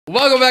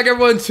Welcome back,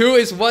 everyone, to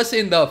It's What's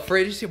in the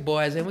Fridge. It's your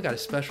boys, and we got a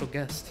special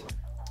guest.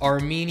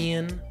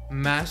 Armenian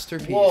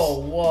masterpiece.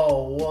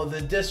 Whoa,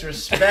 the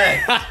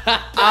disrespect.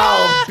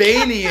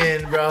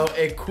 Albanian, bro.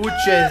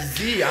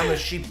 Ekuchezi. I'm a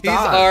sheepdog. He's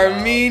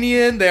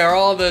Armenian. They are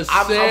all the same.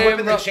 I'm whipping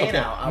the bro. chain Okay.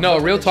 out. No,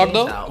 real talk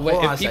though. Hold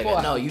on a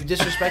second. No, you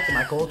disrespected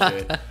my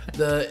culture.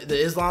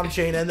 the Islam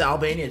chain and the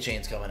Albanian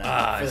chain's coming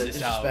out.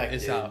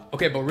 It's out.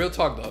 Okay, but real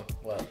talk though.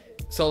 What?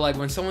 So like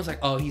when someone's like,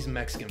 "Oh, he's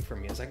Mexican for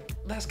me," it's like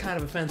that's kind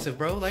of offensive,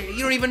 bro. Like you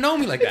don't even know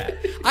me like that.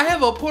 I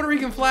have a Puerto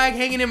Rican flag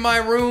hanging in my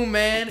room,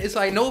 man. It's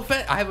like no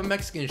offense. I have a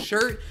Mexican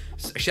shirt.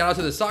 Shout out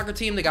to the soccer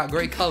team. They got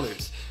great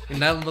colors.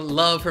 And that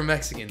love for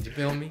Mexicans. You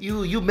feel me?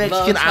 You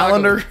Mexican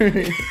Islander.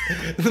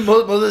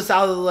 most of the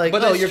South is like,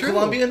 but oh, you're true.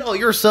 Colombian. Oh,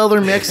 you're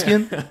Southern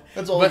Mexican.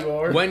 That's all you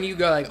are. When you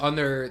go like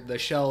under the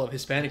shell of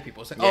Hispanic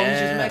people, it's like, oh, he's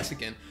just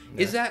Mexican.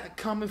 Yeah. Is that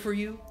common for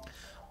you?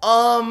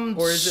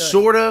 Or is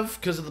sort of,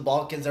 because of the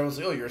Balkans. Everyone's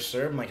like, oh, you're a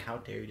Serb. I'm like, how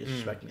dare you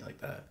disrespect me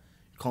like that?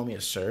 You call me a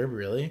Serb,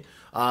 really?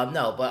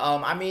 No, but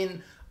I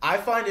mean, I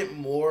find it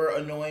more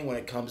annoying when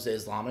it comes to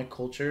Islamic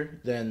culture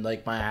than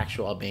like my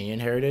actual Albanian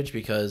heritage,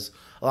 because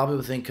a lot of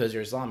people think because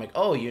you're Islamic,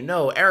 oh, you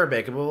know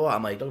Arabic and blah, blah, blah.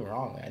 I'm like, don't get me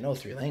wrong, I know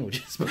 3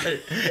 languages, but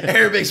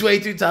Arabic's way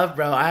too tough,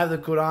 bro. I have the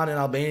Quran in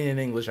Albanian and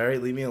English. All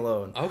right, leave me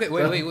alone. Okay,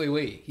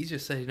 wait. He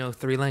just said you know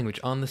 3 language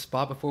on the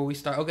spot before we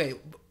start. Okay,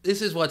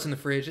 this is What's in the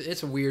Fridge.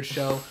 It's a weird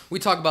show. We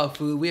talk about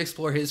food. We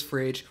explore his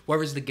fridge.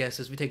 Whoever's the guest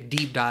is, we take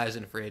deep dives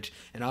in the fridge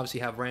and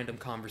obviously have random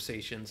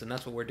conversations, and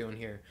that's what we're doing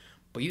here.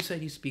 But you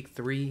said you speak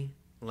 3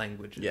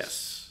 languages.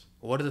 Yes.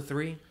 What are the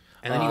 3?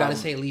 And then you got to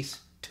say at least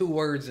 2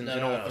 words in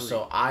all 3.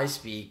 So I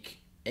speak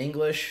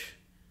English,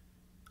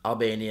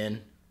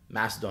 Albanian,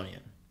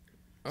 Macedonian.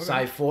 Okay.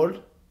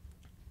 Saifol,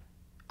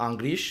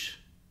 English.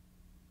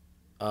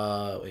 Wait,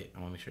 I want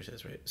to make sure I say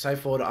this right.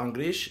 Saifol,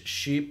 English,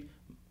 Sheep,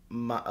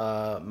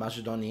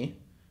 Macedoni,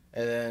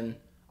 and then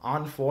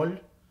Anfol,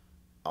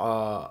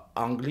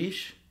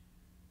 English,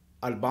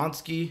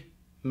 Albanski,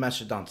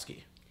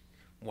 Macedonski.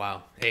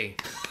 Wow. Hey,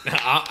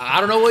 I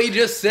don't know what you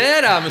just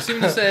said. I'm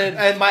assuming you said...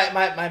 And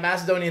my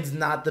Macedonian's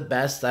not the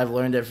best. I've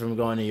learned it from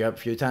going to Europe a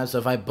few times. So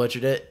if I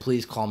butchered it,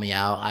 please call me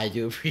out. I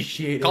do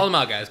appreciate it. Call them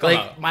out, guys. Call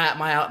them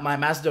out. My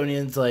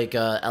Macedonian's like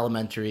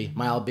elementary.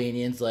 My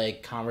Albanian's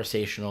like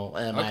conversational.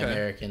 And my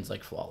American's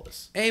like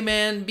flawless. Hey,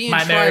 man. Being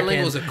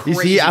trilingual is a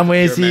crazy... You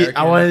see,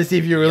 I wanted to see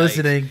if you were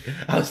listening.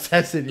 I was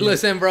testing you.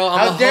 Listen, bro.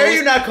 How dare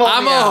you not call me out?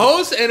 I'm a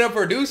host and a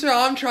producer.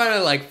 I'm trying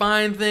to like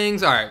find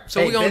things. All right.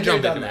 So we're going to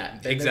jump into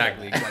that.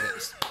 Exactly.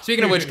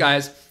 Speaking of which,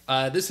 guys,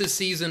 this is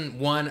season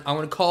 1. I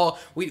want to call...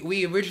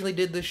 We originally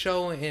did this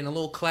show in a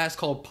little class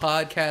called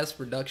Podcast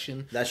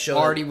Production. That show...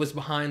 Ardi was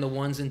behind the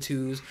 1s and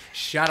 2s.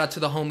 Shout out to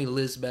the homie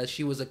Lizbeth.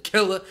 She was a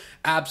killer,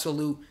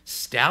 absolute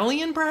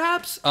stallion,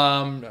 perhaps?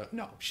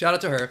 No. Shout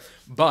out to her.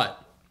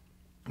 But...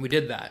 we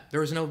did that. There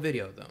was no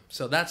video, though.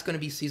 So that's going to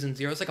be season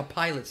 0. It's like a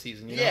pilot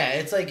season, you know? Yeah,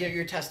 it's like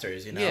your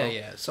testers, you know?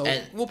 Yeah. So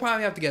we'll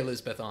probably have to get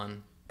Lizbeth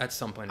on at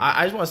some point.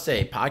 I just want to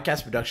say,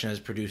 Podcast Production has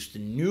produced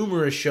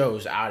numerous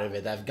shows out of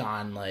it that have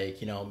gone,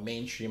 like, you know,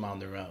 mainstream on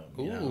their own.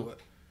 Ooh,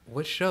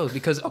 what shows?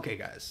 Because, okay,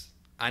 guys,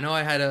 I know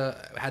I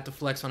had to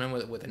flex on him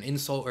with an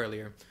insult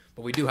earlier,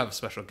 but we do have a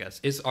special guest.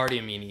 It's Ardi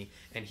Emini,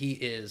 and he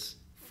is...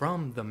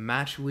 from the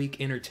Match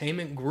Week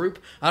Entertainment Group.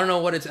 I don't know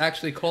what it's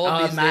actually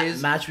called these days.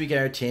 Match Week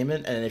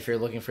Entertainment, and if you're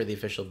looking for the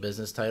official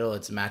business title,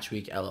 it's Match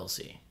Week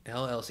LLC.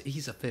 LLC.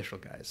 He's official,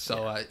 guys.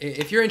 So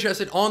if you're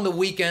interested on the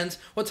weekends,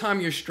 what time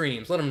are your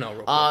streams? Let them know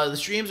real quick. The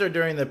streams are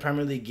during the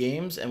Premier League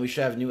games, and we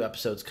should have new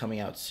episodes coming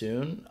out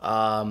soon.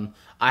 I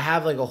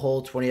have like a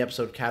whole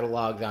 20-episode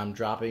catalog that I'm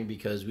dropping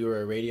because we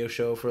were a radio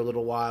show for a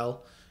little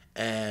while,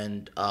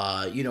 and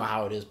you know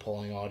how it is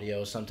pulling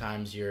audio.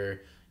 Sometimes your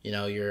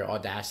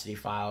Audacity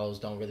files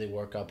don't really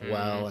work up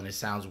well, and it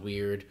sounds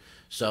weird.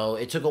 So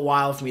it took a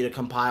while for me to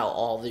compile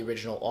all the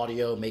original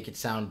audio, make it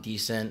sound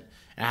decent,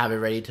 and have it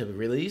ready to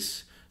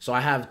release. So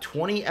I have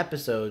 20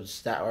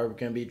 episodes that are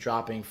going to be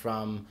dropping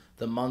from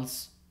the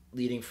months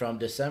leading from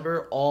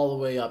December all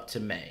the way up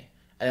to May.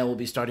 And then we'll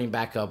be starting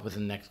back up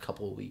within the next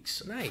couple of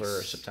weeks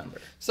for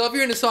September. So if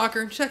you're into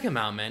soccer, check him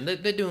out, man.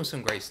 They're doing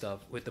some great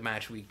stuff with the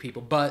Match Week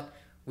people, but...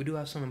 we do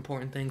have some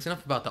important things.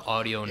 Enough about the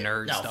audio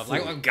nerd stuff. Food.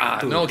 Like, oh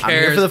God, no cares I'm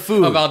here for the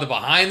food. About the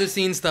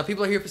behind-the-scenes stuff.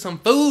 People are here for some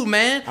food,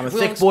 man. I'm a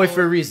thick boy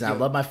for a reason. I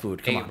love my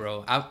food. Come on,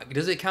 bro.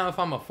 Does it count if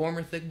I'm a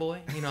former thick boy?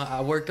 You know,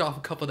 I worked off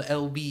a couple of the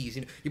LBs.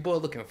 You know, your boy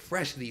looking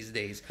fresh these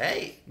days.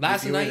 Hey,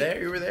 last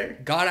night you were there.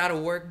 Got out of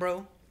work,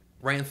 bro.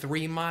 Ran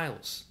 3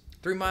 miles.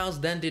 3 miles,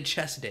 then did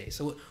chest day.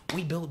 So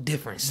we built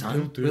different,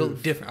 son.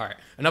 Built different. All right,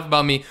 enough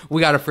about me. We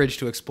got a fridge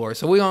to explore.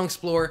 So we're going to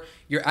explore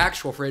your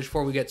actual fridge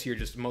before we get to your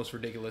just most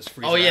ridiculous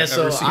fridge I've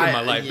ever seen in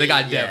my life. They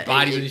got dead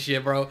bodies and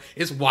shit, bro.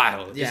 It's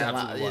wild. It's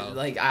absolutely wild.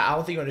 Like, I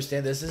don't think you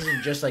understand. This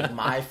isn't just like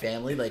my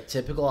family. Like,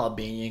 typical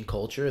Albanian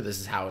culture, this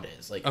is how it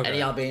is. Like,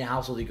 any Albanian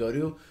household you go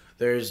to,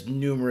 there's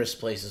numerous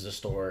places to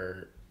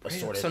store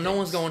assorted. So no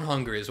one's going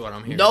hungry is what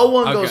I'm hearing. No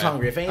one goes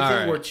hungry. If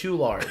anything, we're too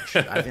large.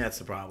 I think that's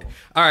the problem.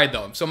 All right,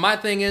 though. So my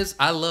thing is,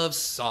 I love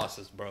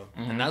sauces, bro.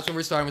 And that's what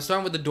we're starting. We're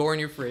starting with the door in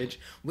your fridge.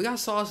 We got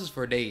sauces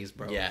for days,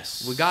 bro.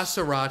 Yes. We got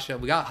sriracha.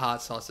 We got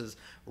hot sauces.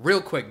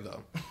 Real quick,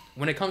 though.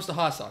 When it comes to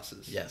hot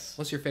sauces. Yes.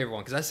 What's your favorite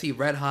one? Because I see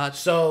Red Hot,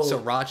 so,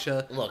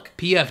 sriracha. Look.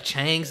 P.F.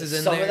 Chang's is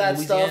in some there. Some of that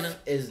Louisiana.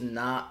 stuff is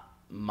not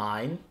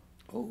mine.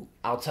 Oh.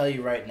 I'll tell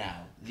you right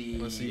now.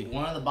 Let's see.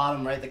 One on the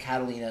bottom right, the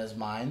Catalina is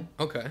mine.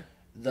 Okay.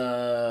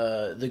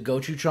 The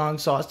gochujang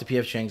sauce, the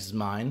P.F. Chang's is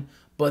mine.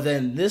 But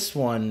then this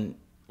one,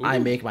 I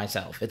make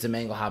myself. It's a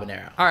mango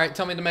habanero. All right,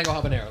 tell me the mango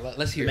habanero.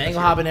 Let's hear it. Mango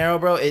habanero,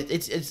 bro.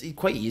 It's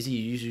quite easy.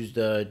 You use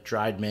the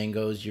dried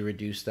mangoes, you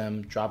reduce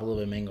them, drop a little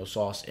bit of mango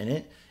sauce in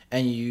it,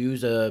 and you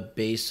use a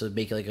base to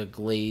make it like a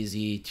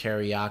glazy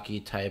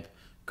teriyaki type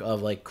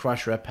of like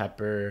crushed red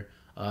pepper,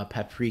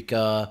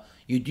 paprika.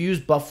 You'd use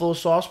buffalo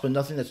sauce, but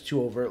nothing that's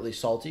too overtly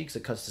salty because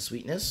it cuts the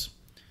sweetness.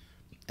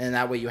 And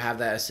that way you have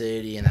that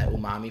acidity and that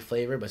umami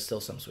flavor, but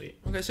still some sweet.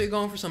 Okay, so you're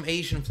going for some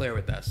Asian flair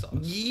with that sauce.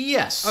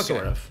 Yes, okay.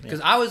 Sort of.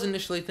 Because I was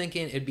initially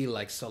thinking it'd be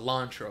like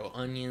cilantro,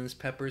 onions,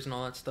 peppers, and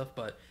all that stuff,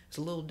 but it's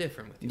a little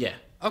different with you. Yeah.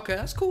 Okay,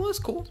 that's cool. That's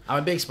cool. I'm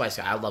a big spice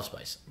guy. I love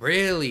spice.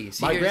 Really?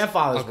 My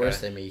grandfather's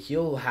worse than me.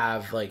 He'll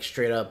have like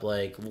straight up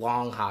like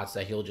long hots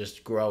that he'll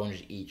just grow and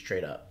just eat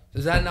straight up.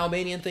 Is that an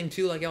Albanian thing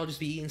too? Like y'all just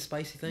be eating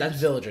spicy things? That's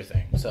villager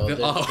thing. So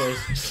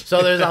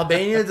there's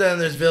Albanians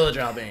and there's villager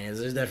Albanians.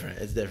 It's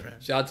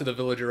different. Shout out to the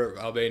villager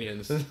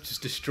Albanians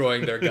just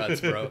destroying their guts,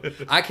 bro.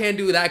 I can't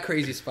do that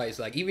crazy spice.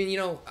 Like even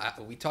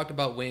we talked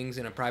about wings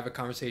in a private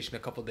conversation a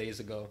couple days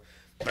ago.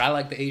 But I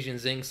like the Asian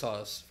zing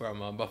sauce from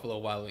Buffalo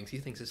Wild Wings. He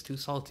thinks it's too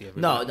salty.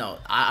 No.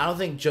 I don't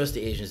think just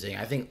the Asian zing.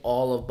 I think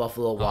all of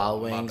Buffalo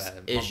Wild Wings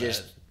is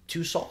just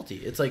too salty.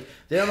 It's like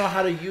they don't know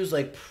how to use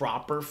like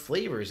proper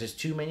flavors. It's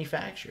too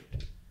manufactured.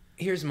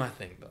 Here's my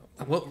thing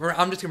though. Well,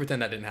 I'm just gonna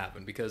pretend that didn't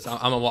happen because I'm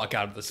gonna walk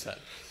out of the set.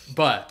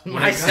 But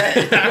my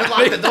set, I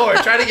lock the door.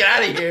 Try to get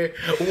out of here.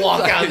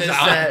 Walk out this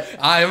set.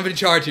 I'm in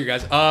charge here,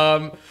 guys.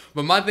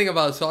 But my thing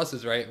about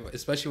sauces, right,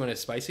 especially when it's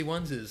spicy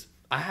ones, is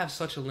I have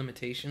such a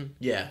limitation.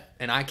 Yeah.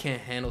 And I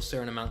can't handle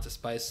certain amounts of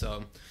spice.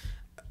 So,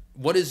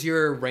 what is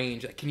your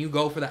range? Can you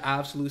go for the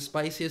absolute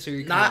spiciest, or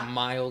you're kind of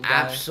mild guy?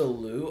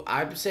 Absolute.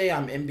 I'd say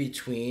I'm in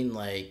between,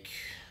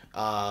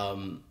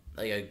 I'm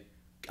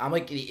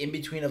like in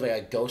between of like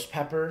a ghost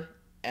pepper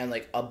and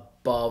like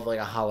above like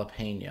a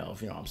jalapeno.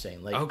 If you know what I'm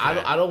saying. Like okay.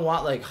 I don't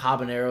want like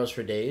habaneros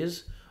for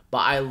days, but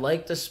I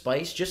like the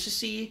spice just to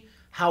see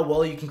how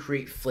well you can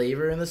create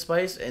flavor in the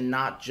spice and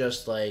not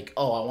just like,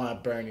 oh, I want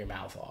to burn your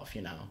mouth off,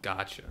 you know.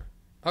 Gotcha.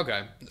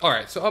 Okay. All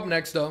right. So up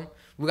next, though,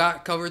 we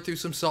got covered through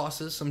some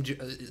sauces, some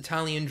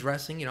Italian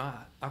dressing.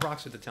 I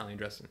rocks with Italian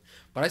dressing.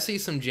 But I see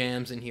some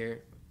jams in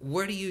here.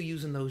 What are you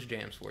using those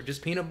jams for?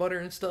 Just peanut butter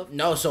and stuff?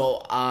 No,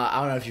 so I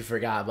don't know if you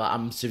forgot, but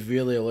I'm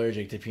severely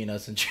allergic to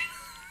peanuts and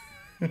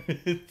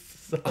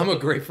I'm a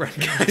great friend,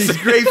 guys. He's a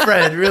great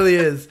friend, really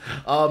is.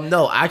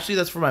 No, actually,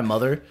 that's for my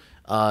mother.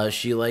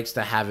 She likes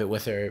to have it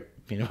with her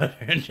peanut butter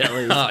and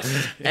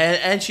jellies,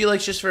 and she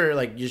likes just for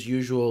like just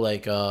usual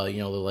like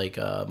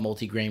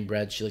multi-grain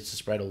bread. She likes to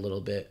spread a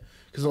little bit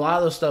because a lot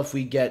of the stuff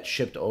we get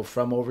shipped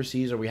from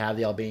overseas, or we have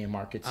the Albanian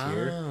markets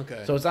here.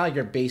 Okay. So it's not like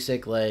your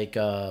basic like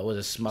was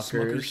it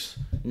Smuckers?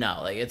 No,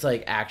 like it's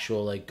like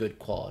actual like good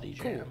quality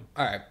jam. Cool.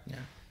 All right. Yeah.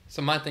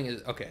 So my thing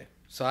is okay.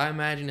 So I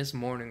imagine it's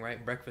morning,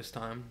 right? Breakfast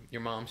time.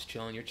 Your mom's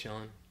chilling. You're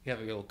chilling. You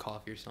have a little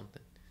coffee or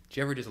something. Did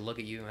you ever just look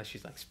at you as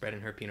she's like spreading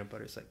her peanut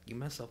butter? It's like, you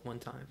mess up one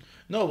time.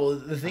 No, well,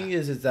 the thing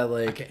is that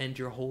like I could end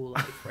your whole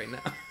life right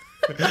now.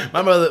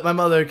 my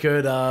mother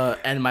could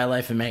end my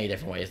life in many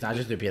different ways, not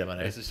just through peanut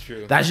butter. This is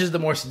true. That's just the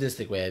more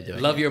sadistic way of doing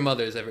it. Love your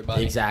mothers,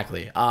 everybody.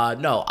 Exactly.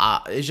 No,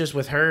 it's just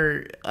with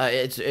her.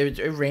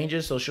 It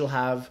ranges. So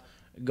she'll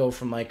go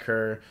from like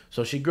her.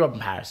 So she grew up in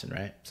Patterson,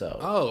 right? So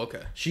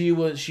okay.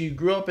 She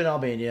grew up in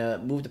Albania,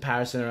 moved to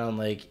Patterson around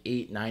like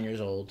 8-9 years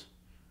old.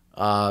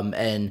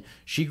 And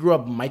she grew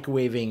up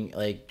microwaving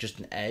like just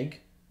an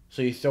egg.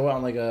 So you throw it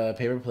on like a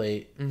paper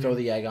plate, throw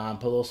the egg on,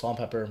 put a little salt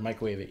and pepper,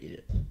 microwave it, eat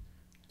it.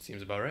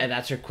 Seems about right. And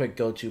that's her quick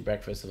go-to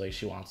breakfast if like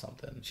she wants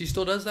something. She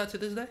still does that to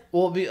this day?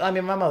 Well,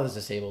 my mother's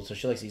disabled, so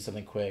she likes to eat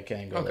something quick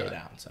and go lay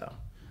down. So,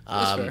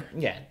 that's fair.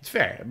 Yeah, it's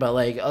fair. But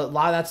like a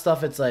lot of that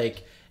stuff, it's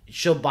like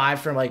she'll buy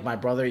from like my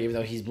brother, even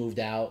though he's moved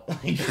out,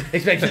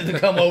 expecting him to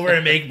come over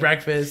and make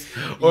breakfast.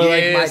 Or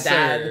like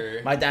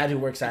my dad who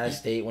works out of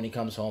state, when he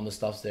comes home, the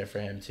stuff's there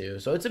for him too.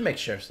 So it's a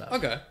mixture of stuff.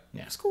 Okay,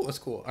 yeah, that's cool. That's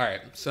cool. All right,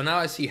 so now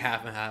I see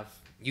half and half.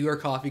 You are a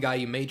coffee guy.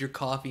 You made your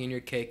coffee in your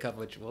K-cup,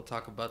 which we'll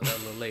talk about that a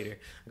little later.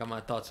 I got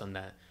my thoughts on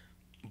that.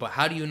 But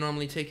how do you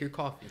normally take your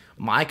coffee?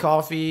 My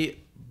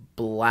coffee,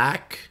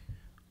 black.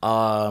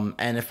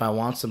 And if I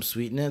want some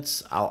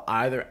sweetness, I'll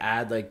either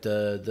add like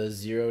the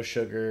zero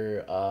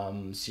sugar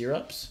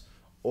syrups,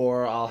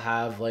 or I'll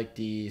have like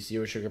the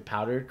zero sugar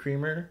powdered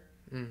creamer,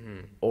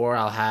 or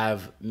I'll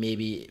have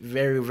maybe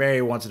very,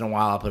 very once in a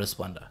while I'll put a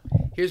Splenda.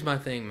 Here's my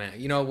thing, man.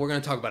 We're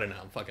gonna talk about it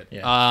now. Fuck it.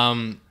 Yeah.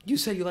 You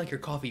said you like your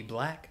coffee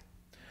black.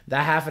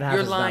 That half and half.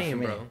 You're is lying, not for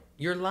me. bro.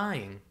 You're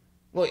lying.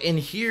 Well, in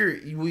here,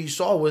 what you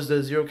saw was the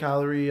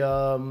 0-calorie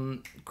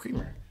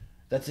creamer.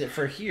 That's it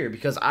for here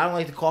because I don't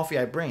like the coffee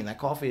I bring. That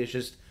coffee is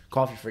just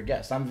coffee for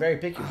guests. I'm very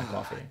picky with my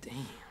coffee.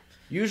 Damn.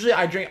 Usually,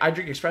 I drink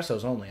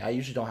espressos only. I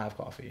usually don't have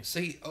coffee.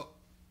 See,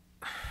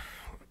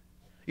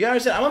 You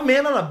understand? I'm a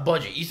man on a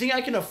budget. You think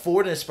I can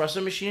afford an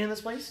espresso machine in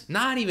this place?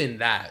 not even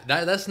that.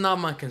 That's not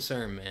my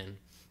concern, man.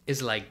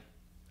 It's like,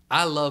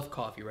 I love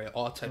coffee, right?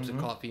 All types of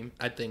coffee.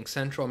 I think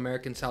Central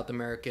American, South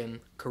American,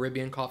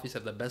 Caribbean coffees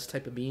have the best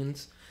type of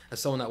beans. As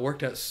someone that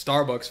worked at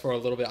Starbucks for a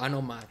little bit, I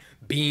know my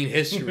bean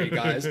history,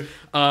 guys.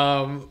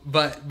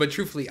 But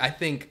truthfully, I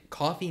think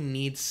coffee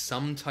needs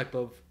some type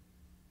of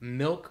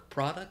milk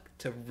product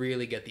to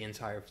really get the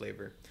entire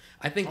flavor.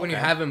 I think when you're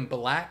having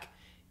black,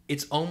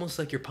 it's almost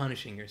like you're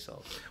punishing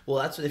yourself. Well,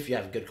 that's if you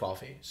have good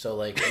coffee. So,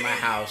 like, in my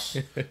house...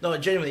 no,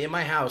 genuinely, in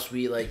my house,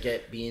 we, like,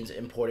 get beans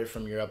imported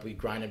from Europe. We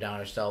grind them down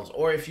ourselves.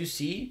 Or if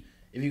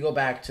you go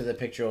back to the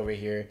picture over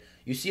here,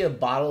 you see a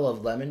bottle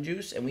of lemon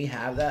juice, and we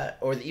have that.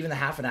 Or even the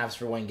half and halves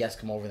for when guests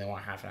come over and they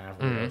want half and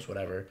half or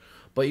whatever.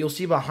 But you'll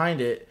see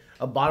behind it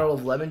a bottle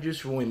of lemon juice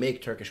for when we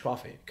make Turkish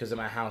coffee. Because in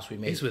my house, we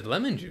make... It's with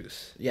lemon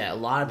juice? Yeah, a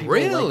lot of people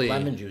like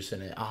lemon juice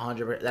in it.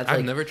 100%. That's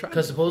I've never tried it.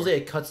 Because supposedly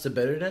it cuts the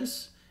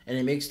bitterness. And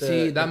it makes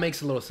that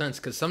makes a little sense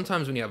because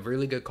sometimes when you have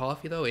really good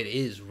coffee though, it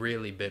is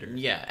really bitter.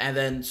 Yeah, and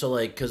then so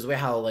like because the way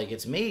how like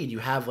it's made, you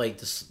have like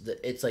this.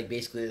 It's like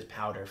basically this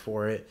powder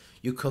for it.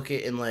 You cook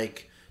it in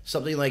like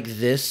something like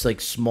this,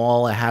 like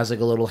small. It has like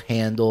a little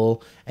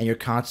handle, and you're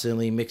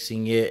constantly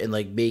mixing it and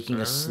like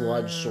making a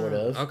sludge sort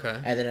of.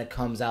 Okay. And then it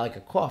comes out like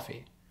a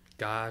coffee.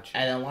 Gotcha.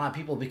 And a lot of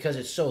people, because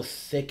it's so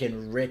thick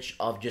and rich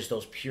of just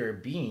those pure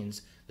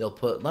beans, they'll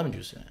put lemon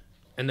juice in it.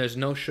 And there's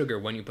no sugar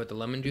when you put the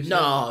lemon juice in?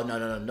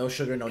 No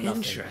sugar, no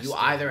nothing. Interesting. You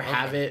either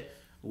have it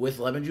with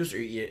lemon juice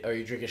or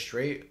you drink it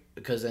straight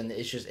because then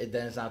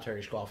it's not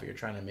Turkish coffee. You're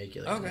trying to make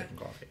it like American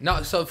coffee.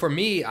 No, so for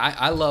me,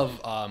 I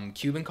love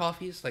Cuban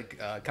coffees, like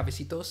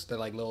cafecitos. They're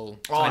like little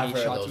tiny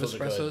shots of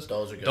espressos.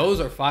 Those are good. Those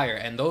are fire.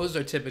 And those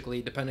are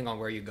typically, depending on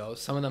where you go,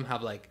 some of them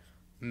have like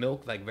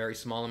milk, like very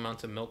small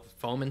amounts of milk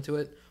foam into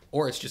it.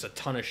 Or it's just a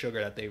ton of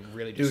sugar that they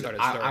really just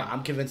started stirring.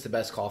 I'm convinced the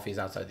best coffee is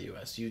outside the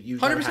U.S. You've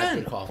 100%. never had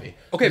good coffee.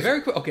 Okay, very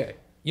quick. Okay.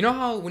 You know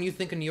how when you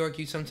think of New York,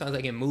 you sometimes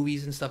like in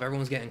movies and stuff,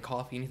 everyone's getting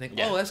coffee and you think,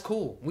 oh, that's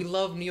cool. We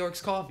love New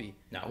York's coffee.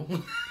 No.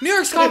 New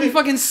York's coffee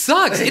fucking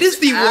sucks. It is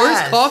the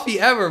worst coffee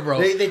ever, bro.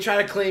 They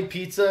try to claim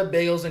pizza,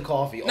 bagels, and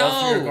coffee. No,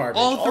 all three are garbage.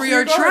 All three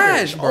are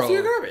trash, bro. All three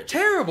are garbage.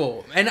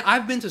 Terrible. And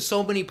I've been to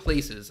so many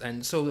places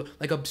and so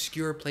like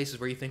obscure places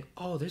where you think,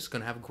 oh, this is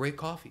going to have great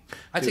coffee.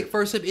 I take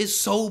first sip is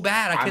so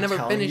bad. I can never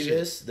finish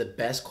it. The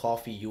best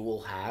coffee you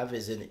will have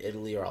is in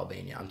Italy or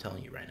Albania. I'm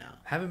telling you right now.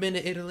 Haven't been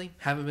to Italy,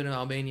 haven't been to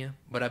Albania,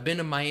 but I've been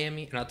to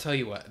Miami, and I'll tell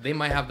you what, they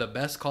might have the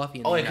best coffee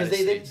in the United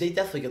States. They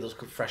definitely get those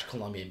fresh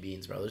Colombian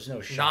beans, bro. There's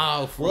no shot.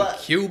 No, from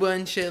Cuba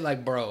and shit,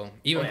 like, bro.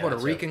 Even Puerto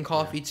Rican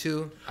coffee,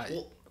 too. I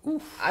think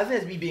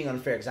that's me being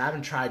unfair, because I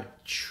haven't tried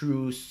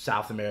true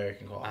South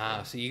American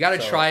coffee. So you gotta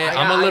try it.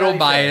 I'm a little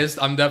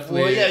biased. I'm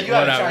definitely, well, yeah, you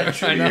haven't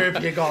tried true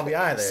European coffee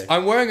either.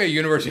 I'm wearing a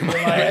University of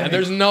Miami, and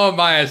there's no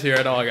bias here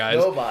at all, guys.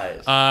 No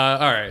bias.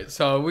 All right,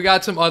 so we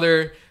got some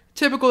other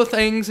typical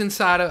things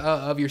inside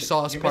of your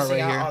sauce part right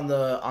here. On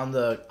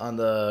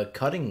the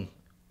cutting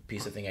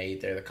piece of thing I eat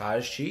there, the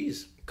cottage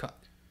cheese.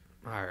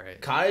 All right.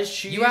 Cottage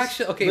cheese. You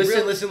actually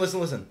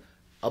listen.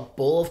 A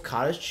bowl of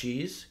cottage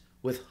cheese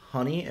with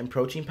honey and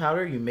protein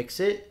powder. You mix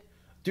it,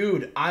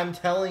 dude. I'm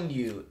telling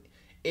you,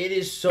 it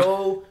is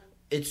so.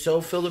 It's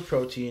so filled with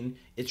protein.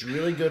 It's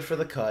really good for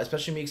the cut,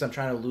 especially me because I'm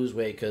trying to lose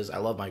weight because I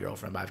love my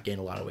girlfriend, but I've gained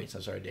a lot of weight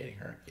since I started dating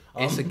her.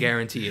 It's a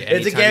guarantee.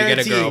 It's a guarantee. You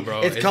get a girl,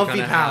 bro, it's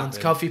comfy pounds.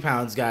 Happen. Comfy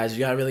pounds, guys.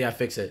 You really gotta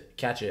fix it.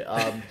 Catch it.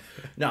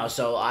 No,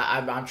 so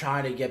I'm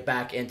trying to get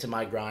back into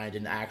my grind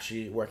and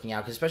actually working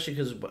out, especially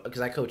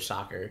because I coach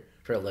soccer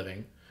for a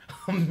living.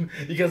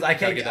 Because I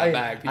can't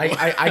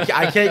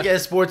I can't get a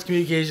sports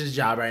communications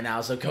job right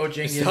now, so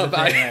coaching is the thing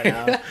right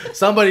now.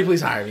 Somebody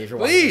please hire me if you're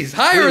please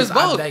hire us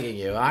both. I'm begging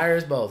you, hire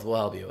us both. We'll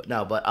help you.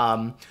 No, but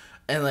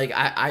and like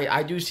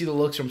I do see the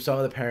looks from some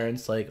of the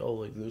parents like, oh,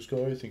 like this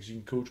guy thinks he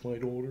can coach my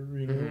daughter,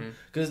 you know?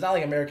 Because it's not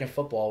like American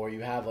football where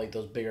you have like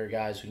those bigger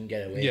guys who can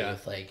get away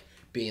with like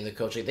being the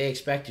coach. Like they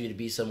expect you to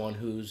be someone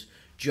who's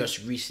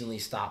just recently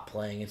stopped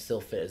playing and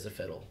still fit as a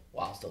fiddle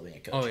while still being a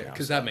coach. Oh yeah,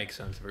 because that makes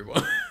sense,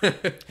 everyone.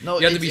 No,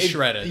 you have to be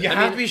shredded. You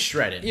have to be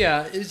shredded.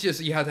 Yeah, it's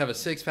just you have to have a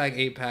 6-pack,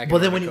 8-pack. But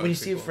then when you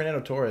see Fernando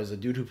Torres, a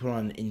dude who put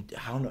on,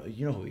 I don't know,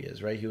 you know who he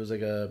is, right? He was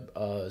like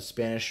a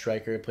Spanish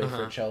striker, played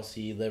for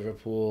Chelsea,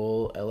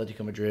 Liverpool,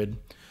 Atletico Madrid.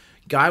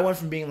 Guy went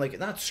from being like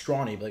not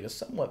scrawny, but like a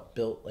somewhat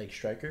built like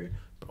striker,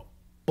 but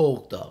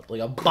bulked up,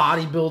 like a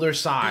bodybuilder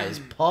size,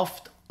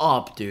 puffed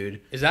up,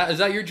 dude. Is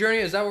that your journey?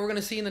 Is that what we're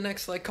gonna see in the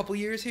next like couple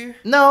years here?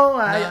 No,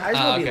 I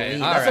just want to be lean.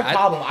 That's right. the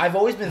problem. I've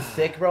always been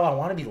thick, bro. I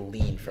want to be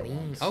lean for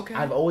once. Okay.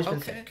 I've always been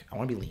thick. I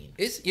want to be lean.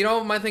 It's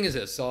my thing is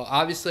this. So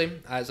obviously,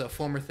 as a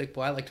former thick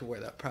boy, I like to wear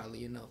that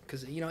proudly,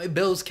 because it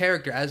builds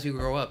character as you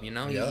grow up.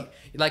 Yeah.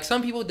 Like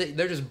some people,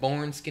 they're just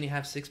born skinny,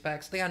 have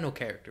 6-packs. They got no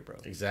character, bro.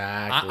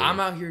 Exactly. I'm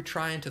out here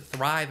trying to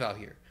thrive out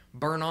here.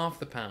 burn off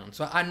the pound.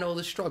 So I know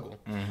the struggle.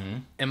 Mm-hmm.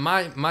 And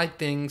my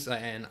things,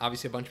 and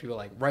obviously a bunch of people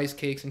like rice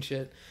cakes and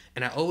shit.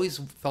 And I always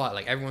thought,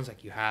 like, everyone's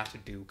like, you have to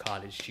do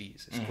cottage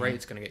cheese. It's great.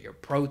 It's going to get your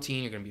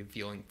protein. You're going to be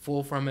feeling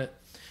full from it.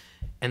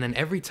 And then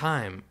every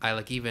time I,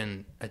 like,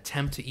 even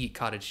attempt to eat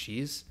cottage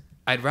cheese,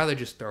 I'd rather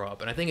just throw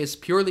up. And I think it's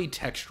purely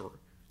texture.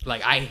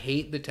 Like, I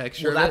hate the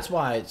texture. Well, that's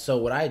why. So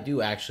what I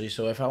do, actually,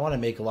 so if I want to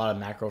make a lot of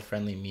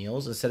macro-friendly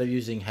meals, instead of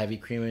using heavy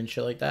cream and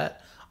shit like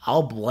that,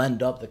 I'll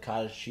blend up the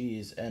cottage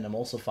cheese and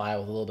emulsify it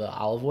with a little bit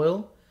of olive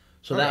oil.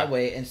 So that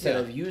way, instead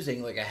of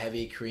using like a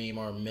heavy cream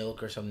or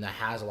milk or something that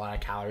has a lot of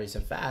calories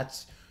and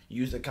fats,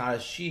 you use the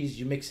cottage cheese,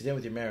 you mix it in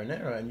with your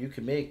marinara, and you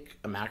can make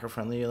a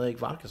macro-friendly like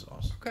vodka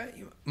sauce.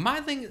 Okay.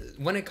 My thing,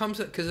 when it comes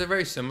to, because they're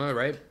very similar,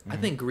 right? I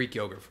think Greek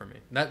yogurt for me.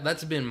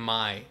 That's been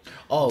my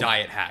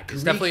diet hack.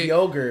 It's Greek definitely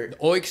yogurt.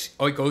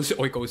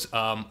 Oikos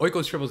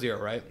 000,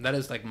 right? That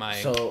is like my...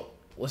 So,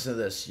 listen to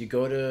this. You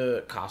go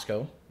to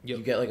Costco, you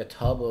get like a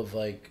tub of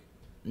like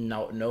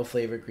no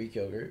flavored Greek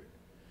yogurt.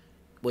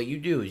 What you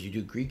do is you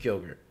do Greek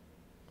yogurt,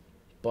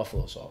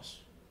 buffalo sauce.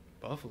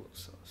 Buffalo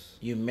sauce.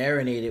 You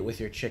marinate it with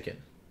your chicken.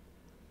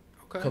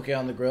 Okay. Cook it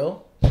on the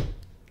grill.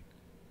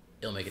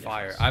 It'll make it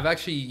fire. I've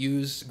actually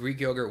used Greek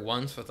yogurt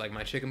once with like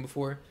my chicken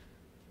before.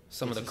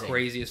 Some of the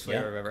craziest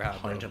flavor I've ever had.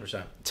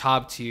 100%.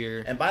 Top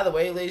tier. And by the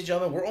way, ladies and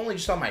gentlemen, we're only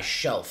just on my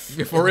shelf.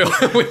 For real.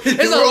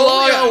 It's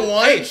a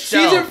long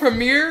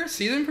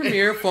season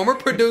premiere. Former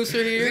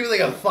producer here. It's like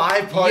a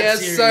 5-part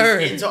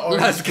series into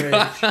Ardi's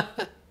Fridge.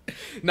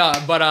 Nah,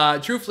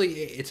 but truthfully,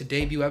 it's a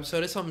debut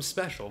episode. It's something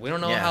special. We don't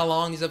know how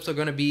long these episodes are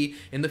going to be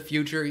in the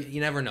future.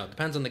 You never know.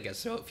 Depends on the guest.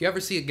 So if you ever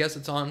see a guest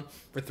that's on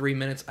for 3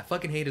 minutes, I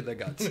fucking hated their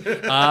guts.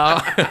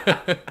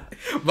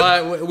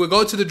 But we'll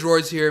go to the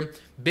drawers here.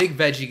 Big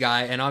veggie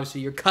guy. And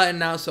obviously you're cutting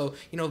now. So,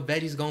 you know,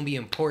 veggies going to be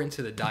important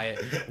to the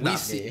diet.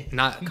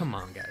 Come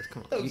on, guys.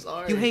 Come on. I'm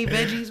sorry. You hate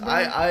veggies, bro?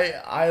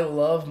 I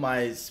love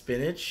my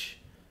spinach,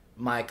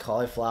 my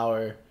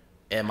cauliflower,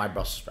 and my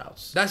Brussels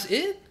sprouts. That's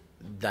it?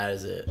 That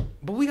is it.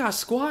 But we got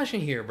squash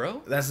in here,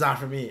 bro. That's not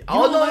for me.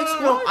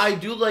 No. I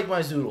do like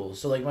my zoodles.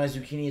 So like my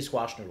zucchini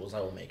squash noodles,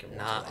 I will make it.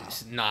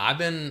 Nah. I've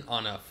been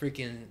on a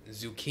freaking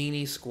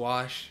zucchini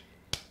squash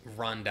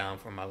rundown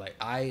for my life.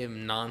 I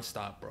am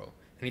nonstop, bro.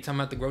 Anytime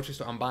I'm at the grocery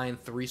store, I'm buying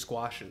 3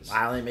 squashes.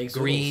 I only make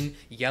green, zoodles.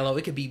 Yellow.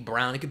 It could be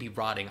brown. It could be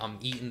rotting. I'm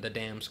eating the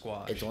damn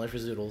squash. It's only for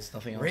zoodles.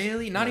 Nothing else.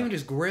 Really? Not even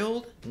just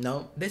grilled?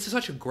 No. This is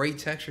such a great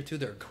texture too.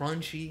 They're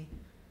crunchy.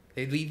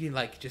 They leave you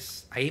like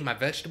just... I ate my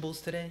vegetables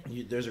today.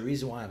 There's a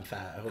reason why I'm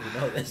fat. I hope you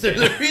know this. There's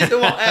a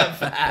reason why I'm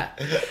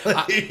fat.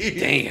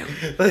 Damn.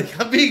 Like,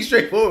 I'm being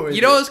straightforward.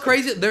 You know what's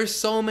crazy? There's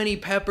so many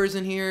peppers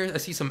in here. I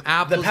see some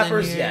apples in here. The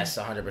peppers, yes,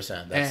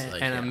 100%.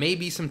 That's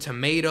maybe some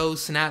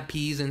tomatoes, snap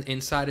peas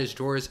inside his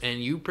drawers.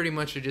 And you pretty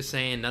much are just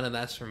saying none of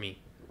that's for me.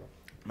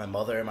 My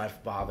mother and my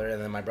father,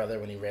 and then my brother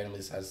when he randomly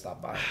decided to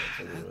stop buying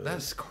it.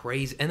 That's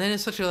crazy. And then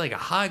it's such a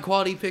high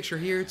quality picture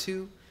here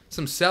too.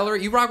 Some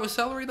celery. You rock with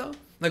celery though?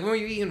 Like when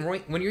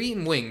you're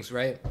eating wings,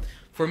 right?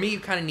 For me, you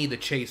kind of need the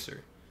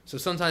chaser. So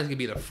sometimes it can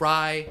be a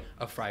fried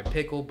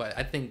pickle, but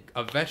I think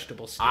a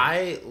vegetable stick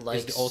I like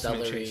is the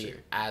ultimate celery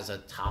chaser. As a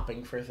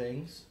topping for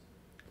things.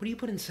 What are you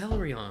putting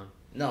celery on?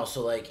 No,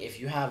 so like if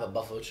you have a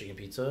buffalo chicken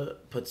pizza,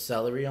 put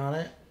celery on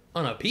it.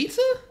 On a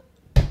pizza?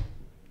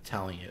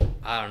 Telling you.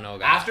 I don't know,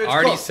 guys. After it's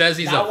Ardi cooked. says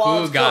he's Not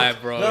a food guy,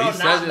 bro.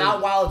 No,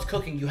 not while it's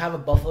cooking. You have a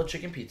buffalo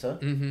chicken pizza.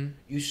 Mm-hmm.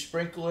 You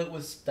sprinkle it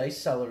with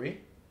diced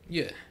celery.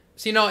 Yeah.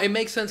 See, no, it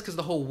makes sense because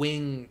the whole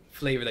wing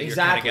flavor that you're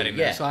kind of getting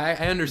there. So I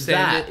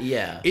understand it.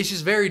 Yeah. It's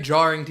just very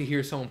jarring to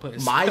hear someone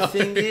putting My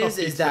thing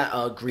is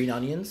that green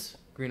onions.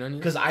 Green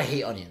onions? Because I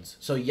hate onions.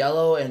 So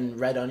yellow and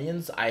red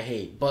onions, I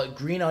hate. But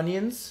green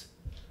onions,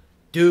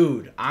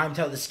 dude, I'm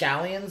telling the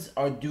scallions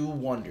do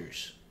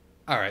wonders.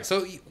 All right,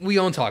 so we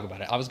don't talk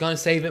about it. I was going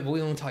to save it, but we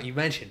don't talk. You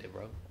mentioned it,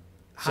 bro.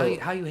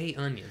 How you hate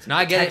onions? Now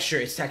I get texture.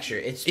 It's texture.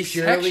 It's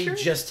purely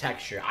texture? Just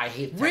texture. I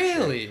hate texture.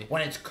 Really?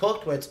 When it's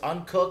cooked, when it's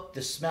uncooked,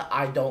 the smell.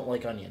 I don't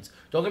like onions.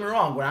 Don't get me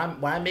wrong. When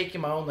I'm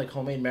making my own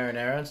homemade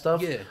marinara and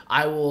stuff,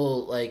 I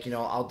will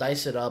I'll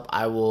dice it up.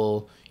 I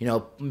will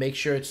make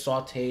sure it's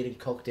sautéed and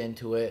cooked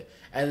into it,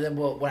 and then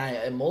when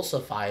I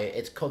emulsify it,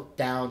 it's cooked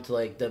down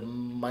to the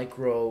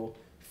micro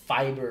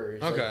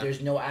fibers. Okay.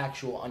 There's no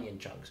actual onion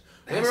chunks.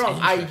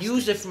 I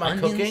use it for my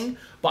cooking,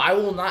 but I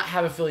will not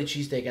have a Philly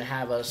cheesesteak and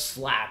have a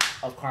slap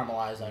of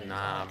caramelized onions.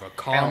 Nah, bro.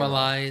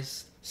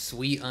 Caramelized,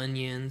 sweet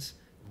onions,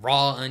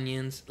 raw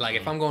onions.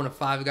 If I'm going to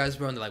Five Guys,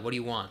 bro, and they're like, what do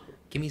you want?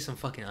 Give me some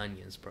fucking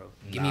onions, bro.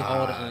 Give me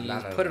all the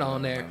onions. Put it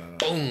on there.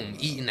 Boom.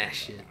 Eating that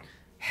shit.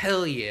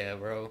 Hell yeah,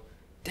 bro.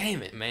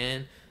 Damn it,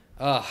 man.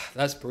 Ugh,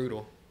 that's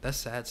brutal. That's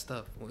sad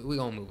stuff. We're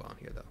going to move on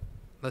here, though.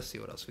 Let's see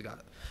what else we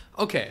got.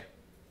 Okay.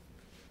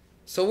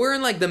 So we're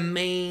in the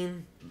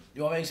main...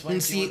 You want me to explain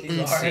to you what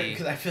these are?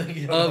 Because I feel like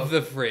you don't know.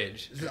 The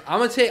fridge. I'm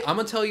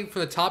gonna tell you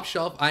from the top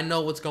shelf. I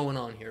know what's going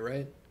on here,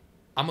 right?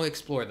 I'm gonna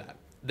explore that.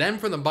 Then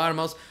from the bottom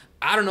house,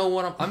 I don't know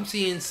what I'm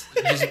seeing.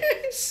 Just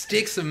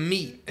sticks of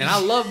meat, and I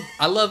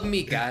love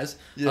meat, guys.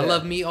 Yeah. I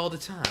love meat all the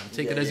time.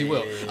 Take it as you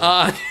will.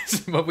 Yeah.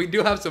 But we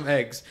do have some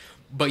eggs.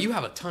 But you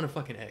have a ton of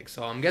fucking eggs,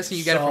 so I'm guessing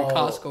you get it from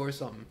Costco or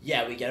something.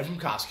 Yeah, we get it from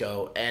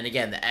Costco. And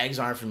again, the eggs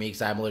aren't for me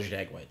because I'm allergic to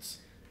egg whites.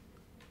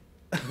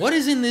 What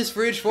is in this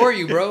fridge for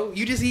you, bro?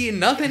 You just eating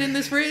nothing in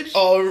this fridge?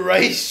 Oh,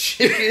 rice,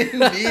 chicken,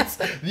 meats.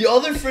 The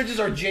other fridges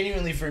are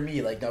genuinely for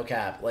me, like no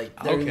cap.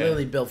 Like they're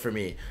literally built for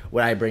me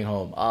when I bring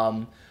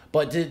home.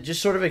 But to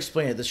just sort of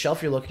explain it, the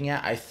shelf you're looking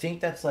at, I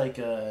think that's like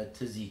a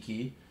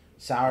tzatziki,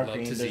 sour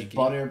cream. Tzatziki. There's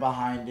butter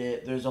behind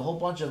it. There's a whole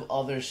bunch of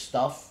other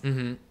stuff,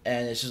 and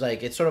it's just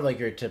like it's sort of like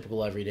your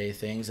typical everyday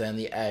things. And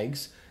the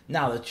eggs.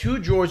 Now the two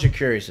drawers you're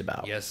curious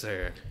about. Yes,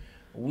 sir.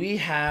 We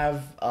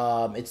have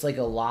it's like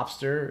a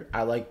lobster.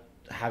 I like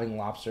having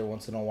lobster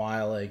once in a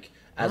while, like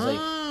as like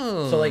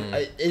so like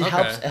it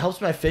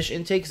helps my fish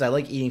intake because I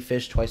like eating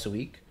fish twice a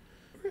week.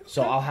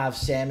 So I'll have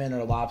salmon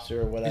or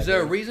lobster or whatever. Is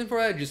there a reason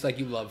for that? Just like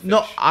you love fish?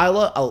 No, I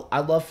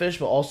love fish,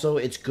 but also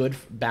it's good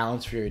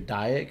balance for your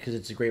diet because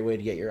it's a great way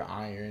to get your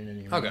iron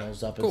and your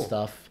minerals up and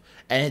stuff.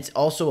 And it's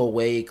also a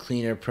way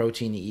cleaner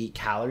protein to eat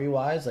calorie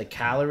wise. Like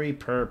calorie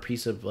per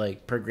piece of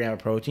like per gram of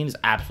protein is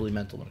absolutely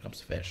mental when it comes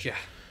to fish. Yeah.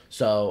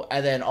 So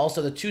and then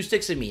also the 2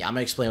 sticks of meat. I'm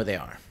gonna explain what they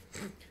are.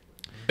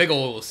 Big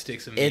old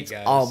sticks of meat, it's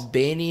guys.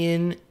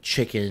 Albanian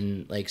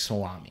chicken, like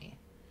salami.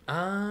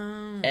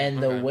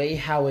 And the way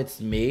how it's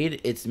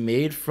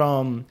made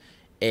from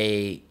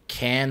a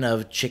can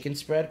of chicken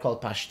spread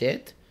called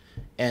pashtet.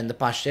 And the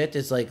pashtet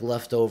is like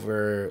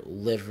leftover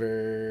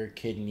liver,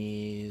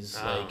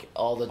 kidneys, like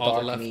all the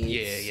dark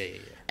meats. Yeah.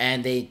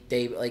 And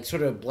they like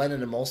sort of blend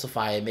and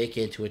emulsify and make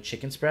it into a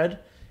chicken spread.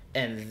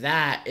 And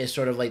that is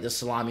sort of like the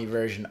salami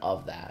version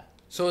of that.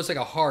 So it's like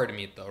a hard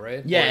meat, though,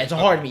 right? Yeah, it's a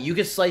hard meat. You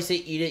can slice it,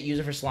 eat it, use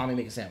it for salami,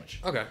 make a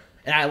sandwich. Okay.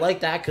 And I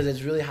like that because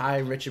it's really high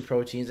and rich in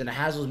proteins, and it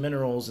has those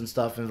minerals and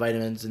stuff and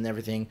vitamins and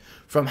everything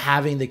from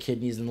having the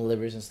kidneys and the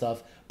livers and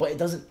stuff. But it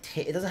doesn't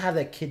have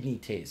that kidney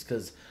taste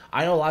because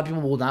I know a lot of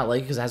people will not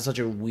like it because it has such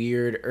a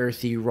weird,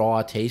 earthy,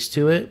 raw taste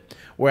to it.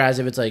 Whereas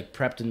if it's like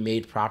prepped and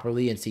made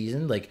properly and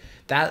seasoned, like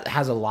that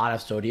has a lot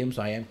of sodium,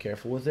 so I am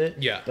careful with it.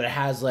 Yeah. But it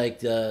has like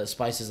the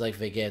spices like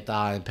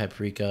vegeta and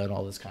paprika and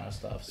all this kind of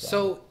stuff.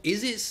 So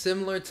is it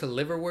similar to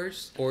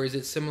liverwurst or is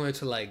it similar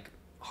to like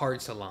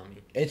hard salami?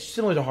 It's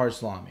similar to hard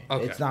salami.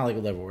 Okay. It's not like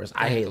a liverwurst.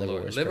 I hate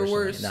liverwurst.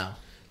 Liverwurst? No.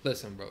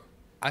 Listen, bro.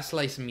 I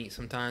slice meat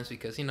sometimes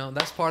because, you know,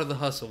 that's part of the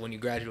hustle when you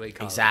graduate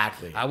college.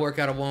 Exactly. I work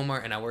at a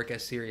Walmart and I work at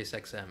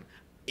SiriusXM.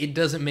 It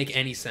doesn't make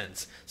any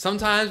sense.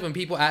 Sometimes when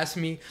people ask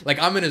me, like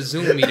I'm in a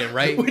Zoom meeting,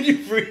 right? When you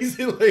freeze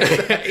it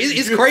like that.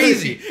 It's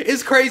crazy.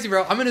 It's crazy,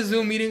 bro. I'm in a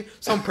Zoom meeting,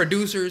 some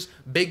producers,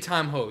 big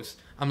time hosts.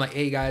 I'm like,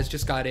 hey guys,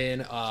 just got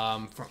in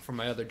from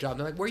my other job.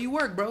 They're like, where you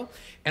work, bro?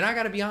 And I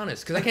gotta be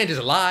honest, because I can't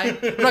just lie.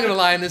 I'm not gonna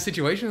lie in this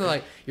situation. They're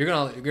like, you're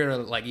gonna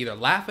like either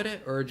laugh at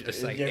it or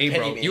just like, hey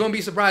bro, you won't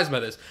be surprised by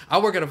this. I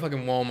work at a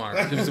fucking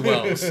Walmart as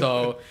well.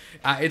 So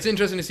it's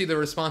interesting to see the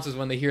responses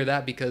when they hear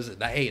that because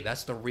hey,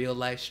 that's the real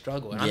life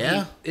struggle. And I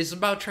mean, it's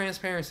about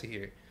transparency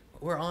here.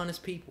 We're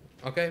honest people,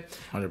 okay?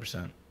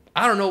 100%.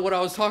 I don't know what I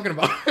was talking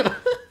about.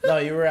 No,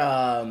 you were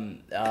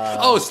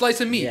slice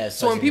of meat. Yeah,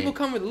 so when people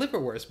come with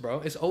liverwurst, bro,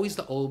 it's always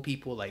the old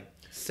people like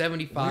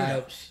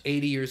 75,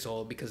 80 years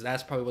old because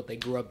that's probably what they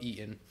grew up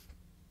eating.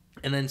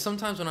 And then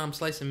sometimes when I'm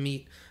slicing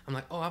meat, I'm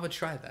like, oh, I would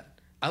try that.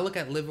 I look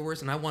at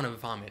liverwurst and I want to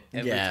vomit.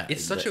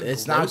 It's such a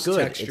gross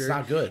texture. It's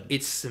not good.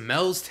 It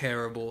smells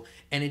terrible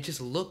and it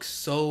just looks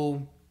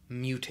so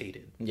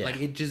mutated. Yeah. Like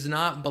it does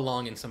not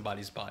belong in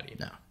somebody's body.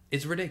 No.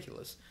 It's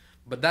ridiculous.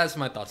 But that's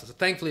my thoughts. So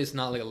thankfully, it's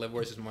not like a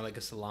liverwurst. It's more like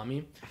a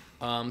salami.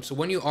 So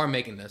when you are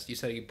making this, you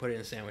said you put it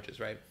in sandwiches,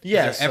 right?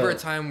 Yeah. Is there ever a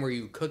time where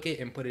you cook it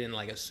and put it in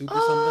like a soup or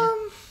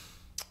something?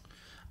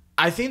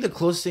 I think the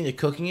closest thing to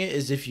cooking it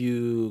is if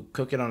you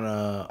cook it on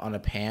a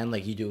pan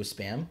like you do with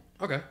Spam.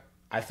 Okay.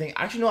 I think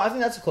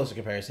that's a closer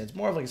comparison. It's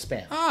more of like a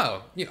Spam.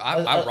 Oh, yeah,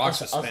 I rock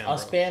with Spam.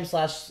 A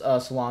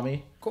Spam /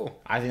 salami.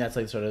 Cool. I think that's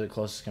like sort of the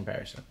closest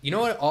comparison. You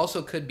know what it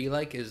also could be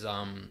like is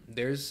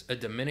there's a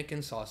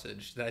Dominican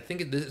sausage that I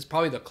think this is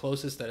probably the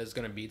closest that is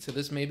going to be to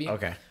this maybe.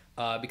 Okay.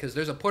 Because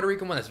there's a Puerto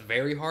Rican one that's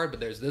very hard, but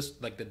there's this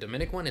like the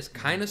Dominican one is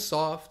kind of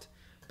soft,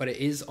 but it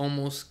is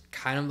almost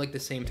kind of like the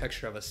same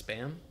texture of a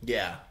Spam.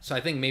 Yeah. So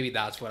I think maybe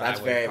that's what I would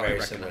probably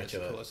recognize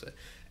to it.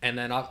 And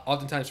then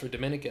oftentimes for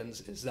Dominicans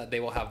is that they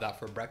will have that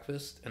for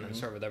breakfast and then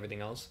serve with everything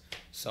else.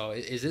 So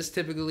is this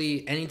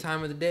typically any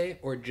time of the day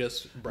or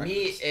just breakfast?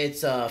 Me,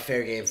 it's a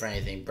fair game for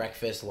anything.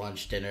 Breakfast,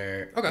 lunch,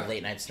 dinner,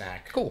 late night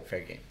snack. Cool.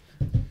 Fair game.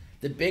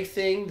 The big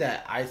thing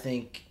that I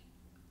think,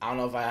 I don't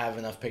know if I have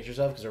enough pictures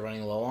of because we're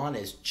running low on,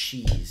 is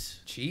cheese.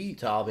 Cheese?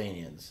 To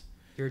Albanians.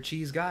 You're a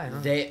cheese guy,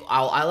 huh?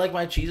 I like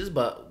my cheeses,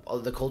 but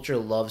the culture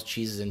loves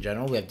cheeses in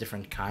general. We have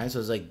different kinds. So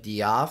it's like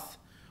Diath,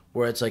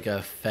 where it's like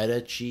a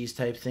feta cheese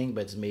type thing,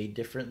 but it's made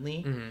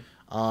differently.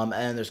 And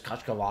then there's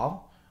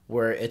Kachkaval,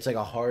 where it's like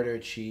a harder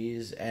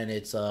cheese, and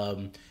it's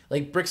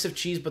like bricks of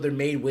cheese, but they're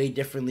made way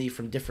differently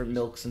from different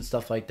milks and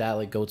stuff like that,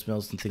 like goat's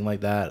milk and things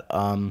like that.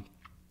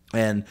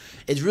 And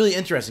it's really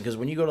interesting because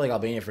when you go to like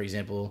Albania, for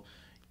example,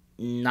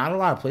 not a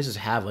lot of places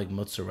have like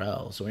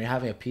mozzarella. So when you're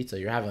having a pizza,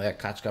 you're having like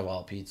a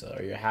caciocavallo pizza,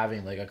 or you're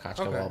having like a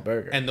caciocavallo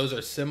burger. And those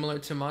are similar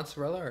to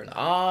mozzarella or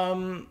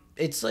not?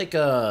 It's like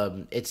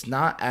it's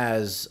not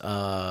as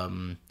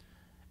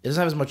it doesn't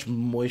have as much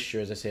moisture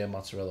as I say a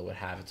mozzarella would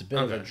have. It's a bit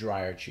of a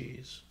drier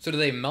cheese. So do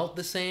they melt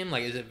the same?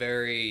 Like, is it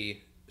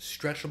very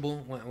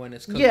stretchable when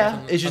it's cooked? Yeah,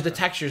 it's just the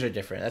textures are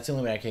different. That's the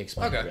only way I can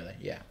explain it, really.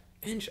 Yeah.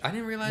 I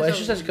didn't realize. But it's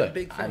just as good.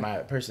 Big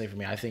Personally, for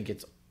me, I think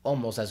it's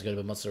almost as good,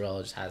 but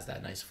mozzarella just has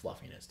that nice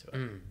fluffiness to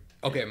it.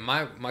 Okay,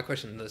 my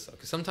question is this though,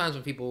 because sometimes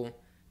when people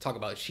talk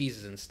about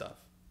cheeses and stuff,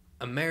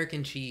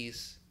 American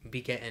cheese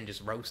be getting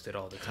just roasted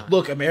all the time.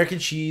 Look, American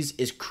cheese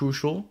is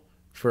crucial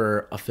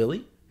for a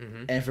Philly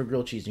and for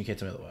grilled cheese, and you can't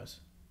tell me otherwise.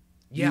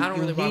 Yeah, I don't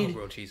really rock with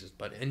grilled cheeses,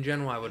 but in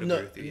general, I would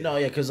agree with you. No,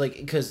 yeah, because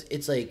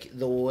it's like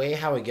the way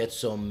how it gets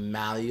so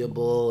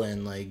malleable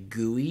and like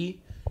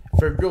gooey.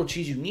 For grilled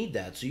cheese, you need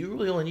that. So you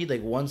really only need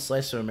like one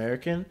slice of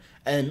American,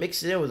 and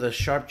mix it in with a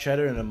sharp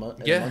cheddar and a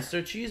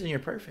Munster cheese, and you're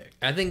perfect.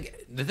 I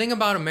think the thing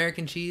about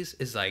American cheese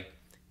is like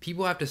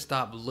people have to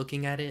stop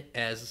looking at it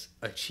as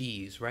a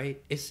cheese,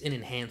 right? It's an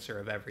enhancer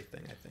of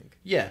everything, I think.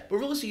 Yeah, but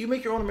realistically, you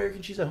make your own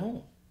American cheese at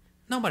home.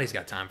 Nobody's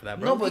got time for that,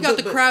 bro. No, but, you got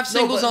the Kraft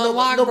singles on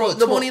lock, bro.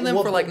 20 of them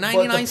for like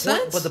 99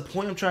 cents. But the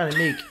point I'm trying to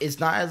make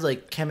is not as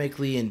like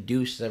chemically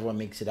induced as everyone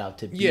makes it out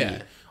to be.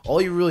 Yeah. All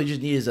you really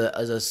just need is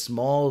a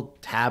small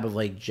tab of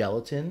like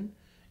gelatin.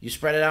 You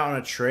spread it out on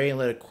a tray and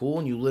let it cool,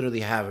 and you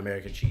literally have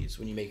American cheese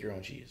when you make your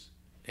own cheese.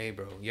 Hey,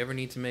 bro, you ever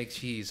need to make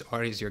cheese?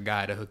 Artie's your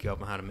guy to hook you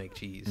up on how to make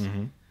cheese.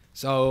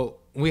 So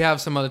we have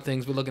some other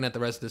things. We're looking at the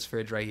rest of this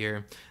fridge right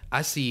here.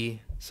 I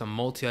see some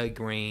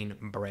multi-grain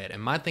bread.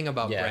 And my thing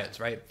about breads,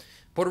 right?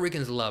 Puerto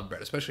Ricans love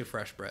bread, especially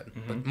fresh bread.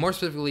 But more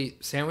specifically,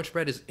 sandwich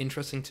bread is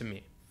interesting to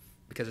me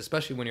because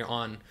especially when you're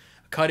on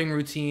a cutting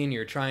routine,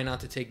 you're trying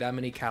not to take that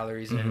many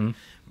calories in.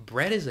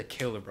 Bread is a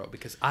killer, bro,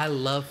 because I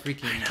love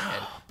freaking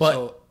bread.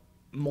 But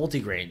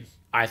multigrain,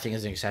 I think,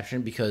 is an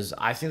exception because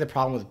I think the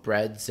problem with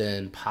breads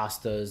and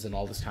pastas and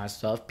all this kind of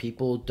stuff,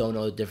 people don't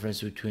know the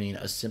difference between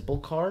a simple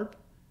carb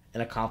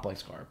and a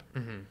complex carb.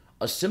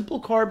 A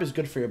simple carb is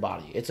good for your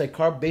body. It's like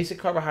basic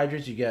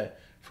carbohydrates you get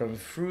from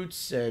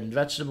fruits and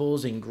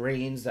vegetables and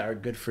grains that are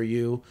good for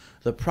you.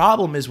 The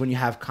problem is when you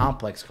have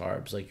complex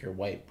carbs, like your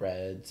white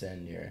breads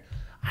and your,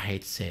 I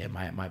hate to say it,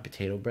 my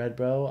potato bread,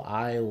 bro.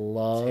 I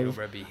love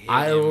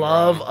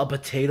a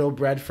potato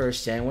bread for a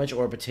sandwich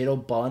or a potato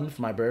bun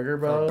for my burger,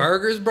 bro. For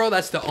burgers, bro,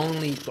 that's the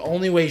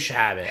only way you should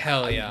have it.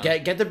 Hell yeah.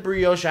 Get the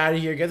brioche out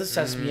of here. Get the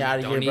sesame out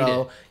of here,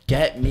 bro.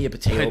 Get me a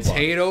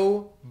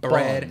potato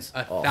bread, buns.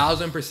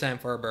 1,000%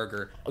 for a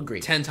burger.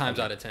 Agreed. 10 times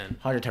out of 10.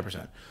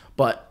 110%.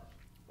 But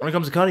when it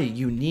comes to cutting,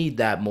 you need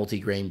that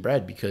multi-grain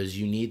bread because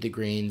you need the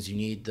grains, you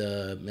need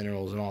the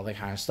minerals and all that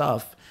kind of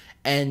stuff.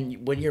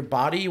 And when your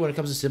body, when it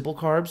comes to simple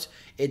carbs,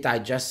 it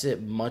digests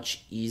it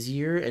much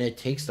easier and it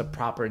takes the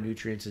proper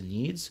nutrients it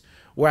needs.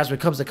 Whereas when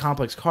it comes to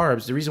complex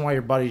carbs, the reason why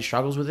your body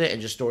struggles with it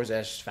and just stores it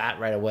as fat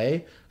right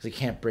away is it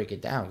can't break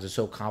it down because it's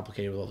so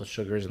complicated with all the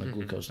sugars and the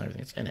glucose and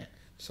everything that's in it.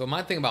 So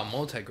my thing about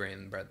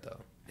multi-grain bread, though,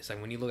 it's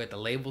like when you look at the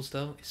labels,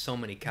 though, it's so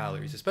many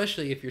calories,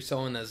 especially if you're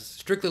someone that's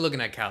strictly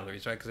looking at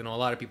calories, right? Because I know a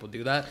lot of people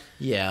do that.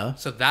 Yeah.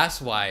 So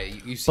that's why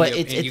you see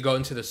and you go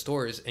into the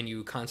stores and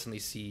you constantly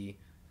see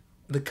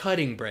the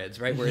cutting breads,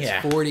 right? Where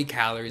it's 40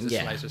 calories a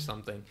slice or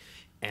something.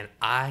 And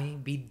I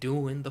be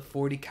doing the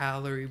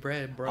 40-calorie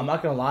bread, bro. I'm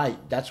not going to lie.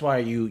 That's why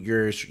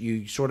you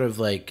sort of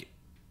like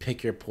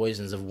pick your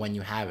poisons of when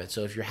you have it.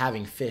 So if you're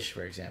having fish,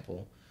 for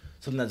example,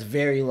 something that's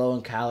very low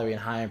in calorie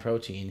and high in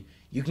protein,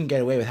 you can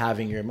get away with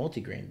having your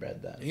multigrain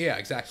bread then. Yeah,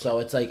 exactly. So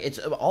it's like it's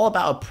all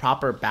about a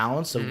proper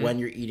balance of when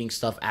you're eating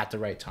stuff at the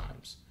right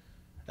times.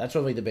 That's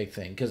really the big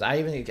thing. Because I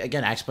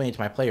explain it to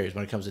my players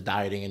when it comes to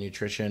dieting and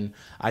nutrition.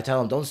 I tell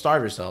them, don't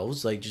starve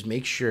yourselves. Like, just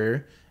make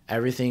sure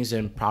everything's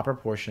in proper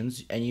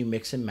portions and you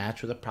mix and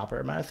match with a proper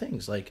amount of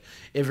things. Like,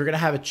 if you're going to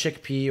have a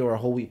chickpea or a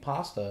whole wheat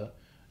pasta,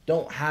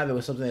 don't have it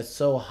with something that's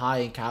so high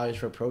in calories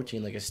for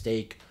protein, like a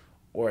steak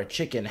or a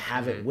chicken.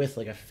 Have it with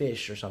like a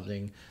fish or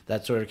something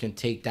that sort of can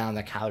take down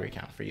the calorie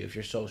count for you if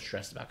you're so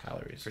stressed about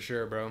calories. For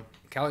sure, bro.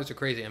 Calories are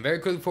crazy. And very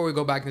quickly before we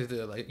go back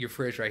into your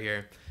fridge right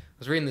here,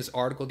 I was reading this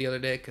article the other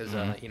day because,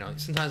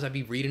 sometimes I'd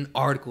be reading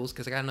articles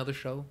because I got another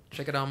show.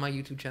 Check it out on my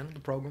YouTube channel,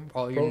 The Program.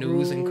 All your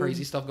news and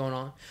crazy stuff going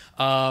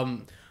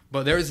on.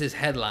 But there was this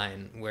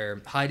headline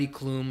where Heidi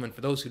Klum, and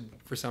for those who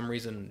for some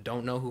reason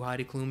don't know who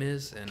Heidi Klum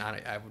is, and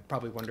I would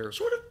probably wonder...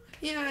 Sort of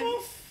better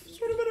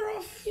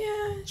off.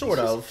 Yeah. Sort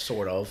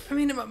of. I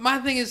mean, my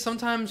thing is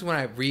sometimes when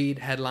I read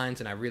headlines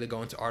and I really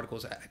go into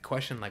articles, I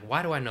question, like,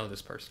 why do I know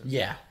this person?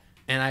 Yeah.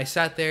 And I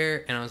sat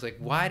there and I was like,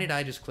 why did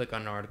I just click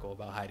on an article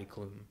about Heidi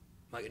Klum?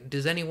 Like,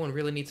 does anyone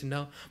really need to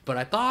know? But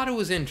I thought it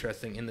was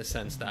interesting in the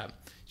sense that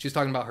she was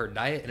talking about her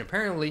diet, and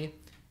apparently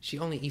she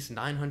only eats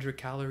 900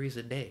 calories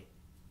a day.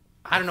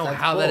 I don't know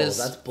how that is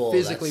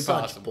physically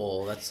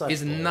possible.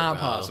 It's not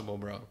possible,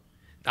 bro.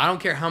 I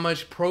don't care how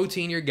much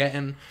protein you're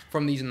getting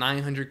from these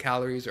 900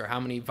 calories or how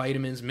many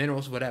vitamins,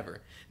 minerals, whatever.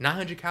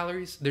 900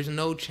 calories, there's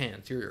no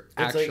chance you're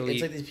actually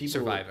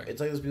surviving. It's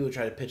like those people who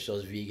try to pitch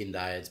those vegan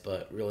diets,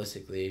 but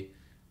realistically,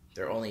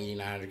 they're only eating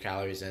 900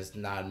 calories and it's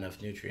not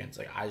enough nutrients.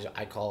 Like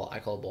I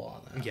call bull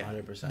on that. Yeah,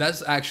 100%.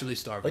 That's actually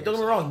starving. Like don't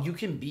get me wrong, you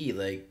can be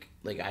like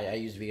I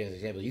use vegan as an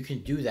example. You can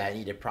do that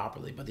and eat it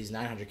properly, but these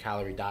 900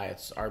 calorie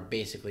diets are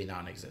basically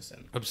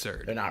non-existent.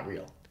 Absurd. They're not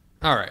real.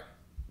 All right.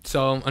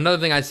 So another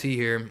thing I see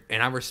here,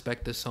 and I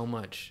respect this so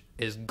much,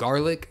 is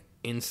garlic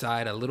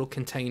inside a little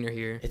container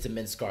here. It's a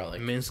minced garlic.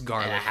 Minced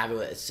garlic. And I have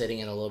it sitting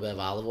in a little bit of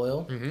olive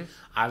oil. Mm-hmm.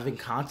 I've been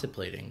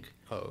contemplating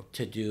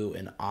to do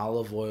an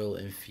olive oil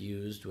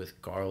infused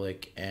with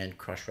garlic and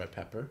crushed red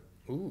pepper.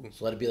 Ooh.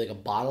 So let it be like a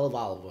bottle of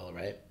olive oil,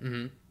 right?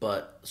 Mm-hmm.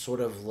 But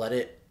sort of let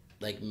it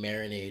like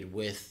marinate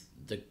with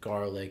the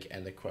garlic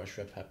and the crushed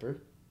red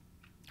pepper.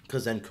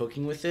 Because then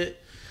cooking with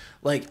it,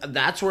 like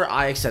that's where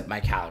I accept my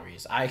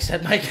calories. I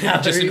accept my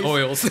calories just in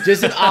oils,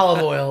 just in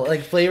olive oil,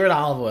 like flavored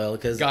olive oil.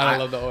 Because I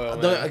love the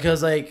oil.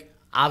 Because like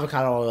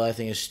avocado oil, I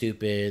think is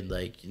stupid.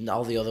 Like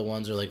all the other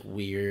ones are like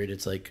weird.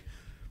 It's like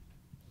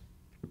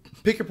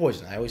pick your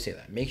poison. I always say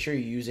that. Make sure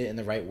you use it in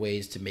the right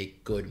ways to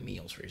make good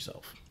meals for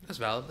yourself. That's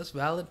valid. That's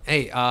valid.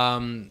 Hey,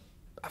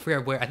 I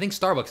forget where. I think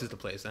Starbucks is the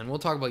place, and we'll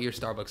talk about your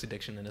Starbucks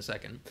addiction in a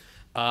second.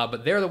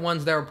 But they're the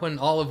ones that were putting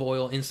olive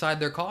oil inside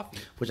their coffee,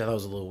 which I thought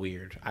was a little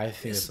weird. I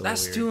think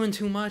that's doing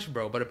too much,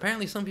 bro. But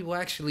apparently, some people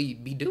actually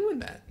be doing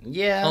that,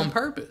 yeah, on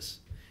purpose.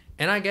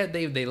 And I get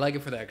they like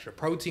it for the extra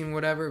protein, or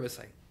whatever. But it's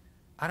like,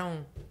 I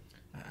don't.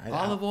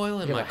 Olive oil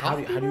in my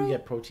coffee. How do you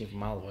get protein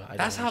from olive oil?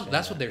 That's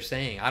what they're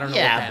saying. I don't know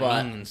what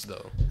that means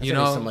though. You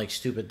know, some like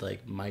stupid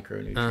like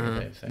micronutrient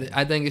type thing.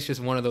 I think it's just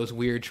one of those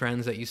weird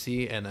trends that you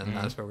see, and then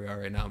that's where we are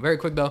right now. Very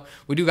quick though,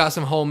 we do got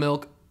some whole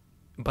milk,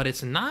 but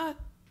it's not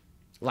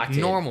lactate.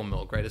 Normal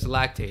milk, right? It's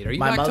lactate. Are you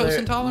lactose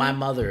intolerant? My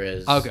mother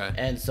is. Okay.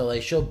 And so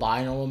like she'll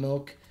buy normal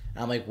milk.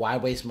 And I'm like, why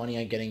waste money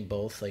on getting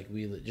both? Like,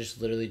 we just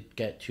literally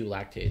get 2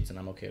 lactates, and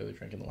I'm okay with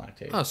drinking the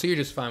lactate. Oh, so you're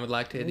just fine with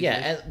lactate? Yeah,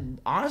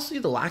 and honestly,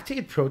 the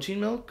lactate protein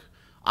milk,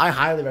 I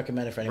highly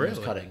recommend it for anyone who's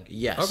cutting.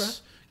 Yes. Okay.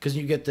 Because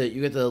you get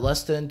the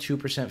less than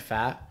 2%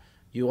 fat.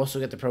 You also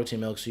get the protein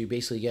milk, so you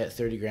basically get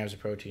 30 grams of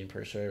protein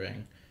per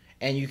serving.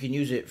 And you can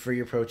use it for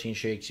your protein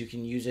shakes. You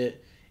can use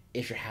it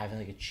if you're having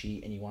like a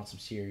cheat and you want some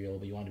cereal,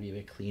 but you want to be a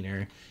bit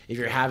cleaner. If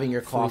you're having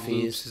your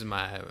coffees. This is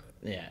my...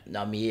 Yeah,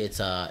 not me. It's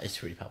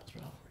Fruity Pebbles,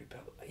 bro.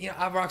 Yeah,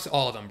 I've rocked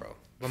all of them, bro.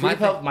 But my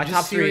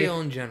top 3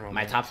 cereal in general.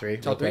 My top 3.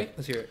 Top 3?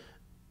 Let's hear it.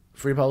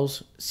 Fruity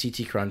Pebbles,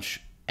 CT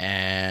Crunch,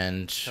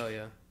 and hell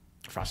yeah,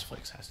 Frosted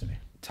Flakes has to be.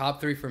 Top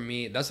 3 for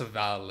me. That's a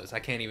valid list. I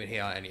can't even hit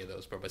out any of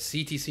those, bro. But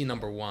CTC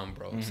number 1,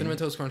 bro. Mm-hmm. Cinnamon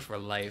Toast Crunch for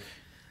life.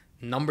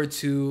 Number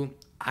 2,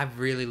 I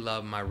really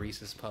love my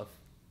Reese's Puff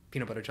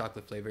peanut butter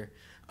chocolate flavor.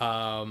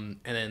 And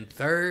then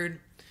 3rd,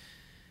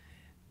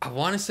 I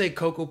want to say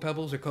Cocoa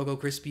Pebbles or Cocoa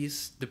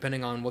Krispies,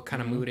 depending on what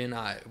kind of mood in,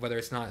 whether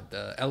it's not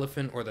the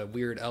elephant or the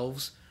weird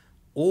elves,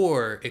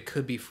 or it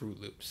could be Fruit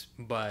Loops.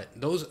 But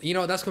those, that's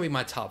going to be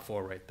my top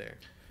 4 right there.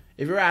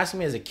 If you were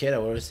asking me as a kid, I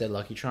would have said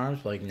Lucky Charms,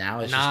 but like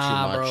now it's just too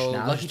much. Bro,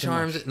 Now Lucky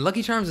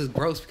Charms is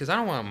gross because I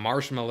don't want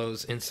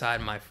marshmallows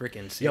inside my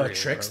freaking cereal. Yo,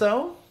 Tricks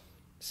though?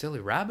 Silly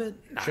Rabbit?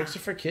 Nah. Tricks are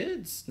for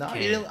kids. No,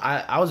 you didn't.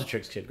 I was a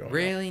Tricks kid growing up.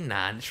 Really?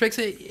 Nah. Tricks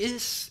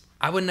is...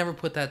 I would never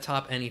put that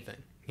top anything.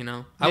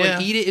 I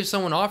would eat it if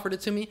someone offered it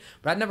to me,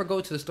 but I'd never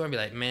go to the store and be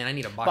like, "Man, I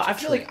need a box." But I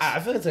feel like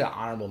it's like an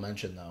honorable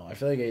mention though. I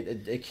feel like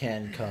it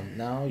can come.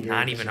 No, you're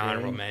not even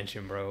honorable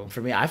mention, bro. For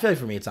me, I feel like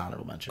for me it's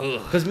honorable mention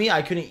because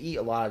I couldn't eat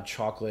a lot of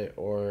chocolate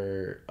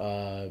or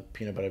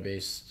peanut butter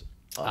based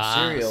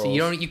cereal.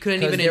 So you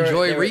couldn't even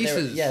enjoy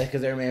Reese's.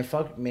 Because they were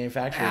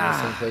manufactured in the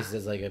same places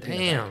as like a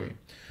peanut factory.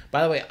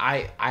 By the way,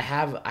 I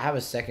have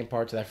a second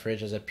part to that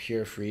fridge as a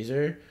pure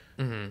freezer.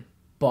 Mm-hmm.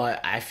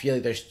 But I feel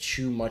like there's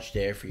too much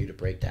there for you to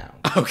break down.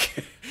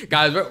 Okay,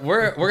 guys,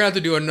 we're gonna have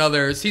to do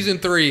another season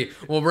 3.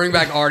 We'll bring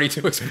back Ardi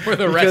to explore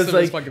the rest of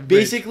this fucking.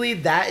 Basically,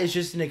 that is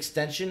just an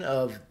extension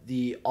of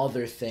the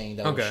other thing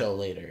that we'll show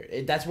later.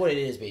 That's what it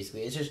is.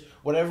 Basically, it's just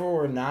whatever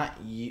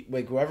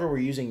whoever we're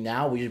using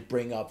now, we just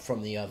bring up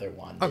from the other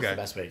one. That's the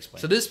best way to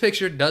explain. So this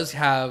picture does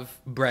have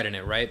bread in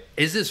it, right?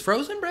 Is this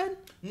frozen bread?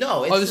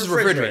 No, this is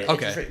refrigerated.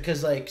 Okay,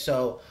 because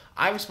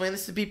I've explained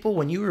this to people.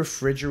 When you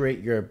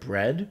refrigerate your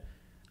bread.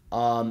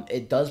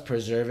 It does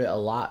preserve it a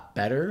lot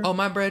better. Oh,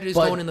 my bread is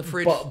going in the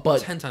fridge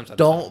 10 times out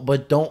of time.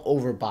 But don't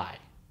overbuy.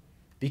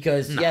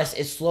 Because, yes,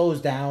 it slows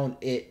down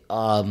it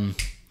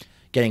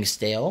getting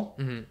stale,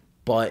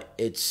 but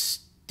it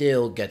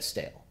still gets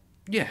stale.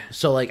 Yeah.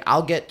 So,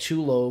 I'll get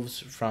 2 loaves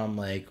from,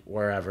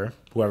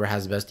 whoever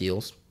has the best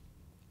deals.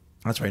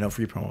 That's right, no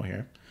free promo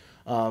here.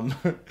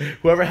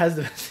 Whoever has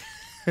the best...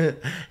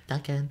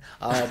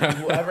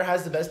 whoever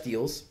has the best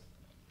deals,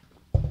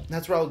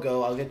 that's where I'll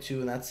go. I'll get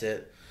 2 and that's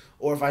it.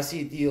 Or if I see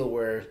a deal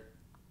where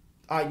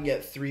I can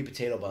get 3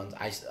 potato buns,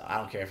 I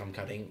don't care if I'm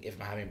having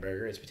a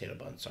burger, it's potato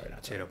buns. Sorry,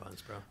 not potato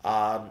buns, bro.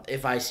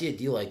 If I see a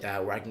deal like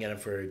that where I can get them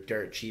for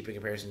dirt cheap in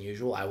comparison to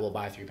usual, I will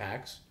buy 3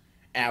 packs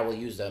and I will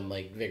use them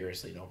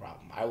vigorously, no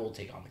problem. I will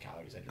take on the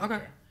calories. I don't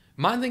care.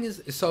 My thing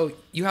is, so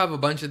you have a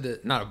bunch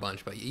of not a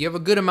bunch, but you have a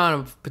good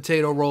amount of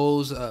potato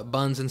rolls,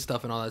 buns and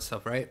stuff and all that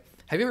stuff, right?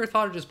 Have you ever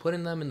thought of just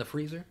putting them in the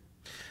freezer?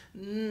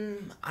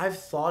 I've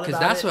thought about it. Because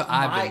that's what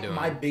I've been doing.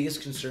 My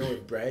biggest concern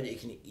with bread, it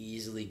can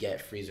easily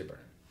get freezer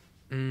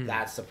burn.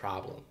 That's the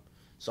problem.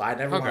 So I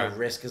never want to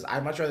risk, because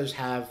I'd much rather just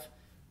have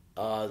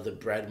the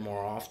bread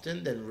more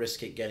often than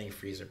risk it getting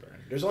freezer burn.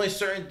 There's only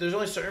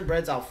certain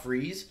breads I'll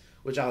freeze,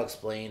 which I'll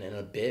explain in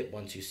a bit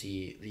once you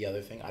see the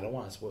other thing. I don't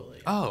want to spoil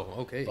it. Oh,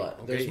 okay.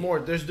 But there's more.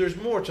 There's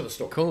more to the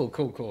story.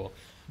 Cool.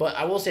 But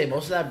I will say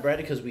most of that bread,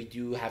 because we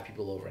do have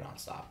people over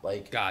nonstop.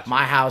 Like, gotcha.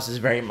 My house is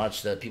very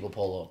much the people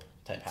pull up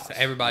type house. So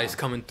everybody's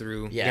coming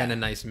through, getting a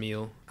nice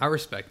meal. I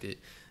respect it.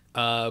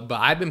 But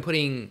I've been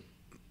putting,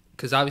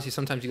 because obviously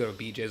sometimes you go to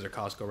BJ's or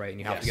Costco, right? And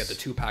you have to get the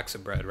 2 packs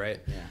of bread, right?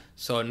 Yeah.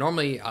 So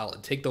normally I'll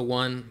take the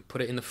one,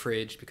 put it in the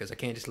fridge, because I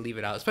can't just leave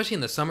it out. Especially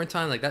in the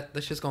summertime, like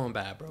that's just going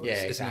bad, bro.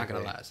 It's not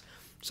going to last.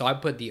 So I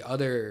put the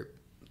other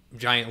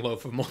giant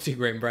loaf of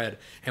multigrain bread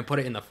and put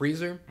it in the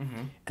freezer.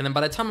 And then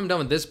by the time I'm done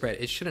with this bread,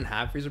 it shouldn't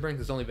have freezer burn,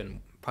 because it's only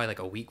been probably like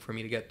a week for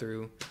me to get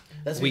through.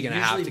 That's a week and a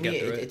half to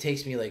get through it. It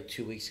takes me like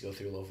 2 weeks to go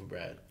through a loaf of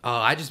bread.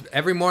 Oh,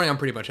 every morning I'm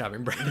pretty much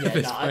having bread.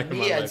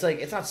 It's like,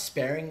 it's not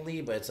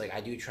sparingly, but it's like I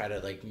do try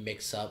to like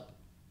mix up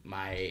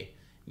my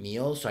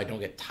meals so I don't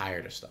get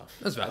tired of stuff.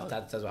 That's valid.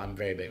 That's why I'm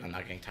very big on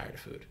not getting tired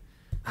of food.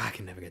 I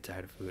can never get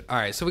tired of food. All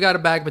right, so we got a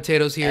bag of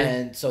potatoes here.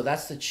 And so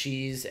that's the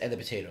cheese and the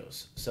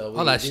potatoes. So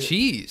that's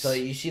cheese. So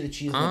you see the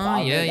cheese in the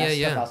bottom. That's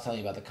stuff I was telling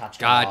you about, the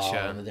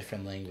kachkaval and the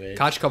different language.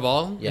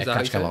 Kachkaval? Yeah,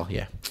 kachkaval,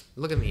 yeah.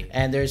 Look at me.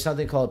 And there's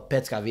something called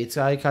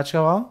petskavica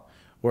kachkaval,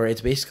 where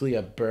it's basically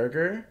a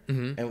burger.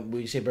 And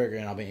when you say burger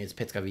in Albanian, it's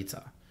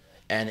petskavica.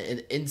 And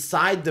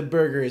inside the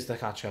burger is the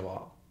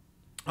kachkaval.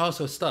 Oh,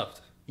 so it's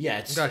stuffed. Yeah,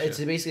 it's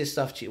basically a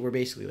stuffed cheese. We're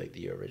basically like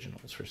the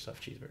originals for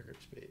stuffed cheeseburgers.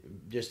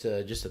 Just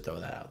to throw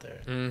that out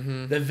there.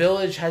 The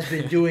village has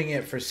been doing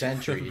it for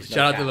centuries.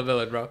 Shout out to the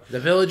village, bro. The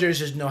villagers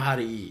just know how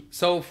to eat.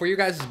 So for your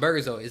guys'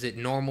 burgers though, is it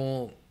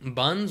normal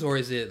buns or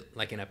is it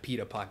like in a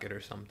pita pocket or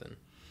something?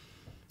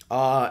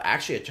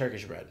 Actually, a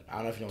Turkish bread. I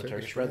don't know if you know what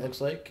Turkish bread looks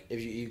like.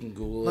 If you can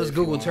Google it. Let's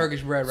Google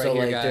Turkish bread right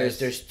here, guys.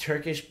 There's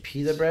Turkish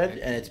pita bread,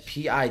 and it's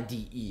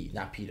Pide,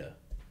 not pita.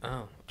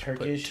 Oh,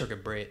 Turkish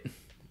bread.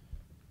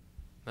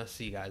 Let's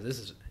see, guys. This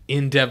is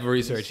in-depth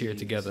research here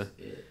together.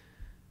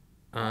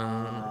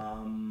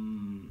 No,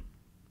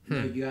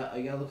 you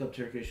gotta look up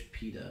Turkish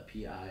pita.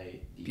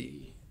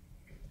 P-I-D-E.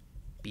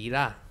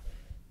 Pita.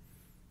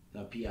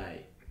 No,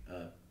 P-I-D-E.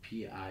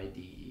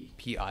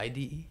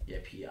 P-I-D-E? Yeah,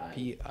 P-I.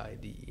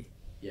 P-I-D-E.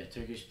 Yeah,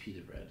 Turkish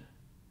pita bread.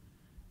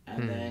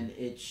 And then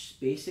it's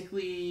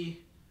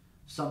basically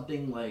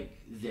something like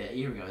this.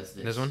 Here we go. It's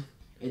this. This one?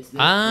 It's this.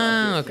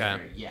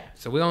 Okay. Yeah.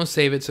 So we're gonna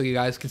save it so you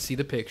guys can see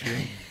the picture.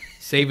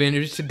 Save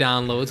images to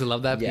downloads. I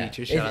love that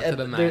feature. Shout out to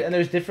the Mac. And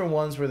there's different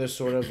ones where they're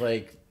sort of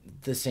like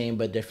the same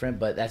but different,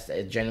 but that's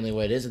generally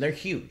what it is. And they're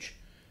huge.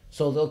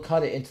 So they'll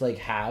cut it into like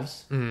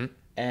halves.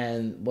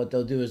 And what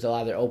they'll do is they'll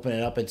either open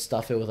it up and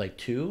stuff it with like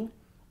 2,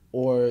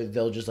 or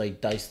they'll just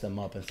like dice them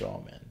up and throw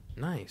them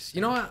in. Nice.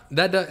 You know what?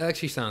 That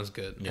actually sounds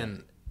good. Yeah.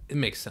 And it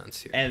makes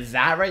sense here. And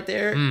that right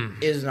there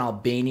is an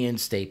Albanian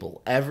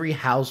staple. Every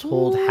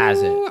household has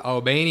it.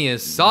 Albanian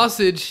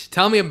sausage.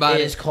 Tell me about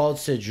it. It's called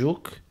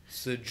sejuk.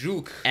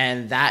 Sejuk.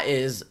 And that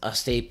is a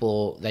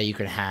staple that you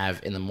can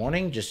have in the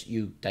morning. Just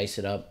you dice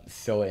it up,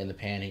 throw it in the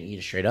pan, and eat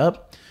it straight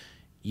up.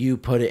 You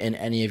put it in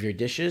any of your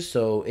dishes.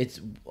 So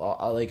it's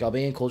like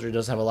Albanian culture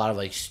does have a lot of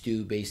like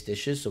stew-based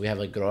dishes. So we have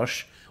like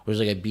grosh, which is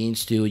like a bean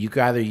stew. You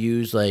could either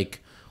use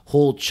like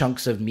whole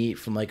chunks of meat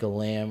from like a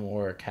lamb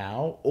or a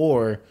cow,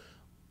 or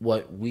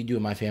what we do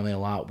in my family a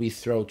lot, we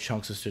throw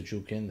chunks of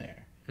sejuk in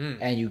there.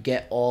 And you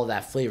get all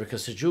that flavor,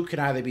 because sejuk can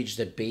either be just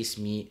a base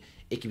meat.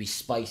 It can be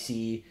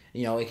spicy,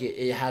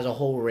 it has a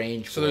whole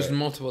range. So there's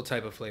multiple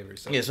type of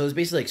flavors. Yeah, so it's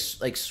basically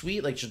like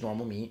sweet, like just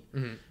normal meat,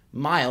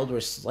 mild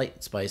or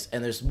slight spice,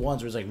 and there's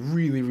ones where it's like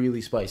really,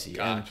 really spicy.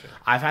 Gotcha. And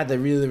I've had the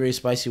really, really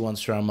spicy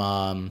ones from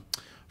Shkup,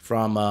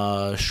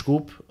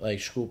 like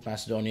Shkup,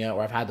 Macedonia,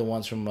 or I've had the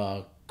ones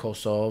from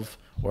Kosovo,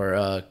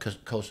 or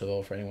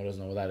Kosovo, for anyone who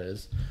doesn't know what that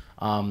is.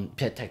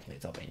 Technically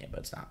it's Albania,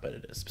 but it's not, but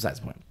it is. Besides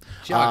the point.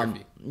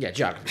 Geography.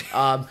 Geography.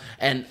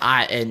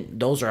 And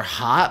those are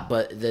hot,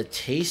 but the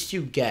taste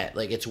you get,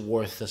 like, it's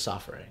worth the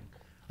suffering.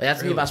 Like,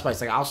 that's me about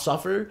spice. Like, I'll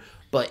suffer,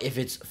 but if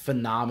it's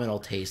phenomenal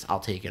taste, I'll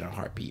take it in a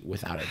heartbeat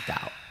without a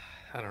doubt.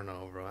 I don't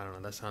know, bro. I don't know.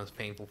 That sounds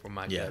painful for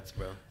my guts,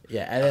 bro.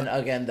 Yeah, and then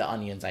again, the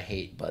onions I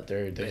hate, but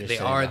they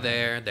are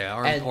there. They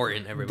are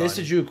important. Everybody. This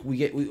sejuk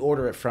we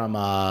order it from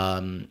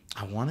I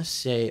want to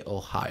say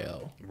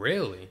Ohio.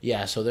 Really?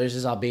 Yeah. So there's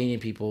this Albanian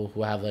people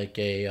who have like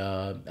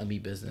a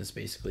meat business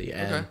basically,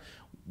 and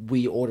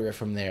we order it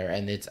from there,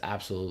 and it's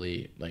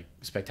absolutely like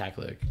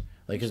spectacular.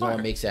 Like, because no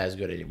one makes it as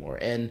good anymore.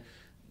 And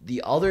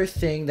the other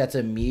thing that's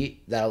a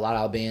meat that a lot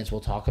of Albanians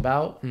will talk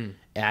about, and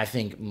I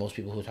think most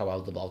people who talk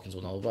about the Balkans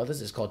will know about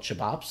this, is called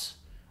chabaps,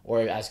 or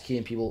as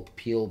Kean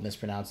Peel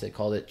mispronounced it,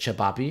 called it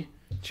chabapi.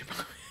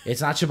 It's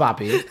not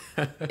chabapi,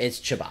 it's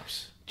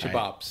chabaps. Chabaps.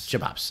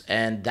 Right? Chabaps.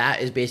 And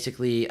that is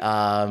basically,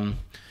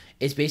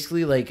 it's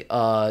basically like,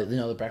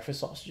 the breakfast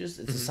sausages.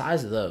 It's the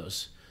size of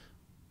those,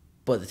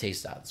 but the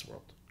taste is out of this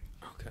world.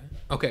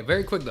 Okay.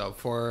 Very quick though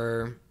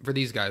for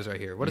these guys right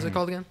here. What is it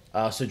called again?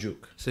 Sujuk.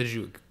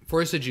 Sujuk. For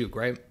a sujuk,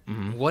 right?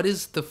 What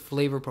is the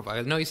flavor profile?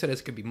 I know you said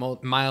it could be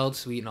mild,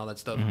 sweet, and all that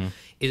stuff.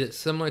 Is it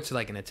similar to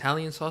like an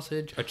Italian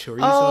sausage, a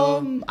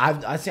chorizo?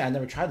 I say I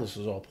never tried this. It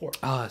was all pork.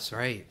 Oh, that's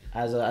right.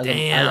 As Damn, a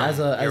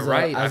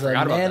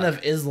man that.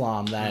 of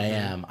Islam that I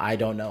am, I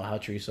don't know how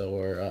chorizo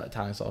or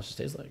Italian sausage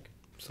tastes like.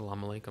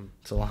 Salam alaikum.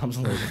 Salam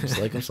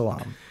alaikum.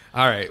 Salam.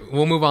 All right,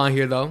 we'll move on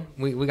here though.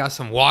 We got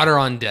some water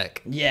on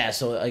deck. Yeah,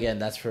 so again,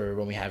 that's for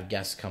when we have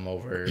guests come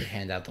over,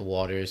 hand out the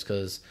waters,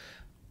 because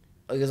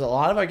a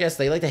lot of our guests,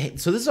 they like to.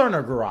 So this is in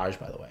our garage,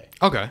 by the way.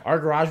 Okay. Our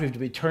garage,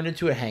 we turned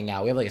into a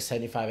hangout. We have like a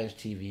 75-inch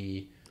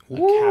TV, a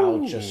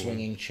couch, a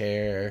swinging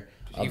chair,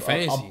 a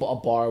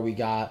bar we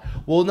got.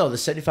 Well, no, the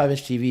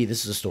 75-inch TV,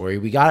 this is a story.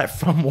 We got it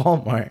from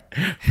Walmart.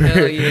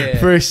 Hell yeah.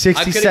 For 67.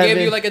 I could have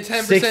gave you like a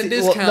 10%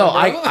 discount, well,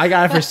 no, bro. I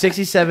got it for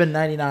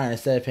 $67.99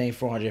 instead of paying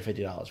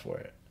 $450 for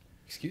it.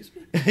 Excuse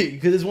me?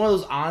 Because it's one of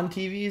those on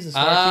TVs, the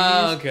smart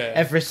TVs. Okay.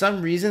 And for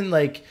some reason,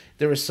 like,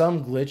 there was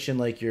some glitch in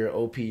like your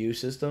OPU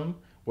system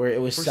where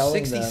it was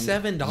selling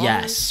 $67? them.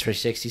 Yes, for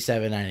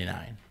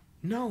 $67.99.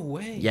 No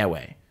way. Yeah,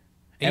 way.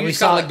 And you just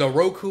got like the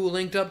Roku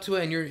linked up to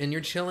it, and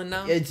you're chilling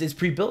now. It's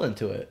pre-built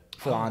into it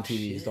for the on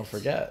TVs. Shit. Don't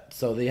forget.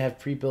 So they have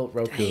pre-built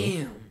Roku.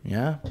 Damn.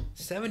 Yeah.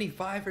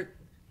 75 for.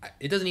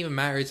 It doesn't even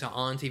matter. It's an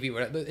on TV.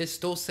 It's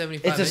still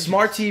 75. It's a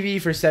smart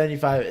TV for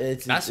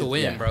 75. That's a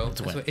win, bro.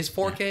 It's a win. It's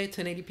 4K,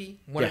 1080p,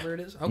 whatever it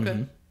is.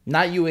 Okay.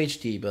 Not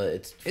UHD, but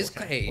it's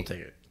 4K. Hey, we'll take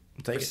it.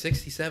 For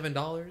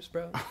 $67,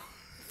 bro.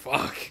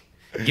 Fuck.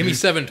 Give me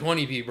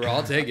 720p, bro.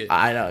 I'll take it.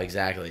 I know,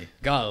 exactly.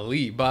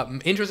 Golly. But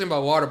interesting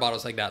about water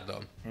bottles like that,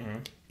 though,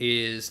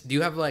 is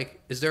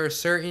is there a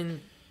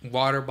certain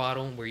water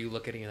bottle where you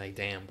look at it and you're like,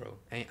 damn, bro,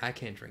 I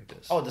can't drink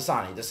this? Oh,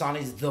 Dasani.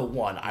 Dasani's the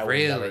one I would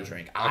never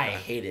drink. Okay. I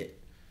hate it.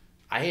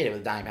 I hate it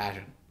with dying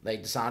passion.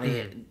 Like,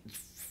 Dasani,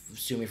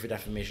 sue me for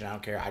defamation. I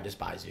don't care. I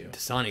despise you.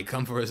 Dasani,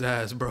 come for his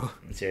ass, bro.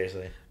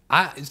 Seriously.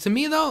 To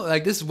me though,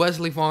 like this is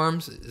Wesley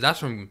Farms. That's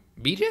from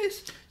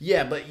BJ's.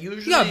 Yeah, but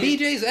usually you got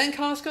BJ's and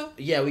Costco.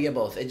 Yeah, we get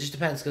both. It just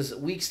depends because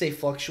weeks they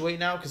fluctuate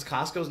now because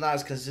Costco's not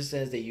as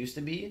consistent as they used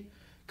to be.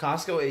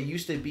 Costco, it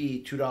used to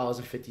be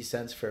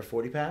 $2.50 for a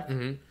 40-pack,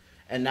 and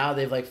now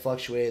they've like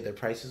fluctuated their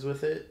prices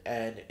with it.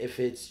 And if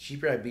it's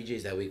cheaper at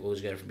BJ's that week, we'll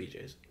just get it from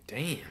BJ's.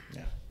 Damn.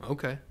 Yeah.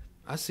 Okay.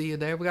 I see you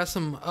there. We got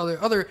some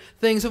other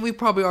things that we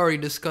probably already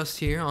discussed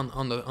here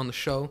on the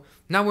show.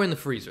 Now we're in the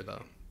freezer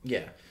though.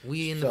 Yeah.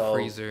 We in the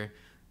freezer.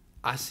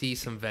 I see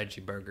some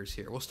veggie burgers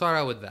here. We'll start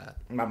out with that.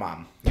 My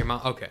mom. Your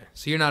mom? Okay.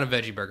 So you're not a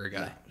veggie burger guy.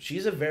 No.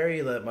 She's a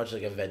very much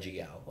like a veggie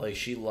gal. Like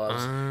she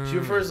loves. She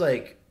prefers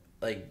like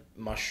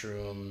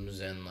mushrooms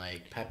and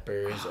like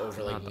peppers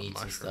over like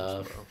meats and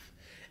stuff. Bro.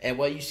 And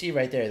what you see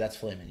right there, that's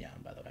filet mignon,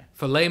 by the way.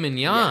 Filet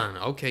mignon.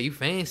 Yeah. Okay, you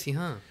fancy,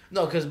 huh?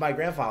 No, because my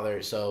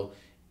grandfather. So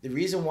the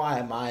reason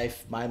why my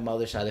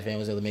mother's side of the family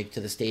was able to make it to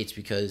the States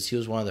because he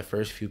was one of the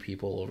first few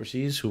people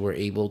overseas who were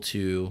able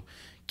to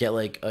get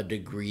like a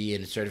degree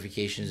and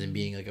certifications in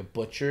being like a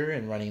butcher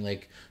and running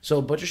like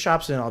butcher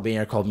shops in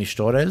Albania are called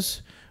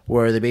mistores,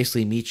 where they're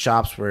basically meat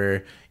shops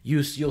where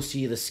you'll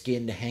see the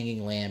skinned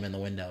hanging lamb in the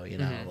window, you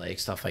know, like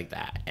stuff like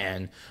that.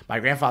 And my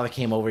grandfather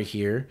came over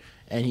here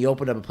and he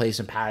opened up a place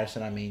in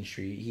Patterson on Main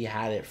Street. He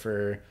had it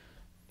for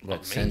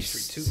Main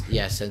Street too.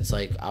 Yeah, since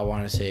like I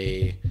want to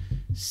say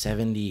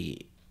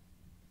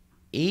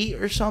 78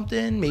 or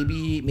something,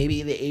 maybe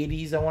in the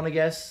 80s. I want to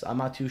guess. I'm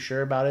not too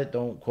sure about it.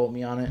 Don't quote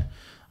me on it.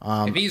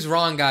 If he's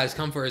wrong, guys,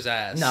 come for his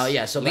ass. No,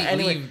 yeah. So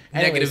leave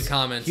negative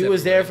comments. He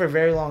was there for a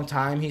very long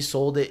time. He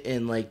sold it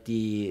in like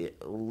the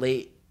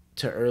late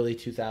to early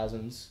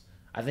 2000s.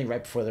 I think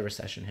right before the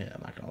recession hit.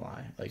 I'm not gonna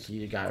lie. Like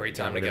you got great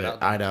time to get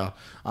out. I know.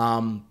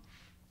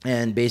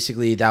 And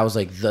basically that was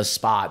like the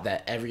spot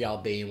that every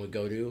Albanian would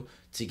go to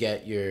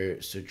get your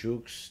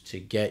sujuks,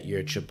 to get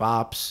your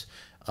chabops,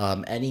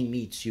 any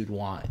meats you'd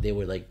want. They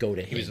would like go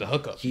to him. He was the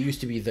hookup. He used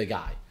to be the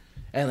guy,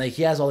 and like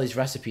he has all these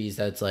recipes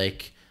that's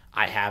like.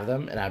 I have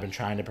them, and I've been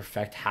trying to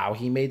perfect how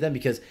he made them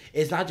because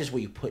it's not just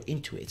what you put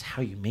into it; it's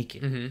how you make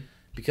it.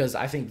 Because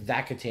I think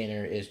that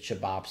container is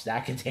chabops,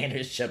 that container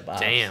is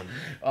chabops. Damn.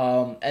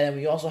 And then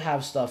we also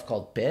have stuff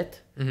called pit.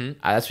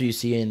 That's what you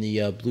see in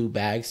the blue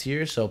bags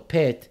here. So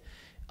pit,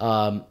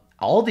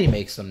 Aldi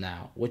makes them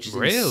now, which is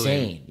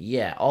insane.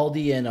 Yeah,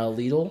 Aldi and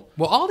Lidl.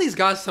 Well, Aldi's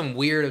got some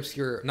weird,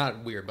 obscure,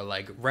 not weird, but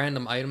like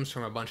random items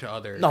from a bunch of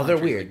other. No, they're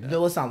weird.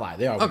 No, let's not lie.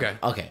 They are weird.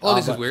 Okay.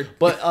 Aldi's is weird.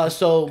 But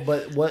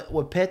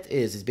what pet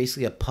is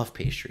basically a puff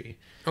pastry.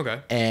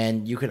 Okay.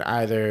 And you can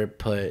either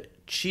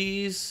put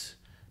cheese,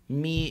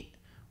 meat,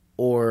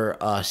 or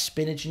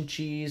spinach and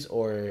cheese,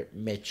 or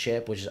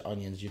chip, which is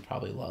onions you'd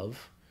probably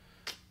love.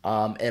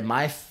 And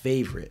my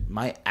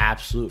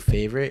absolute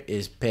favorite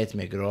is pet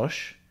me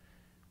grosh,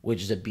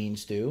 which is a bean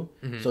stew.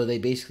 So they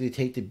basically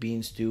take the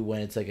bean stew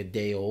when it's like a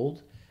day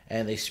old,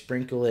 and they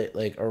sprinkle it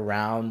like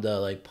around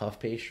the like puff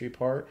pastry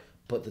part,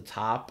 put the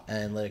top,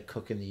 and let it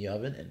cook in the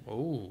oven. And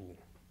ooh,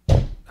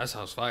 that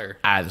sounds fire!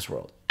 Out of this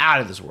world. Out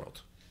of this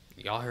world.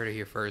 Y'all heard it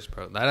here first,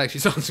 bro. That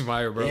actually sounds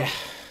fire, bro. Yeah.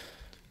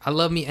 I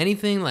love me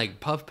anything like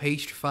puff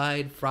pastry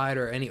fried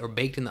or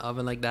baked in the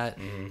oven like that.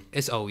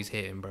 It's always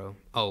hitting, bro.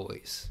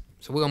 Always.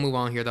 So we're gonna move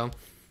on here though.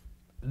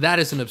 That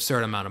is an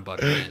absurd amount of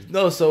butter, man.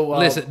 No, so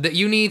listen,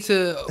 you need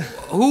to.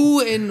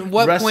 Who in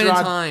what point in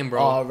time,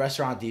 bro?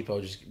 Restaurant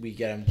Depot, we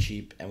get them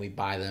cheap and we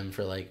buy them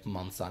for like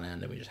months on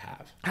end, and we just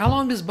have. How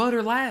long does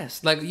butter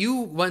last? Like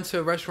you went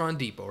to Restaurant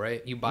Depot,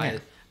 right? You buy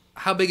it.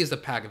 How big is the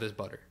pack of this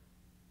butter?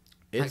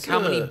 It's like how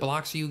many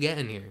blocks are you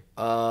getting here?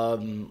 Let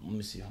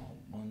me see.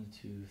 1,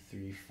 2,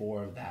 3,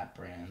 4 of that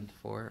brand.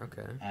 4,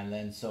 okay. And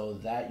then so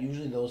that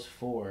usually those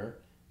 4,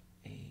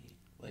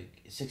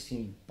 like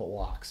 16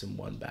 blocks in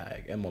one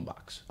bag and one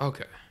box.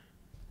 Okay.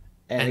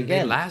 And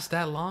again, they last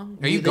that long?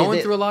 Are you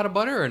going through a lot of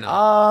butter or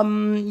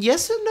no?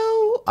 Yes and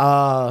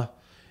no.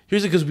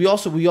 Here's it, because we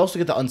also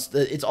get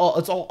it's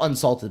all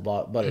unsalted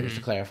butter, just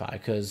to clarify,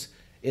 because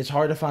it's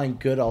hard to find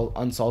good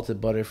unsalted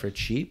butter for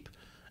cheap.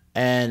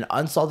 And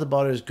unsalted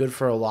butter is good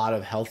for a lot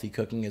of healthy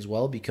cooking as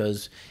well,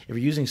 because if you're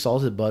using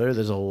salted butter,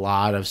 there's a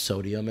lot of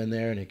sodium in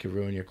there and it could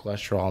ruin your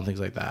cholesterol and things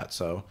like that.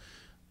 So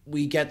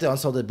we get the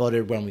unsalted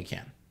butter when we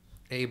can.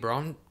 Hey, bro,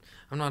 I'm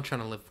not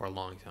trying to live for a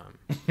long time.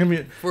 I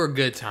mean, for a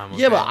good time.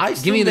 Okay? Yeah, but I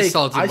still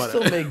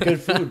make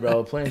good food,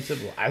 bro. Plain and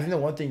simple. I think the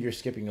one thing you're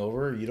skipping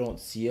over, you don't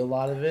see a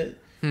lot of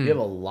it. We have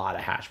a lot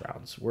of hash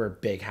browns. We're a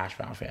big hash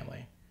brown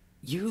family.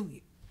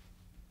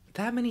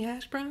 That many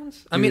hash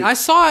browns? I mean, I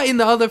saw it in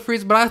the other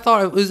freezer, but I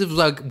thought it was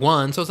like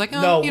one. So it's like,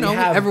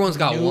 everyone's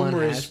got one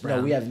hash brown.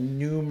 No, we have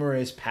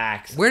numerous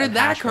packs. Where did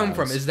that come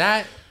from? Is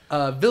that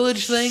a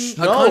village thing?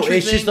 A no, country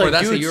it's thing? just like, or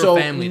that's dude, your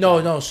family thing?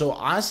 No. So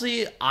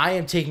honestly, I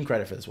am taking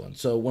credit for this one.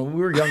 So when we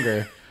were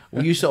younger,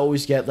 we used to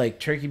always get like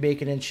turkey,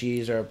 bacon, and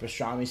cheese or a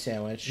pastrami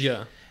sandwich.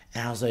 Yeah.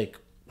 And I was like,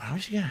 why don't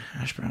we get a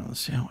hash brown on the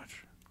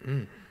sandwich?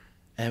 And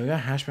we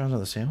got hash browns on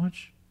the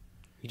sandwich.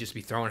 You just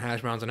be throwing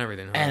hash browns on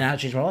everything, huh? And that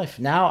changed my life.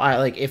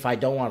 Now, if I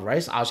don't want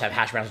rice, I'll just have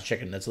hash browns and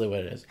chicken. That's literally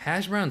what it is.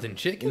 Hash browns and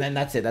chicken? And then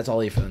that's it. That's all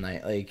I eat for the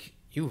night. Like,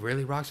 you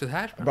really rocks with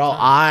hash browns. Bro, huh?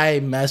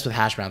 I mess with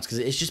hash browns because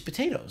it's just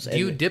potatoes. Do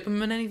you dip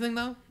them in anything,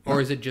 though? Or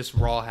is it just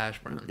raw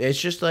hash browns? It's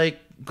just like...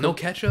 No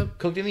ketchup?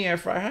 Cooked in the air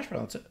fryer hash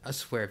brown. That's it. I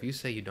swear, if you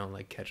say you don't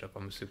like ketchup,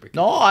 I'm super confused.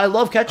 No, I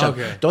love ketchup.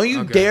 Okay. Don't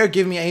you dare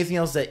give me anything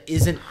else that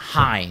isn't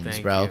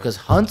Heinz, bro. Because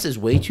Hunt's is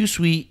way too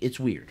sweet. It's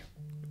weird.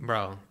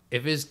 Bro,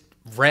 if it's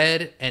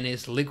red and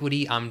it's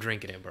liquidy, I'm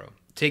drinking it, bro.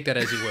 Take that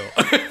as you will.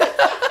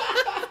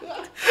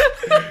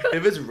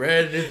 If it's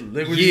red and it's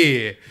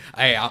liquidy. Yeah.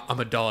 Hey, I'm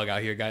a dog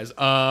out here, guys.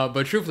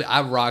 But truthfully,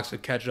 I rocks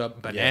with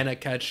ketchup, banana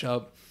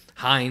ketchup,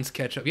 Heinz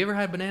ketchup. You ever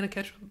had banana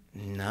ketchup?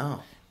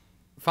 No.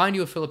 Find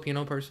you a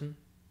Filipino person.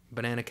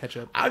 Banana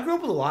ketchup. I grew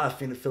up with a lot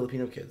of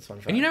Filipino kids. Fun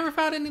fact. And you never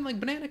found any like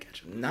banana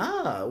ketchup?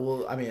 Nah.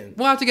 Well, I mean,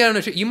 we'll have to get on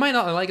a trip. You might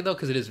not like it though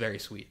because it is very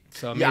sweet.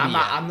 So maybe,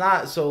 I'm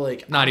not. So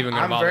like, not even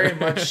gonna bother. I'm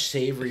very much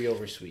savory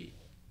over sweet.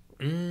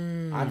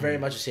 I'm very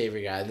much a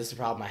savory guy. This is the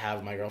problem I have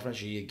with my girlfriend.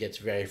 She gets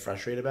very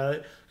frustrated about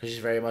it because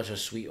she's very much a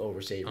sweet over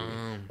savory.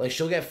 Like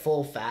she'll get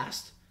full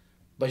fast,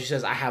 but she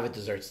says I have a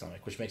dessert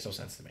stomach, which makes no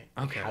sense to me.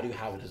 Okay. How do you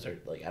have a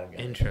dessert? Like I don't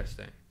get it.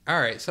 Interesting. All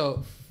right.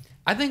 So,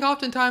 I think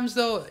oftentimes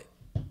though,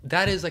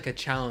 that is like a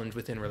challenge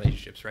within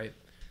relationships, right?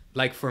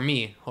 Like for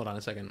me, hold on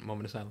a second,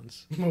 moment of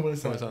silence. Moment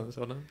of silence.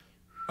 Hold on.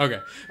 Okay.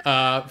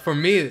 For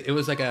me, it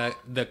was like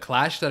the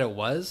clash that it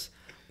was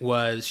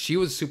she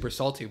was a super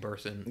salty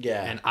person.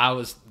 Yeah. And I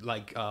was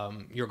like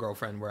your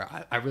girlfriend where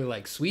I really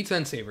like sweets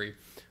and savory.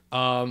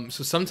 So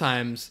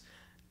sometimes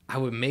I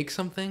would make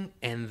something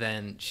and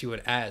then she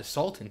would add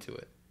salt into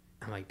it.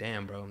 I'm like,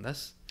 damn, bro,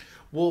 that's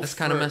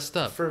kind of messed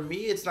up. For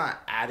me, it's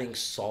not adding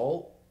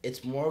salt.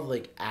 It's more of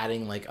like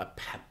adding like a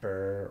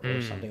pepper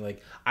or something.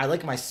 Like I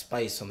like my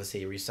spice on the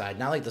savory side,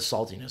 not like the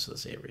saltiness of the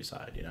savory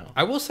side, you know?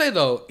 I will say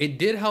though, it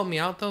did help me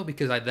out though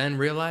because I then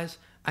realized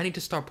I need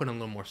to start putting a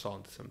little more salt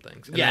into some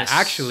things. And then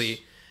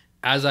actually,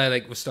 as I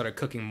started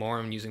cooking more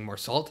and using more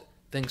salt,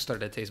 things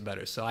started to taste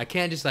better. So I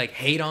can't just like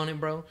hate on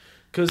it, bro.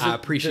 Because I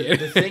appreciate it.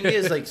 The thing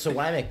is, like, so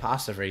when I make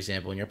pasta, for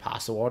example, in your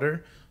pasta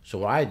water, so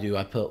what I do,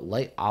 I put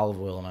light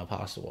olive oil in my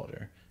pasta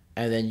water.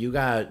 And then you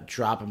gotta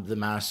drop the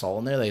amount of salt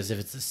in there, like as if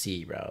it's the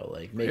sea, bro.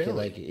 Like make it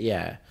like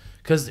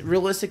because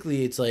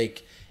realistically, it's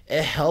like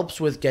it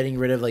helps with getting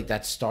rid of like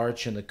that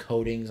starch and the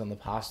coatings on the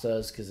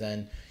pastas, because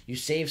then you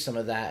save some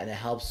of that, and it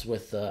helps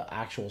with the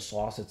actual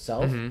sauce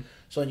itself.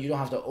 So then you don't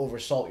have to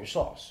oversalt your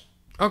sauce.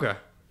 Okay,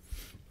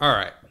 all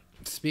right.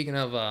 Speaking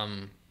of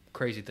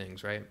crazy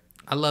things, right?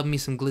 I love me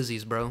some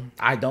glizzies, bro.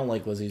 I don't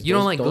like glizzies. You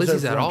don't like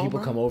glizzies at all, people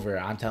bro? come over,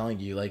 I'm telling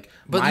you, like.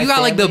 But you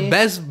got like the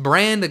best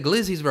brand of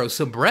glizzies, bro.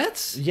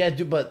 Sabrett's? Yeah,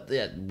 dude, but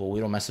well,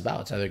 we don't mess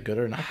about. It's either good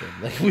or not good.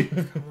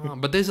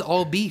 Like but this is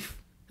all beef.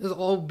 This is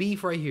all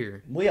beef right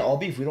here. Well, yeah, all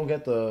beef. We don't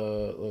get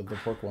the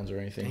pork ones or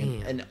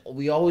anything. And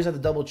we always have to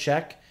double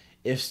check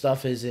if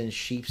stuff is in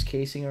sheep's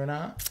casing or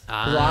not.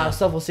 A lot of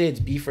stuff will say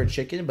it's beef or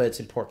chicken, but it's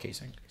in pork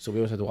casing. So we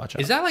always have to watch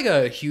out. Is that like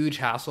a huge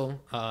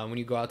hassle when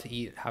you go out to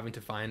eat, having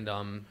to find...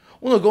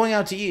 Well, no, going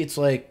out to eat, it's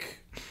like...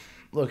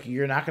 Look,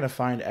 you're not going to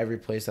find every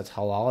place that's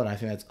halal, and I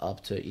think that's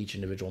up to each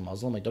individual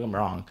Muslim. Like, don't get me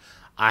wrong.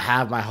 I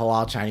have my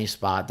halal Chinese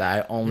spot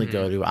that I only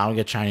go to. I don't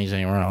get Chinese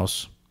anywhere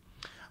else.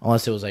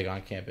 unless it was like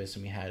on campus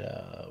and we had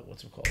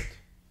what's it called?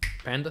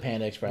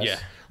 Panda Express. Yeah.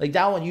 Like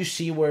that one, you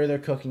see where they're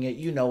cooking it.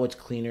 You know it's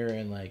cleaner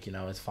and like, you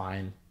know, it's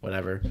fine,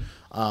 whatever.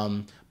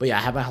 But yeah,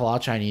 I have my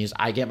halal Chinese.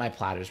 I get my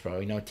platters, bro.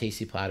 You know,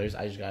 tasty platters.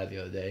 I just got it the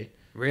other day.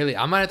 Really?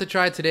 I might have to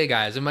try it today,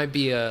 guys. It might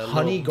be a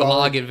Honey vlog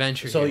garlic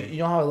adventure. So here. you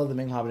know how I love the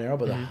mango habanero,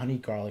 but the honey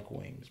garlic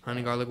wings. Bro.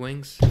 Honey garlic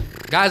wings?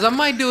 Guys, I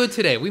might do it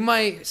today. We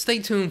might stay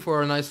tuned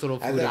for a nice little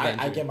food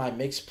adventure. I get my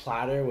mixed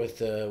platter with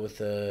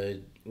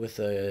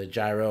the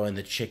gyro and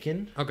the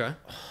chicken. Okay.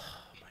 Oh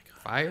my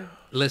god. Fire.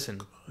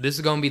 Listen, this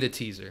is gonna be the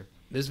teaser.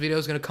 This video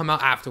is gonna come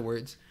out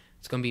afterwards.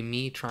 It's gonna be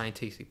me trying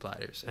tasty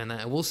platters, and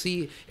we'll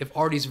see if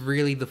Ardi's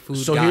really the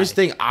food guy. Here's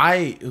the thing.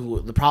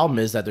 The problem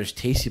is that there's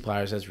tasty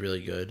platters that's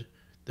really good.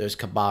 There's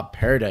kebab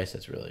paradise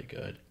that's really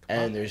good,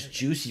 and there's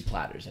juicy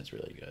platters that's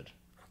really good.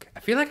 Okay. I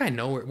feel like I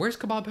know where's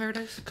Kebab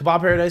Paradise.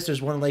 Kebab paradise.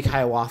 There's one in Lake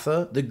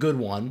Hiawatha. The good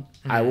one.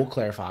 I will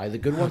clarify. The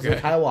good one's Lake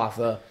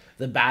Hiawatha.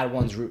 The bad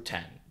one's Route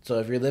 10. So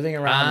if you're living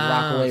around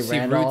Rockaway,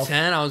 Randolph, Route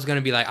 10, I was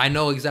gonna be like, I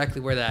know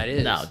exactly where that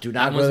is. No, do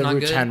not go to the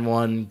Route 10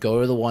 one.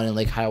 Go to the one in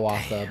Lake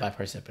Hiawatha by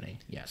Parsippany.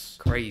 Yes.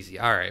 Crazy.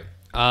 All right.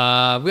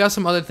 We have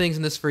some other things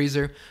in this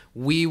freezer.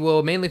 We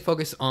will mainly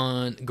focus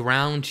on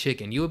ground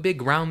chicken. You a big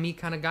ground meat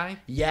kind of guy?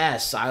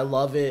 Yes, I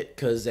love it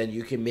because then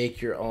you can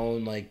make your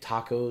own like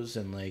tacos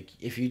and like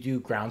if you do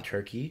ground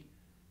turkey.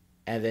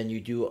 And then you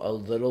do a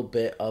little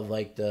bit of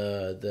like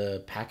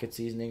the packet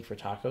seasoning for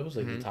tacos,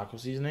 like the taco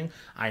seasoning.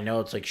 I know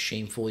it's like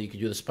shameful. You can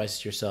do the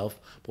spices yourself.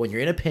 But when you're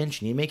in a pinch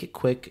and you make it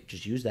quick,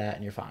 just use that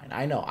and you're fine.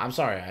 I know. I'm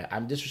sorry.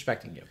 I'm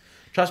disrespecting you.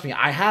 Trust me.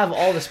 I have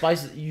all the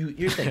spices.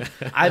 Here's the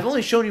thing. I've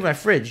only shown you my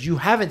fridge. You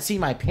haven't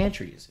seen my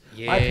pantries.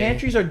 Yeah. My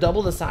pantries are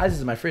double the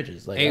sizes of my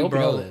fridges. Like, hey, I hope bro,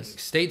 you know this.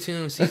 Stay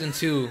tuned. Season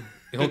 2.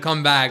 He'll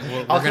come back.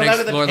 We're going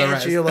to explore the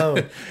rest.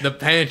 Alone. The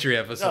pantry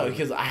episode. No,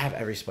 because I have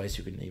every spice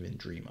you can even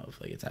dream of.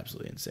 Like, it's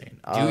absolutely insane.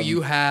 Do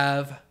you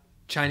have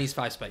Chinese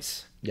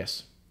 5-spice?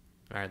 Yes.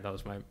 All right, that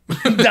was my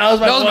that was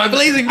my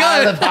blazing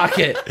gun out of the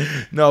pocket.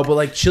 No, but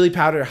like chili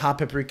powder, hot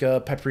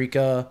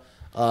paprika.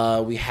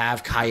 We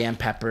have cayenne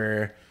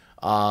pepper,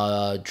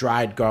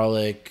 dried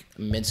garlic,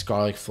 minced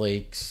garlic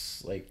flakes.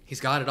 Like he's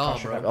got it all,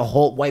 bro. A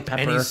whole white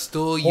pepper, and he's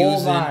still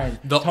using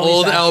the Tony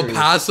old Satchery's. El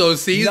Paso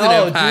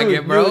seasoning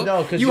packet, bro. Dude,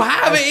 no, you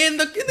have it in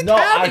the cabinet.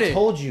 I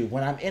told you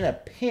when I'm in a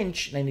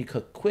pinch and I need to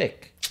cook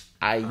quick,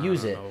 I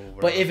use it.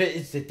 But if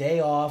it's the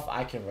day off,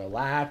 I can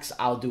relax.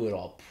 I'll do it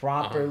all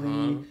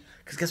properly.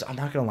 Because guys, I'm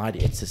not gonna lie to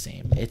you, it's the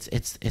same. It's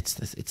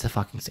the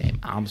fucking same.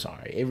 I'm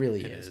sorry, it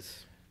really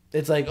is.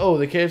 It's like, oh,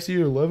 the KFC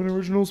are 11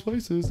 original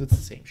spices. It's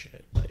the same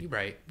shit. Like,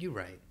 you're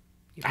right.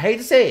 I hate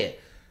to say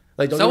it.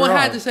 Like, someone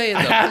had to say it, though.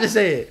 I had to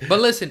say it. But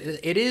listen,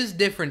 it is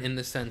different in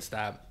the sense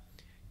that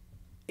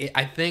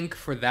I think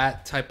for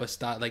that type of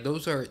style, like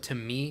those are, to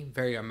me,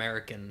 very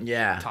American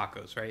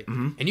tacos, right?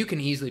 And you can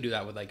easily do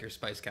that with like your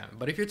spice cabinet.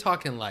 But if you're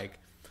talking like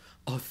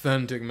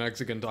authentic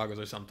Mexican tacos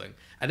or something,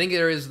 I think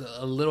there is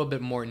a little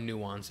bit more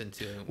nuance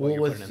into what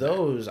you're putting in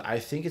those, I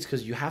think it's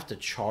because you have to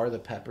char the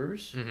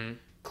peppers.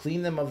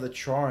 Clean them of the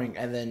charring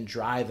and then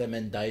dry them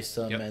and dice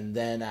them and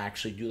then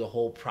actually do the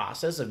whole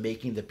process of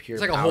making the pure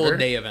powder. It's like a whole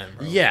day event,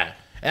 bro. Yeah.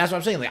 And that's what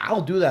I'm saying. Like,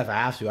 I'll do that if I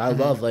have to. I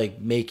love, like,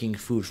 making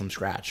food from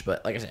scratch.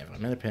 But, like I said, if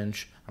I'm in a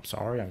pinch, I'm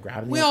sorry. I'm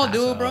grabbing the We all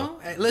do it, bro.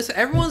 Listen,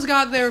 everyone's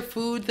got their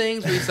food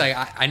things where it's like,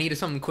 I needed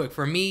something quick.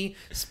 For me,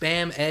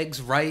 Spam,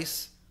 eggs,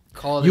 rice,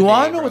 call it a day, You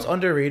want to know bro. what's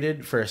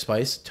underrated for a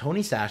spice?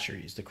 Tony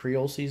Satchery's, the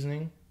Creole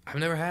seasoning. I've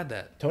never had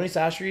that. Tony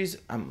Satchery's,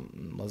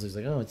 Leslie's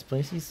like, oh, it's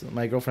spicy.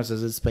 My girlfriend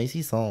says it's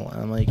spicy salt.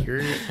 And I'm like,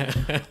 you're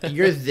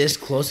this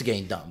close to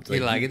getting dumped.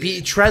 Like,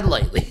 tread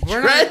lightly.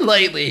 Tread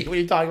lightly when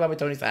you're talking about my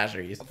Tony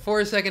Satchery's. For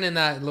a second in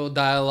that little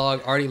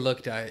dialogue, Ardi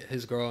looked at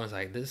his girl and was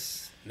like,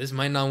 this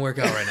might not work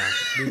out right now.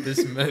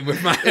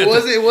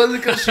 It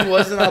wasn't because she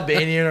wasn't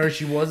Albanian or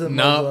she wasn't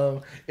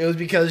Muslim. It was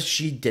because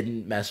she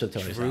didn't mess with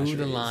Tony Satchery's. Drew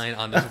the line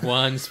on this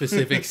one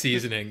specific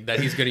seasoning that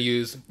he's going to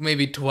use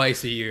maybe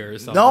twice a year or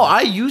something. No,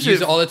 I use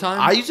it all the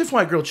time. I use it for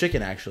my grilled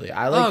chicken, actually.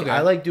 I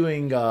like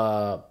doing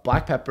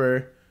black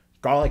pepper,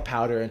 garlic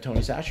powder, and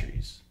Tony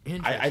Satchery's.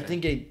 I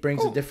think it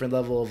brings a different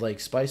level of like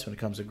spice when it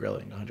comes to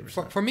grilling.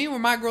 100%. For me,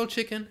 with my grilled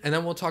chicken, and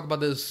then we'll talk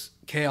about this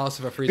chaos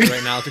of a freezer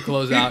right now to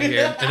close out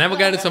here, and then we'll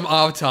get into some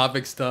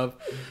off-topic stuff.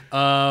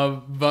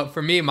 But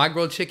for me, my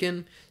grilled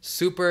chicken,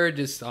 super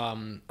just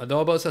adobo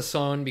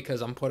sazon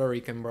because I'm Puerto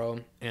Rican, bro,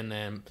 and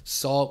then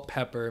salt,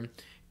 pepper, and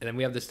then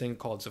we have this thing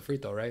called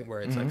sofrito, right,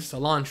 where it's like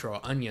cilantro,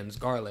 onions,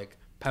 garlic,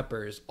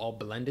 peppers, all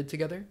blended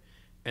together.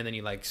 And then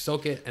you like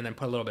soak it and then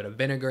put a little bit of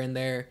vinegar in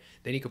there.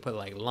 Then you could put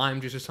like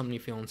lime juice or something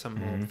you feeling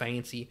something more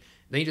fancy.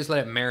 Then you just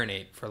let it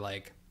marinate for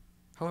like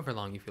however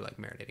long you feel like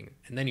marinating it.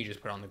 And then you just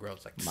put it on the grill.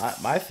 It's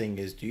like my thing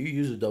is, do you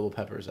use adobo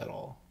peppers at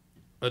all?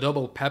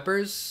 Adobo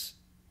peppers?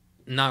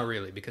 Not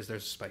really, because they're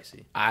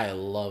spicy. I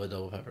love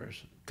adobo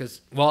peppers.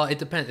 Because, well, it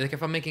depends. Like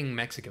if I'm making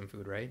Mexican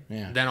food, right?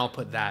 Yeah. Then I'll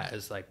put that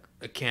as like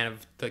a can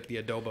of like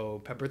the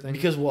adobo pepper thing.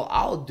 Because what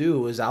I'll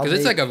do is because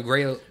it's like a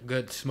great,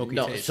 good smoky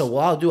taste. So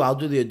what I'll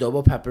do the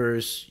adobo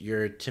peppers,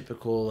 your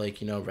typical like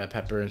red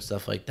pepper and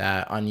stuff like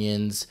that,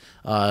 onions,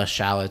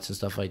 shallots and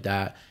stuff like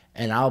that,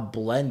 and I'll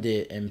blend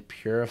it and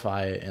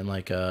purify it in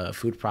like a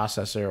food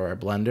processor or a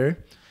blender.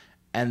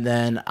 And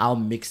then I'll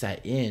mix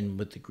that in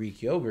with the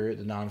Greek yogurt,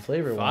 the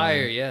non-flavor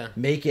one. Yeah.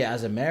 Make it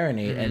as a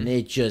marinade, and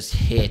it just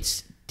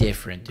hits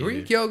different, dude.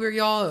 Greek yogurt,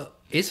 y'all,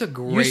 it's a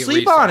great You sleep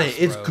resource, on it.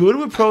 bro. It's good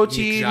with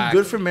protein, Exactly.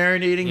 good for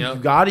marinating. Yep.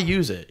 You got to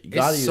use it. You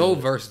got to use It's so it.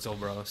 versatile,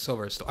 bro. So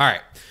versatile. All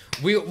right.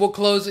 We'll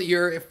close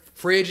your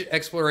fridge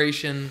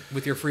exploration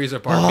with your freezer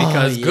part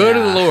because, good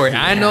Lord,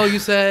 I know you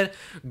said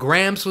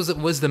Gramps was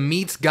the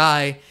meats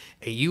guy.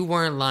 And you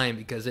weren't lying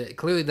because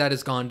clearly that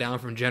has gone down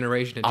from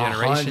generation to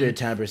generation.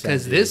 110%.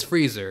 Because this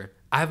freezer,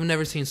 I've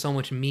never seen so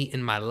much meat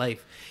in my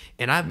life.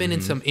 And I've been in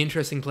some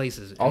interesting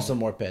places. Also,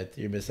 more pit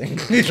you're missing.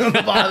 On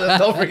the bottom.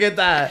 Don't forget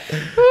that.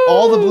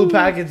 All the blue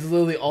packets is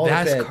literally all the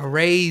pit. That's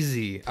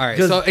crazy. All right,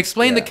 so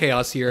explain the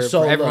chaos here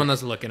for everyone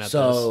that's looking at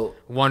this,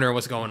 wondering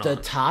what's going on. The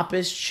top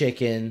is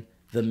chicken.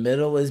 The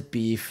middle is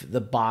beef.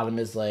 The bottom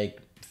is like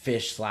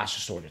fish /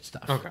 assorted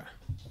stuff. Okay.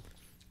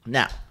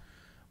 Now,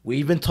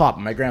 we've been taught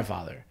by my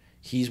grandfather.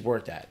 He's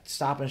worked at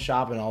Stop and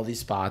Shop and all these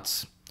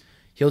spots.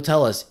 He'll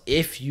tell us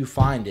if you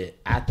find it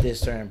at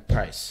this certain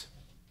price.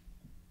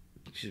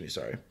 Excuse me,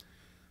 sorry.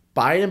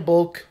 Buy it in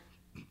bulk,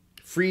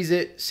 freeze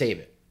it, save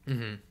it.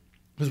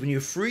 Because when you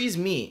freeze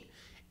meat,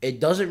 it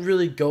doesn't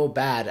really go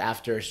bad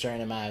after a certain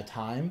amount of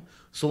time.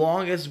 So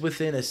long as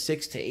within a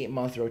 6 to 8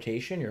 month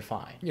rotation, you're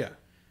fine. Yeah.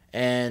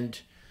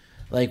 And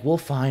like we'll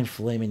find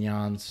filet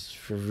mignons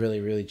for really,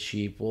 really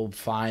cheap. We'll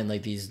find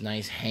like these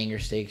nice hanger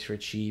steaks for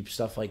cheap,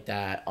 stuff like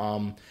that.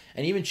 And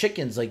even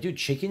chickens, like dude,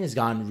 chicken has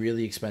gotten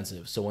really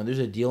expensive. So when there's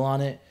a deal on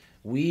it,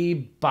 we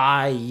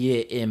buy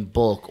it in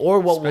bulk.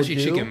 Or what Especially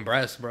we'll do, chicken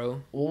breast,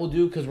 bro. what we'll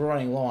do, because we're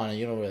running low on it,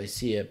 you don't really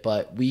see it,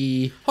 but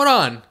we Hold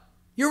on.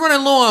 You're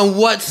running low on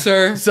what,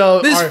 sir?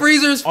 so this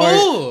freezer's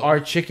full. Our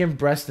chicken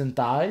breast and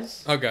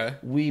thighs. Okay.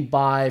 We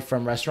buy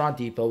from Restaurant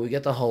Depot. We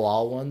get the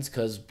halal ones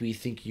because we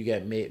think you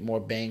get more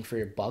bang for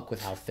your buck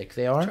with how thick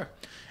they are. Sure.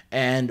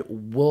 And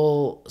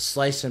we'll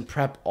slice and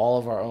prep all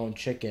of our own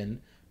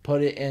chicken,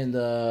 put it in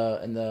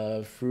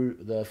the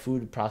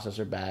food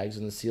processor bags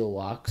and the seal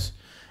locks,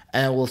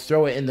 and we'll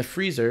throw it in the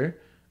freezer.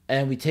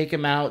 And we take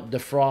them out,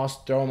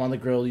 defrost, throw them on the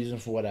grill, use them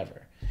for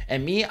whatever.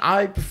 And me,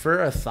 I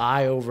prefer a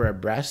thigh over a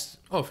breast.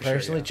 Oh, for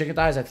personally, sure, yeah. Chicken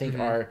thighs I think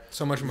are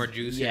So much more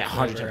juicy. yeah,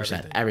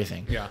 110%,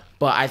 everything. Yeah.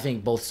 But I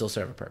think both still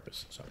serve a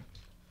purpose. So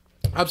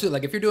Absolutely.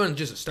 Like if you're doing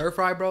just a stir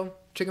fry, bro,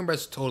 chicken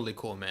breast is totally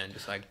cool, man.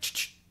 Just like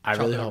I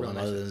really chop it up hope real my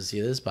mother nice. doesn't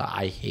see this, but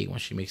I hate when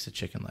she makes the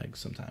chicken legs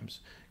sometimes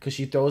because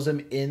she throws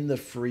them in the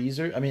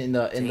freezer. I mean, in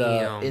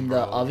the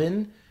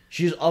oven.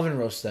 She just oven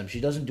roasts them.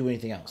 She doesn't do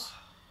anything else.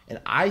 And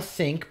I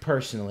think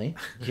personally,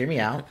 hear me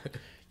out.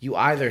 You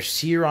either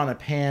sear on a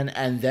pan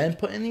and then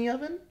put in the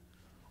oven,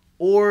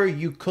 or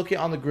you cook it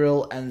on the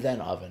grill and then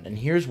oven. And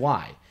here's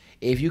why: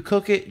 if you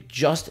cook it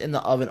just in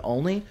the oven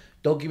only,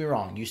 don't get me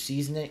wrong, you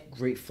season it,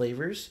 great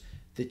flavors.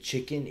 The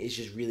chicken is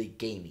just really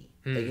gamey.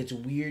 Like it's a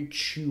weird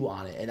chew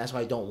on it, and that's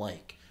what I don't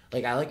like.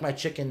 Like I like my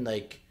chicken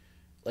like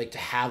to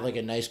have like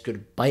a nice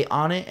good bite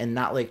on it and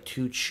not like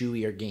too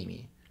chewy or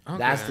gamey. Okay.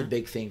 That's the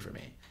big thing for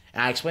me.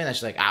 And I explained that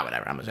she's like,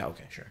 whatever. I'm gonna say,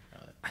 okay, sure.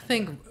 I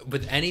think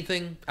with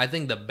anything, I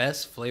think the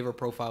best flavor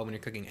profile when you're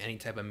cooking any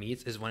type of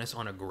meats is when it's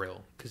on a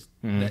grill. Because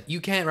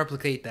you can't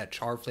replicate that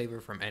char flavor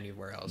from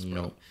anywhere else,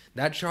 bro. Nope.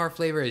 That char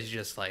flavor is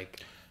just like,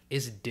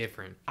 it's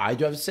different. I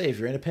do have to say, if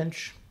you're in a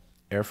pinch,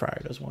 air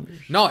fryer does wonders.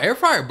 No, air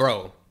fryer,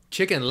 bro.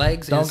 Chicken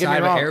legs Don't get me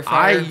inside wrong. of air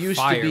fryer. I used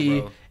fire, to be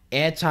bro.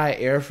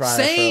 anti-air fryer.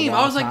 Same. For a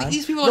long I was like, time.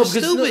 these people are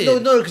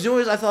stupid. No,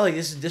 because I thought like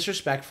this is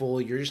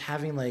disrespectful. You're just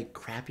having like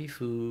crappy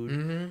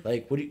food.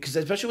 Like what? Because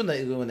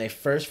especially when they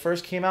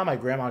first came out, my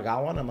grandma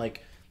got one. I'm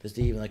like, does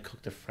they even like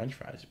cook the French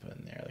fries to put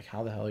in there? Like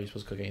how the hell are you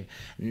supposed to cook it?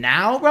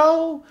 Now,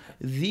 bro,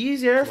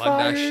 these air Plug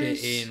fryers. that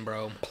shit in,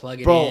 bro.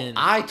 Plug it Bro, in.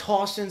 I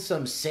toss in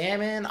some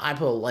salmon. I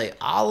put like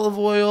olive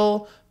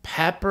oil,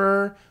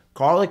 pepper,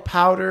 garlic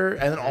powder,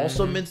 and then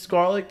also minced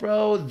garlic,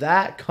 bro.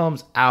 That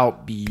comes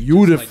out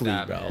beautifully,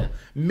 that, bro. man.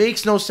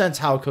 Makes no sense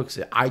how it cooks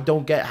it. I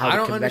don't get how I the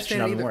don't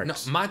convection understand oven either.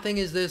 works. No, my thing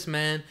is this,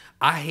 man.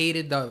 I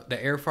hated the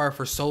air fryer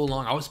for so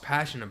long. I was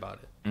passionate about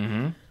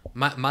it.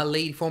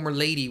 My former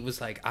lady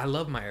was like, I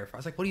love my air fryer. I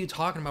was like, what are you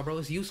talking about, bro?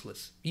 It's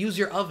useless. Use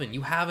your oven.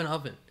 You have an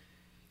oven.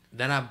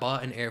 Then I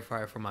bought an air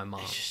fryer for my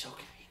mom. It's just so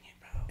convenient,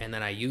 bro. And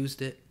then I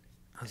used it.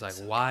 I was like,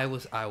 why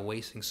was I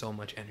wasting so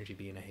much energy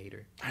being a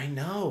hater? I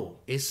know.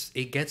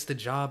 It gets the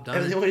job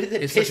done.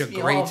 It's such a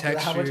great texture.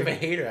 How much of a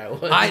hater I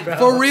was, bro.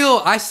 For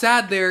real, I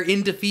sat there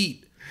in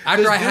defeat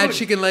after I had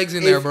chicken legs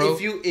in there, bro.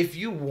 If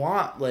you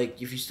want, like,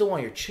 if you still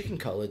want your chicken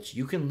cutlets,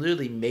 you can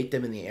literally make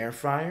them in the air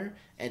fryer,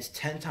 and it's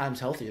 10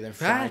 times healthier than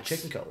fried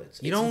chicken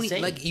cutlets. You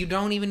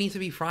don't even need to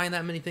be frying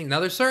that many things.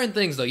 Now, there's certain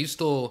things though you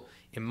still,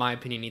 in my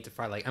opinion, need to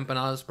fry, like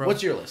empanadas, bro.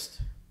 What's your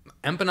list?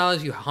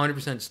 Empanadas, you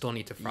 100% still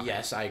need to fry.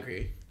 Yes, I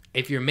agree.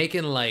 If you're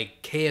making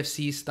like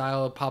KFC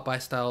style, Popeye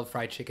style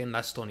fried chicken,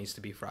 that still needs to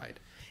be fried.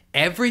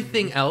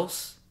 Everything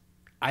else,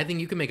 I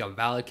think you can make a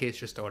valid case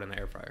just throw it in the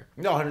air fryer.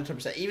 No,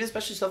 110%. Even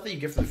especially stuff that you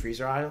get from the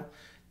freezer aisle,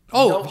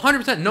 Oh,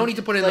 100%. No need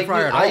to put it in the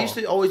fryer at all. I used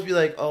to always be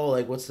like, oh,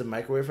 like, what's the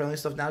microwave friendly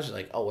stuff? Now it's just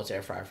like, oh, what's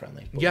air fryer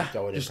friendly? Boom, Yeah,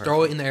 throw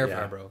it in the air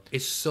fryer, yeah. bro.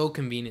 It's so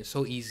convenient,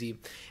 so easy.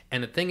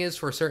 And the thing is,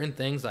 for certain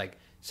things, like,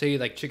 say,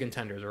 like chicken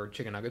tenders or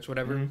chicken nuggets,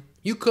 whatever,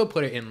 you could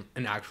put it in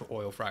an actual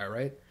oil fryer,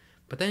 right?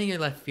 But then you're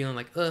left feeling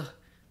like, ugh,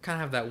 kind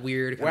of have that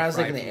weird. Whereas,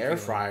 like, in the air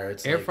fryer,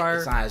 it's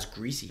not as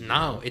greasy.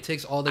 No, it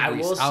takes all the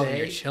grease out and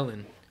you're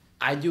chilling.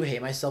 I do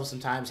hate myself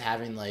sometimes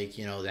having, like,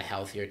 you know, the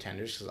healthier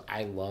tenders because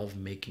I love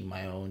making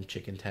my own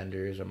chicken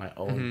tenders or my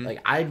own. Like,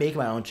 I make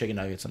my own chicken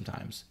nuggets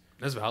sometimes.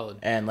 That's valid.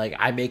 And, like,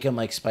 I make them,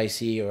 like,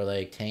 spicy or,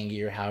 like,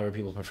 tangy or however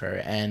people prefer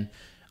it. And,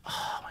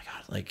 oh, my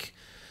God, like,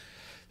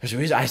 there's a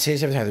reason. I say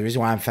this every time. The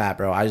reason why I'm fat,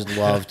 bro. I just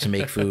love to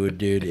make food,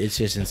 dude. It's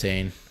just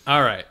insane.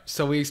 All right.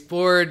 So we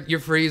explored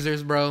your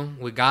freezers, bro.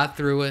 We got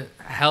through it.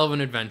 A hell of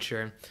an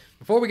adventure.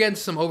 Before we get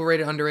into some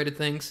overrated, underrated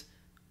things,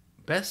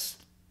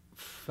 best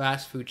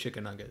fast food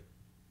chicken nugget.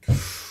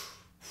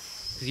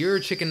 Cause you're a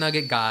chicken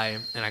nugget guy,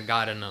 and I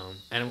gotta know.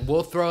 And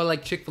we'll throw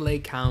like Chick-fil-A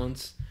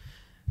counts.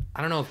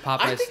 I don't know if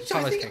Popeyes.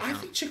 I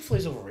think Chick-fil-A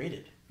is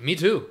overrated. Me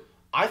too.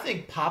 I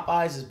think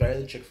Popeyes is better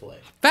than Chick-fil-A.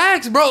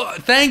 Facts, bro.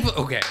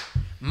 Okay.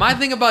 My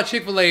thing about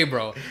Chick-fil-A,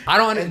 bro. I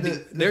don't.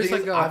 There's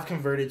like I've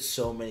converted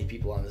so many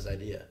people on this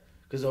idea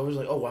because always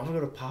like, oh, well, I'm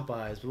gonna go to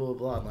Popeyes, blah blah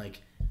blah. I'm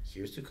like,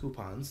 here's the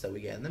coupons that we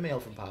get in the mail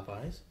from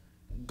Popeyes.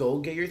 Go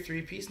get your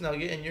 3-piece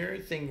nugget and your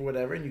thing or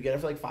whatever, and you get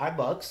it for like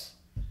 $5.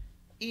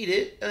 Eat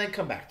it, and then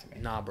come back to me.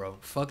 Nah, bro.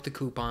 Fuck the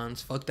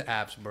coupons. Fuck the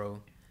apps,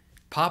 bro.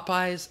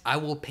 Popeyes, I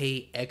will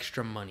pay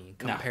extra money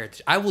compared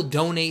to... I will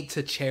donate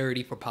to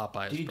charity for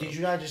Popeyes, Did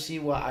you not just see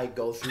what I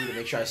go through to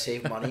make sure I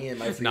save money in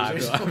my freezers? Nah,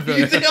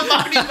 you think I'm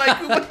not using my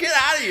coupon? Get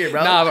out of here,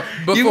 bro. Nah,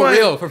 but for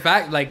real, for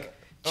fact, like...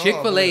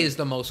 Chick-fil-A is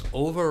the most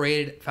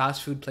overrated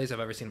fast food place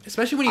I've ever seen.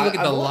 Especially when you look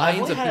at the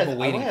lines of people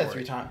waiting for it. I've had it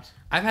 3 times.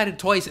 I've had it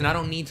twice, and I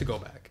don't need to go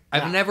back.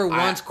 I've never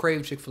once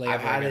craved Chick-fil-A. I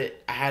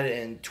had it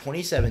in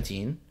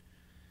 2017.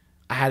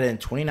 I had it in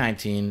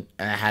 2019,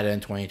 and I had it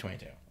in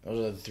 2022. Those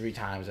are the 3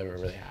 times I've ever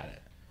really had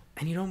it.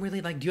 And you don't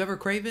really, like, do you ever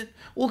crave it?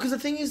 Well, because the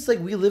thing is, like,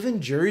 we live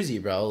in Jersey,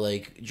 bro.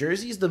 Like,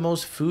 Jersey is the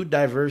most food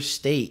diverse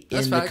state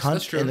in the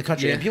country.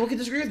 Yeah. And people can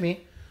disagree with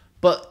me,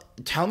 but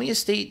tell me a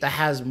state that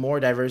has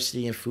more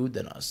diversity in food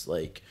than us.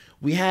 Like,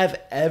 we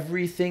have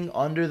everything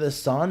under the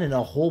sun and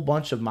a whole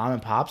bunch of mom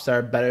and pops that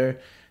are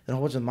better than a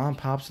whole bunch of mom and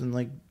pops in,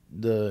 like,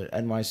 the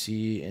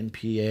NYC and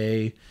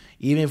PA.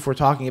 Even if we're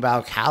talking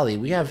about Cali,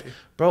 we have,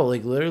 bro,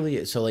 like,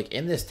 literally, so, like,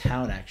 in this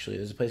town, actually,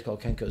 there's a place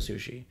called Kenko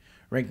Sushi.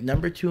 Ranked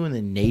number 2 in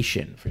the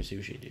nation for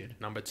sushi, dude.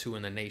 Number 2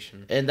 in the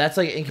nation. And that's,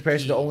 like, in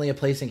comparison to only a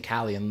place in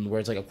Cali, and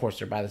where it's, like, of course,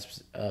 they're by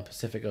the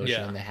Pacific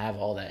Ocean, and they have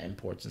all that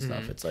imports and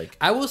stuff. It's, like...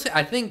 I will say,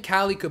 I think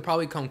Cali could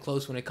probably come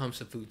close when it comes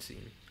to food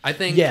scene. I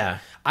think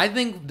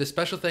the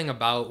special thing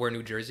about where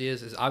New Jersey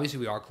is obviously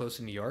we are close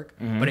to New York,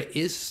 but it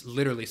is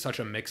literally such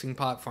a mixing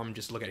pot from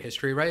just look at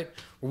history, right?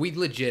 Where we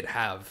legit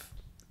have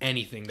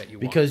anything that you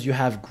want. Because you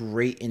have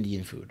great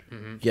Indian food.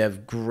 You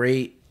have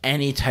great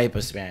any type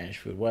of Spanish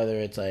food, whether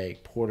it's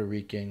like Puerto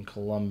Rican,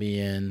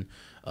 Colombian,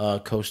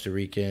 Costa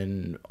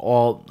Rican,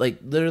 all like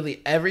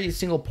literally every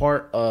single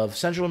part of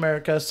Central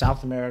America,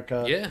 South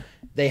America.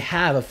 They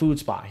have a food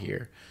spot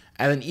here.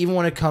 And then even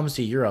when it comes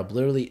to Europe,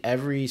 literally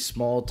every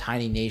small,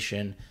 tiny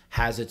nation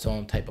has its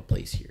own type of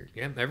place here.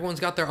 Yeah, everyone's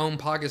got their own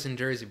pockets in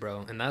Jersey,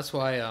 bro. And that's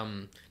why,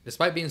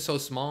 despite being so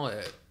small,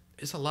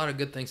 it's a lot of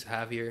good things to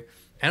have here.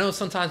 I know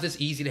sometimes it's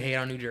easy to hate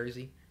on New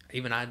Jersey.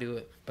 Even I do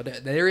it.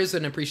 But there is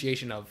an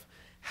appreciation of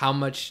how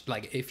much,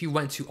 like, if you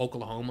went to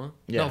Oklahoma,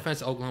 no offense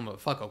to Oklahoma,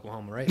 fuck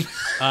Oklahoma, right?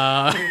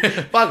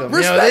 Fuck them.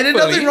 You know, they did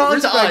nothing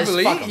wrong to us.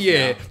 Fuck them,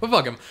 yeah, but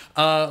fuck them.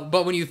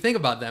 But when you think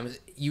about them,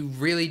 you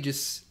really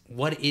just...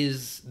 what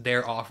is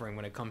their offering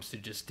when it comes to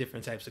just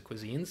different types of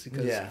cuisines?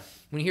 Because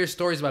when you hear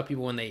stories about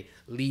people when they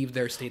leave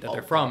their state that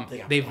they're from,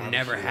 they've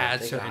never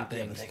had certain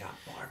things.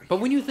 But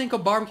when you think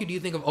of barbecue, do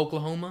you think of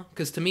Oklahoma?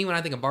 Because to me, when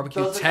I think of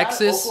barbecue,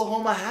 Texas,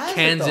 Oklahoma has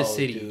Kansas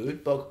City,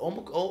 dude. But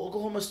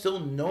Oklahoma's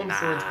still known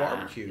for its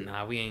barbecue.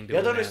 Nah, we ain't doing that. You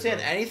have to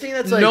understand anything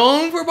that's like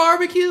known for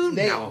barbecue.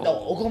 No,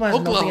 Oklahoma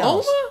has nothing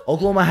else.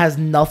 Oklahoma has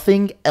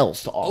nothing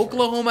else to offer.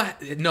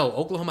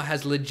 Oklahoma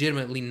has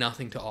legitimately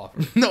nothing to offer.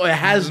 No, it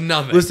has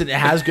nothing. Listen, it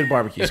has good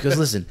barbecues. Because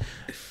listen,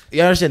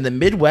 you understand the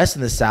Midwest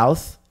and the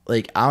South.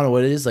 Like, I don't know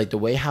what it is. Like, the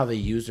way how they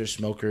use their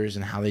smokers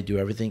and how they do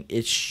everything,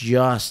 it's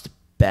just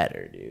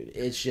better, dude.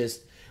 It's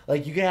just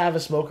like you can have a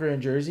smoker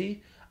in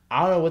Jersey.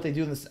 I don't know what they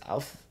do in the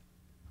South,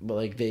 but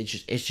like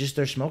it's just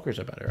their smokers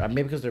are better.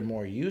 Maybe because they're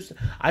more used.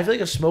 I feel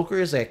like a smoker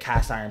is like a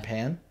cast iron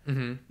pan.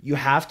 You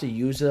have to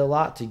use it a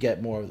lot to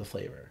get more of the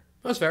flavor.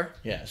 That's fair.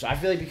 Yeah, so I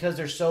feel like because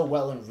they're so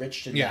well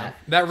enriched in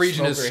that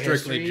region is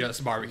strictly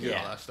just barbecue and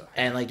all that stuff.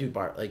 And like, dude,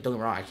 like don't get me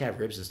wrong, I can't have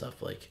ribs and stuff,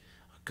 but like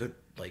a good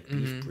like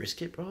beef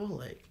brisket, bro.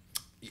 Like,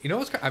 you know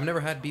what's? I've never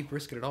had beef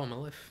brisket at all in my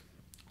life.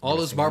 All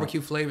those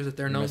barbecue flavors that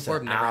they're known for,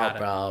 I've never had it.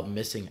 Bro,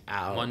 missing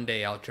out. One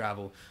day I'll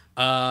travel.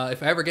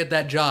 If I ever get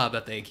that job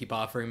that they keep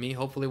offering me,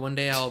 hopefully one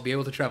day I'll be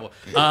able to travel.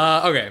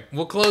 Okay,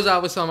 we'll close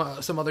out with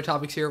some other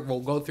topics here. We'll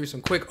go through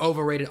some quick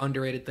overrated,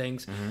 underrated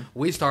things.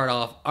 We start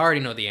off, I already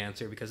know the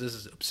answer because this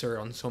is absurd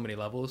on so many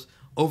levels.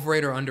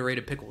 Overrated or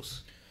underrated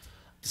pickles?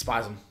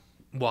 Despise them.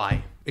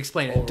 Why?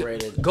 Explain it.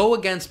 Overrated. Go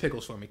against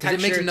pickles for me, because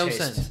it makes no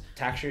sense.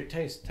 Texture,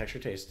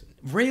 taste.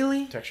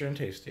 Really? Texture and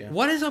taste. Yeah.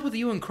 What is up with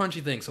you and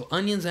crunchy things? So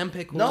onions and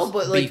pickles. No,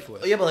 but beef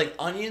with. yeah, but like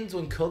onions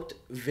when cooked,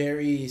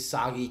 very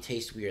soggy,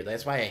 taste weird.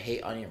 That's why I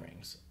hate onion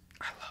rings.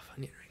 I love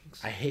onion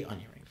rings. I hate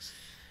onion rings.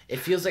 It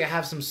feels like I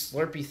have some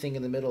Slurpee thing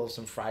in the middle of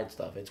some fried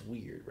stuff. It's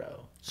weird,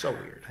 bro. So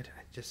weird.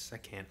 I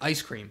can't.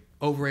 Ice cream.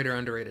 Overrated or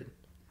underrated?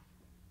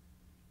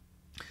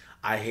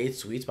 I hate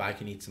sweets, but I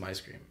can eat some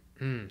ice cream.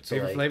 So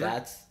favorite flavor?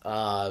 That's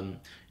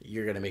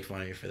you're gonna make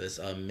fun of me for this.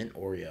 Mint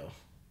Oreo.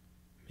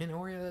 Mint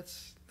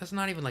Oreo. That's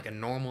not even like a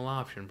normal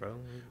option, bro.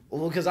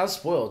 Well, because I'm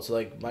spoiled. So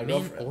like my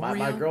Mint girlfriend, Oreo?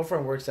 my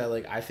girlfriend works at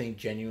like I think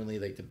genuinely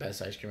like the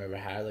best ice cream I ever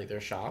had. Like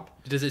their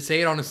shop. Does it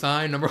say it on the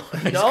sign? Number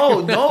one.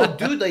 No,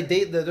 dude. Like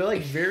they're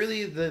like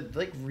really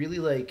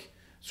like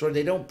sort of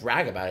they don't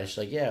brag about it. It's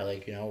like yeah,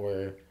 like you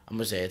know I'm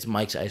gonna say it's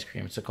Mike's ice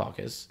cream. It's a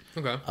caucus.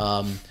 Okay.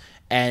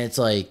 And it's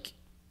like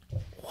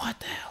what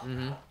the hell?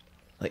 Mm-hmm.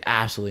 Like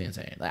absolutely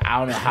insane. Like I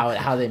don't know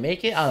how they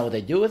make it. I don't know what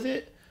they do with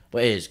it,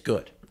 but it is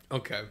good.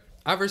 Okay.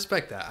 I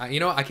respect that. I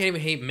can't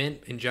even hate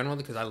mint in general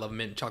because I love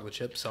mint chocolate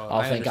chips. So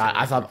Oh, thank God!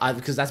 I thought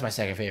because that's my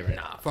second favorite.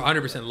 Nah, for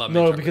 100% love mint.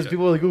 No, chocolate because chip.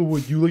 people are like, oh,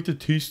 would you like the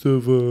taste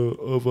of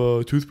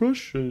a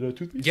toothbrush?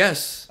 Toothpaste?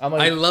 Yes, I'm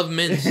like- I love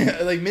mint.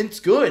 Like mint's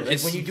good. Like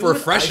It's when you do it with ice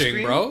refreshing,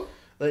 cream, bro.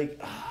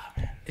 Like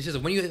It's just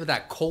when you get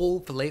that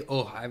cold fillet.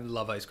 Oh, I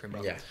love ice cream,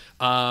 bro. Yeah.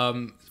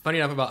 Funny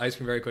enough about ice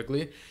cream, very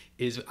quickly,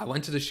 is I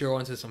went to the shore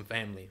once with some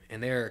family,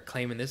 and they're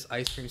claiming this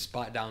ice cream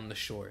spot down the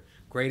shore,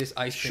 greatest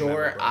ice cream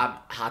Shore, ever, bro.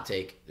 hot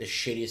take. The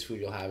shittiest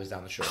food you'll have is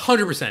down the shore.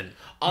 100%.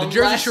 The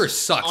Jersey Shore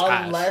sucks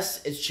ass.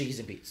 Unless it's Chickies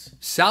and Pete's.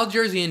 South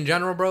Jersey in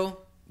general, bro,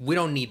 we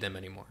don't need them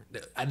anymore.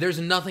 There's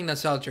nothing that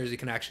South Jersey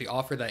can actually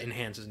offer that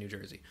enhances New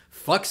Jersey.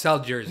 Fuck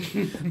South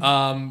Jersey.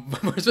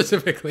 More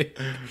specifically.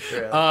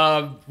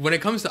 When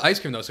it comes to ice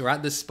cream, though, so we're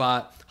at this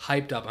spot,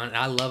 hyped up, and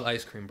I love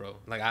ice cream, bro.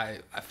 Like, I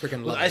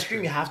freaking love Ice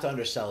cream, you have to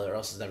undersell it or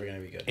else it's never going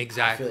to be good.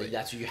 Exactly. I feel like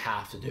that's what you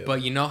have to do.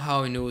 But you know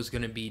how I knew it was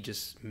going to be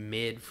just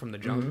mid from the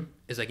jump?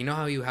 It's like, you know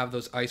how you have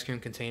those ice cream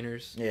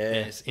containers? Yeah.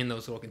 And it's in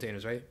those little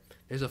containers, right?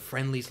 There's a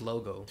Friendly's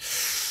logo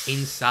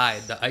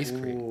inside the ice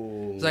cream.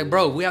 Ooh. It's like,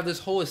 bro, we have this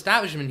whole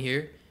establishment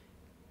here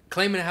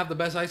claiming to have the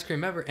best ice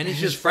cream ever, and it's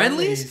just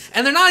Friendly's?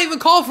 And they're not even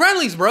called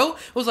Friendly's, bro.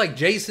 It was like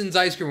Jason's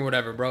ice cream or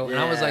whatever, bro. And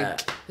I was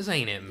like, this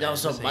ain't it, man. No,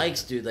 so This ain't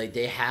Mike's, it. dude, like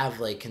they have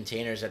like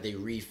containers that they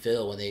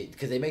refill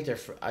because they make their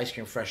ice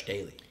cream fresh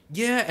daily.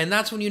 Yeah, and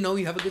that's when you know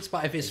you have a good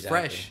spot if it's Exactly.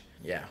 fresh.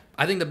 Yeah.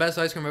 I think the best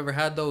ice cream I ever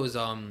had, though, was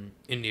in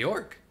New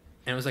York.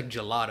 And it was like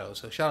gelato.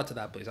 So shout out to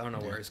that place. I don't know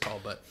where it's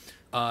called, but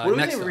What do you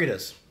next think of up.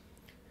 Rita's?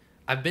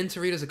 I've been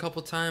to Rita's a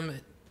couple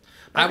times.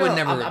 I'm I would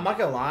never. I'm not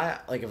gonna lie,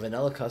 like a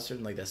vanilla custard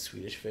and like that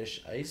Swedish fish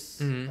ice,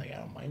 Mhm. like I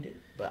don't mind it,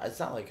 but it's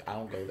not like I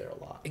don't go there a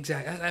lot.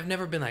 Exactly. I've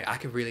never been like, I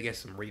could really get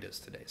some Rita's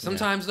today.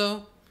 Sometimes,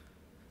 though,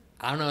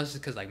 I don't know, it's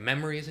just because like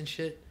memories and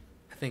shit.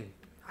 I think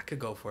I could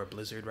go for a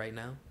Blizzard right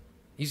now.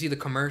 You see the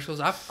commercials?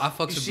 I fucks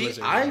with See,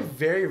 Blizzard. I bro.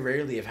 very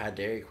rarely have had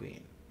Dairy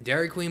Queen.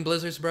 Dairy Queen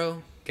Blizzards,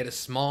 bro. Get a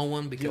small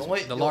one because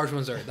the large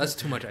ones that's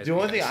too much ice The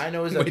cream. only thing I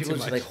know is that Way people too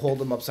just much. like hold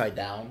them upside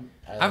down.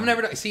 I've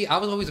never see. I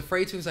was always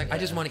afraid to. It's like I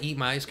just Yeah. want to eat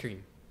my ice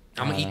cream.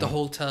 I'm gonna eat the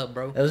whole tub,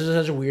 bro. That was just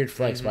such a weird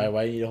flex. Why do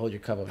you need to hold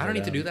your cup upside I don't need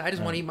to down? do that. I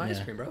just want to eat my ice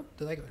Yeah. cream, bro.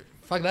 They're like,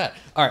 fuck that.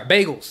 All right,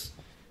 bagels.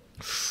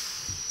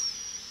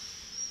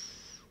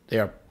 They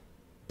are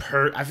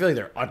I feel like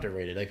they're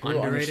underrated. Like people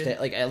don't Underrated? understand.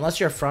 Like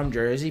unless you're from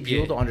Jersey,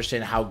 people Yeah. don't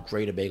understand how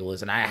great a bagel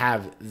is. And I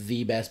have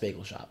the best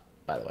bagel shop,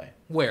 by the way.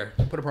 Where?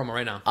 Put a promo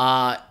right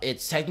now.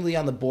 It's technically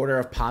on the border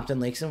of Pompton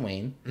Lakes and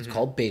Wayne. It's Mm-hmm.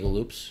 called Bagel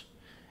Loops,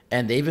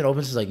 and they've been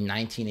open since like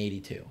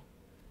 1982.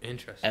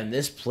 Interesting. And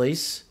this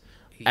place,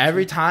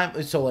 every time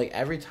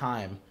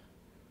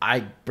I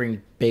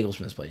bring bagels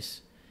from this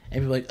place,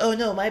 and people are like, oh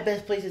no, my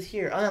best place is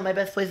here. Oh no, my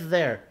best place is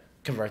there.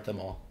 Convert them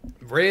all.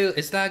 Real?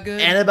 It's that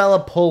good? Annabella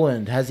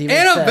Poland has even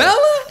Annabella?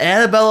 said,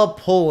 Annabella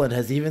Poland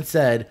has even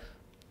said,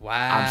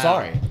 Wow. I'm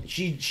sorry.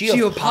 She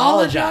apologized?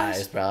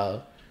 apologized,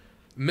 bro.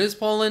 Ms.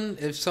 Poland,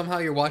 if somehow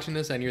you're watching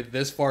this and you're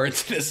this far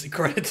into this,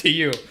 credit to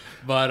you.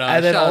 But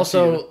And then shout out to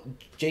also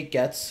Jake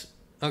Getz,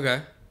 you.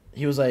 Okay.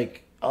 he was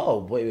like, oh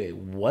wait,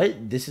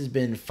 what? This has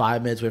been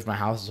 5 minutes away from my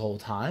house this whole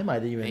time. I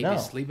didn't even Ain't know. be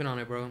sleeping on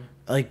it, bro.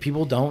 Like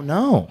people don't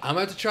know. I'm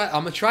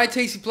gonna try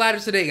Tasty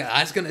Platters today,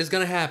 guys. It's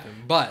gonna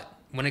happen. But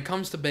when it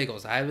comes to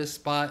bagels, I have this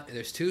spot.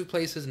 There's 2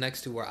 places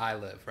next to where I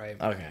live, right?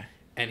 Okay.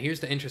 And here's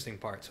the interesting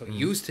part. So it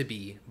used to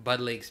be Bud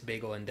Lake's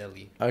Bagel and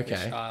Deli.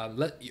 Okay.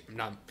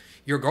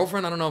 Your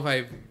girlfriend, I don't know if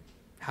I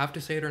have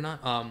to say it or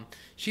not.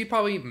 She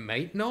probably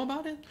might know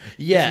about it.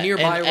 Yeah, It's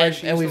nearby and, where and,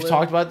 she and used to we've live.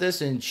 talked about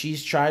this, and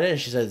she's tried it, and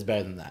she said it's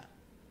better than that.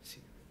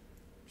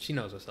 She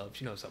knows what's up.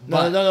 She knows something.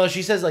 No.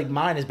 She says like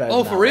mine is better.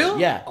 Oh, than for that real? one.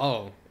 Yeah,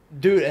 Oh,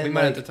 dude. And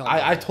might have like, to talk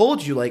about I that.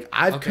 told you, like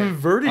I've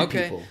converted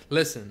people.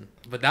 Listen,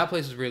 but that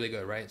place is really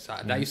good, right? So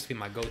that used to be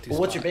my go-to. Well,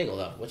 what's your spot. bagel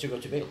though? What's your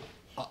go-to bagel?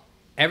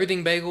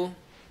 Everything bagel,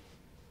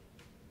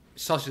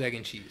 sausage, egg,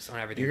 and cheese on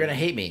everything. You're gonna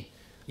hate me.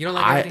 You don't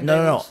like everything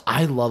No. bagels?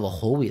 I love a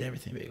whole wheat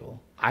everything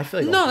bagel. I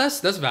feel like No, that's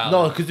valid.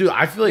 no, because dude,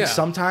 I feel like Yeah.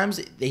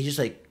 sometimes they just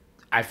like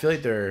I feel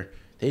like they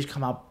just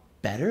come out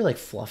better, like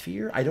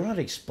fluffier. I don't know how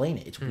to explain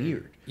it. It's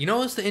weird. You know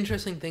what's the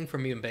interesting thing for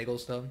me in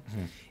bagels though?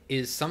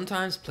 Is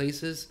sometimes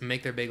places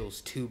make their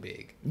bagels too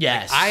big.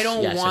 Yes. Like, I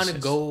don't want to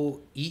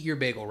go eat your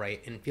bagel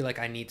right and feel like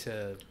I need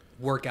to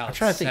work out. I'm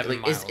trying to think. Like,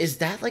 miles. is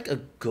that like a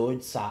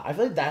good size? I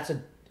feel like that's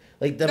a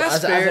like the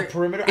that's as a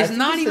perimeter. It's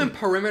not even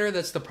perimeter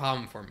that's the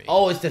problem for me.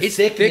 Oh, it's the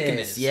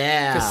thickness.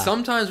 Yeah. Because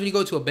sometimes when you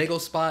go to a bagel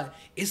spot,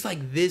 it's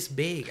like this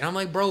big, and I'm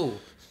like, bro.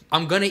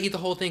 I'm gonna eat the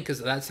whole thing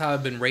because that's how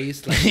I've been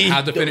raised. Like,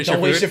 have to finish don't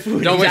your waste food. your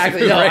food. Don't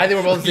exactly. waste your food. No, right? I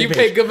think we're both. You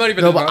pay good money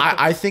for no, this. But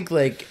I think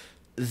like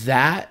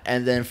that,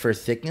 and then for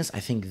thickness,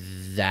 I think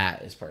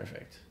that is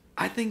perfect.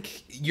 I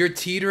think you're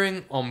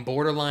teetering on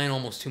borderline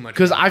almost too much.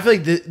 Because I feel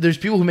like there's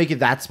people who make it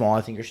that small. I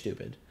think you're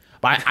stupid.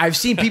 But I've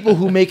seen people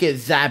who make it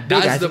that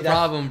big. That's the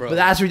problem, bro. But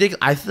that's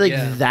ridiculous. I feel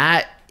like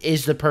that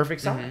is the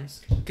perfect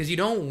size. Because you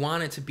don't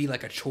want it to be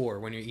like a chore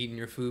when you're eating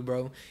your food,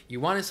 bro.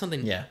 You want it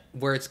something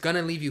where it's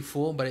gonna leave you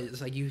full, but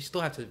it's like you still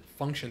have to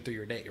function through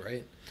your day,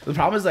 right? The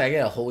problem is like I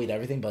get a whole wheat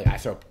everything, but like I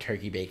throw up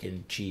turkey,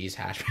 bacon, cheese,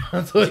 hash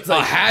browns. So it's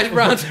like hash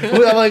browns.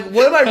 I'm like,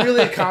 what am I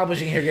really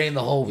accomplishing here? Getting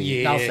the whole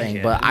wheat,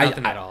 nothing. But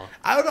nothing at all.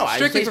 I don't know.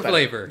 Strictly for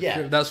flavor.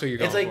 Yeah, that's what you're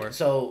going it's like, for.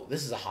 So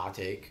this is a hot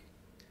take.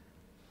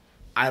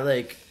 I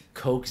like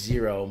Coke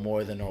Zero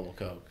more than normal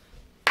Coke.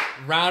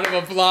 Round of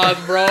applause,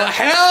 bro.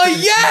 Hell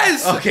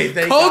yes! Okay,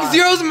 thank Coke God.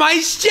 Zero's my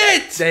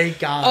shit! Thank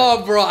God.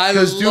 Oh, bro, I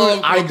love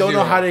Coke I don't Zero.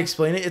 know how to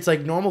explain it. It's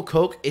like normal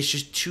Coke, it's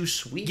just too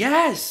sweet.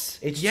 Yes!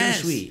 It's too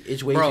sweet.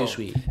 It's way too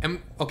sweet. And,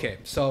 okay,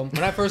 so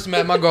when I first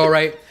met my girl,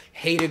 right,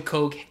 hated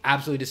Coke,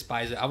 absolutely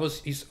despised it. I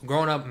was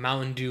growing up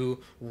Mountain Dew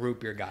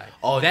root beer guy.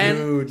 Oh, then,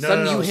 dude.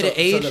 suddenly you hit an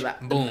age,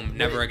 boom,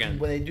 never again.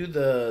 When they do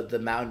the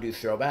Mountain Dew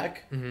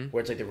throwback,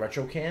 where it's like the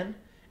retro can,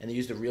 and they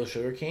use the real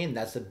sugar cane,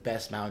 that's the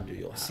best Mountain Dew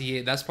you'll have.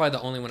 See, that's probably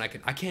the only one I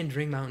can't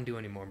drink Mountain Dew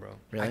anymore, bro.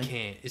 Really? I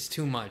can't. It's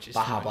too much. It's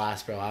Baja too much.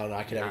 Blast, bro. I don't know.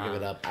 I could never give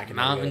it up.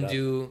 Mountain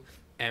Dew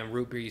and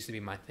root beer used to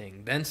be my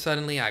thing. Then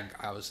suddenly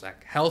I was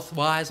like,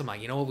 health-wise, I'm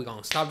like, you know what? We're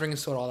going to stop drinking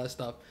soda, all that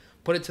stuff.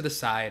 Put it to the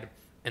side.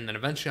 And then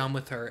eventually I'm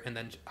with her, and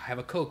then I have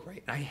a Coke,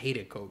 right? And I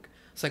hated Coke.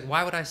 It's like,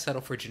 why would I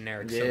settle for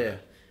generic soda?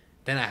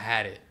 Then I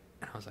had it,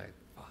 and I was like,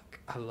 fuck,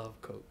 I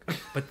love Coke.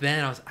 But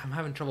then I'm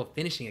having trouble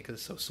finishing it because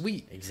it's so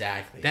sweet.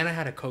 Exactly. Then I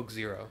had a Coke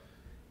Zero.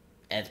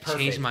 And it's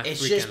perfect. Changed my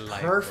it's freaking just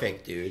life,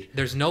 perfect, bro. dude.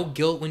 There's no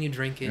guilt when you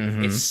drink it.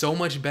 It's so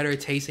much better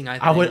tasting, I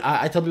think.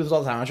 I tell people this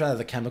all the time. I try to have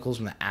the chemicals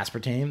from the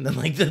aspartame than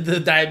like the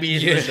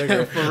diabetes and the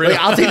sugar. For real. Like,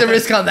 I'll take the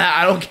risk on that.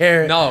 I don't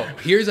care. No,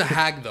 here's a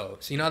hack though.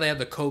 So you know how they have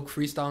the Coke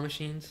Freestyle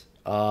machines?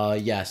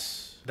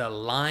 Yes. The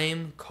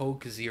lime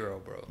Coke Zero,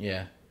 bro.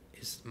 Yeah.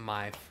 Is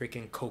my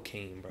freaking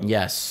cocaine, bro.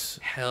 Yes.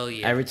 Hell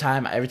yeah. Every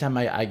time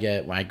I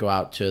get when I go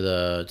out to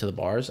the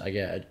bars, I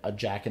get a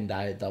Jack and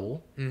Diet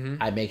double.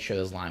 I make sure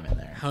there's lime in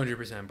there.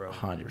 100%, bro.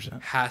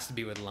 100%. Has to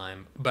be with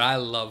lime. But I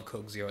love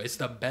Coke Zero. It's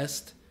the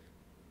best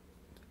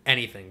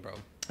anything, bro.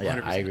 100%. Yeah,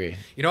 I agree.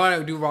 You know what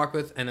I do rock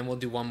with, and then we'll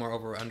do one more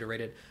over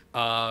underrated.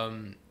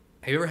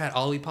 Have you ever had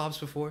Ollipops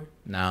before?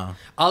 No.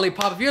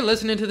 Olipop, if you're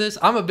listening to this,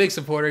 I'm a big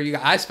supporter.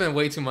 I spend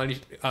way too much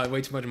money on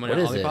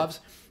Ollipops,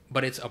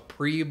 but it's a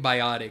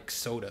prebiotic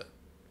soda.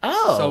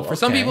 Oh, so for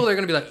some people, they're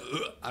gonna be like,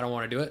 ugh, I don't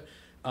want to do it.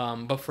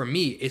 But for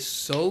me, it's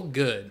so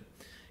good.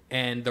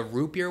 And the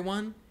root beer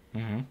one,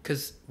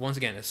 because once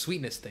again, a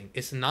sweetness thing.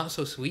 It's not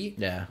so sweet.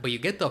 Yeah. But you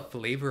get the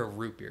flavor of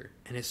root beer,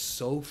 and it's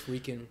so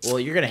freaking.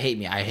 Well, you're gonna hate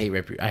me. I hate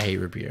root beer.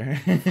 Root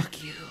beer.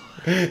 Fuck you.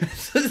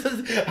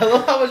 I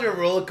love how much of a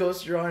roller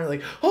coaster you're on. You're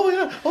like, oh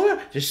my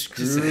god, just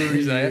screw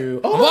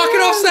you. I'm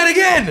walking off set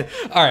again.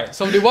 All right,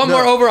 so I'm gonna do one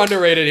more over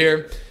underrated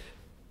here,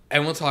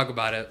 and we'll talk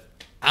about it.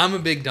 I'm a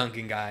big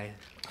Dunkin' guy.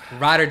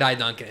 Ride or die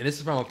Dunkin'. And this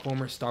is from a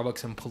former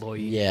Starbucks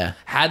employee. Yeah.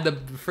 Had the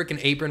freaking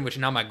apron, which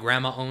now my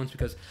grandma owns,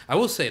 because I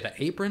will say the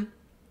apron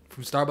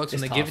from Starbucks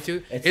when they give it to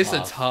you, it's a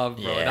tough,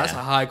 bro. Yeah. That's a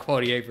high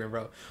quality apron,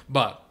 bro.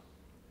 But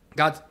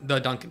got the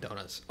Dunkin'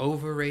 Donuts.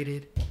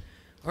 Overrated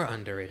or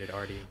underrated,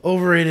 Ardi?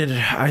 Overrated.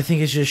 I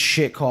think it's just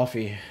shit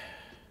coffee.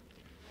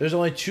 There's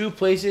only two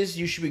places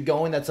you should be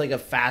going that's like a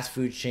fast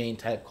food chain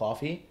type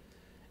coffee.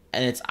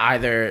 And it's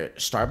either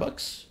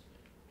Starbucks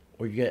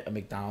or you get a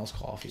McDonald's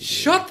coffee. Dude.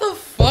 Shut the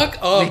fuck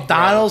up.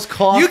 McDonald's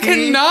coffee. You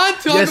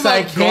cannot talk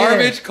about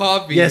garbage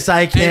coffee. Yes,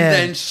 I can. And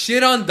then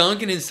shit on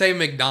Dunkin' and say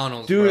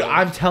McDonald's. Dude, bro.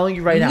 I'm telling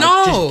you right now.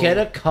 No. Just get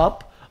a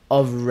cup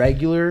of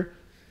regular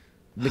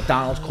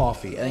McDonald's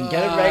coffee. And then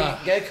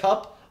get a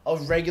cup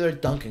of regular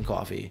Dunkin'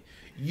 coffee.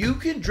 You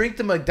can drink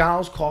the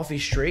McDonald's coffee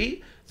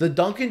straight. The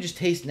Dunkin' just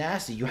tastes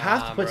nasty. You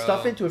have to put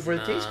stuff into it for it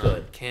to taste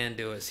good. Can't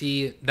do it.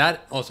 See,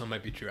 that also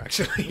might be true,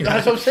 actually.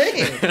 That's what I'm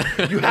saying.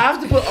 You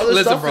have to put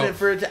other stuff in it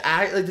for it to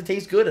act like to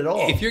taste good at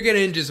all. If you're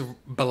getting just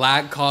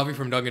black coffee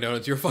from Dunkin'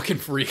 Donuts, you're a fucking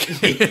freak.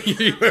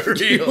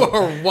 you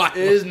are wild.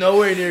 It is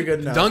nowhere near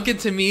good enough. Dunkin'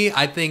 to me,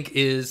 I think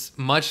is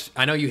much.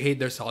 I know you hate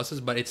their sauces,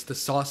 but it's the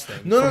sauce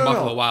thing. No, from no,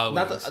 Buffalo Wild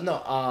Wings.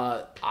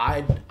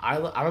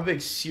 I'm a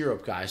big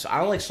syrup guy, so I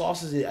don't like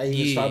sauces at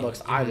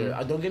Starbucks either.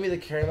 Don't give me the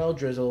caramel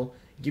drizzle.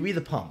 Give me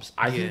the pumps.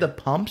 I think the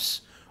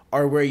pumps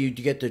are where you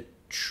get the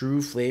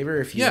true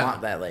flavor if you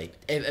want that.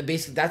 Like,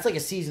 basically, that's like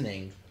a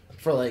seasoning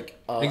for like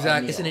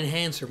exactly. It's an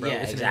enhancer, bro. Yeah,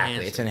 it's exactly. An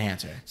enhancer. It's an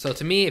enhancer. So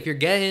to me, if you're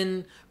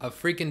getting a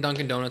freaking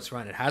Dunkin' Donuts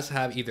run, it has to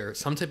have either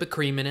some type of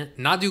cream in it,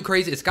 not do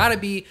crazy. It's got to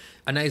be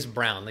a nice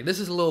brown. Like this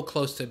is a little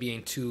close to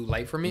being too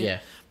light for me. Yeah.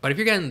 But if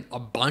you're getting a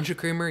bunch of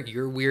creamer,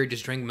 you're weird.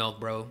 Just drink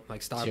milk, bro.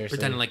 Like stop Seriously.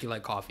 pretending like you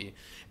like coffee.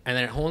 And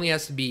then it only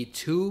has to be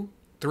 2,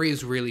 3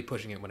 is really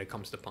pushing it when it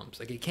comes to pumps.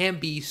 Like it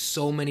can't be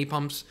so many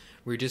pumps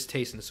where you're just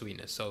tasting the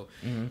sweetness. So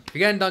if you're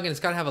getting Dunkin', it's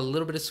got to have a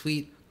little bit of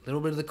sweet, a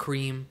little bit of the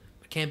cream.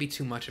 Can't be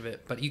too much of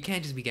it, but you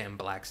can't just be getting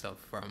black stuff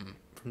from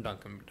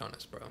Dunkin'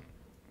 Donuts, bro.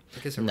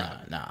 Like it's a No.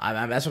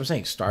 That's what I'm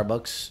saying.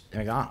 Starbucks,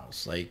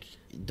 McDonald's, like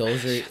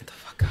those are. Shut the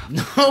fuck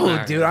up. No,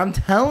 Right. dude, I'm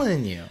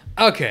telling you.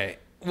 Okay,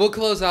 we'll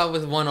close out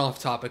with one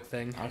off-topic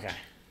thing. Okay.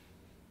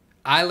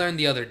 I learned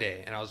the other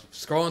day, and I was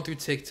scrolling through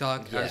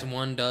TikTok, Yeah. as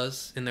one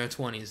does in their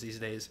 20s these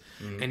days,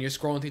 and you're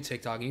scrolling through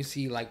TikTok, and you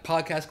see like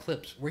podcast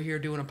clips. We're here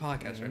doing a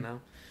podcast right now,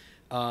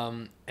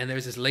 and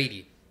there's this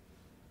lady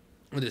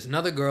with this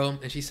another girl,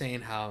 and she's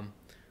saying how.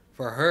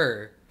 For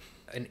her,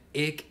 an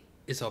ick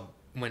is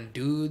when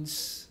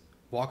dudes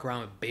walk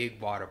around with big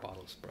water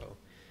bottles, bro.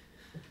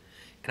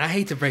 And I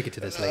hate to break it to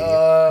this lady,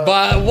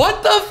 but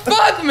what the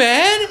fuck,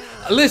 man?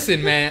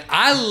 Listen, man,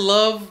 I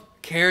love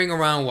carrying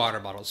around water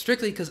bottles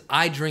strictly because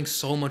I drink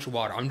so much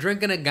water. I'm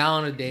drinking a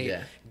gallon a day.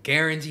 Yeah.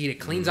 Guaranteed. It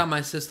cleans out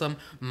my system.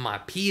 My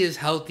pee is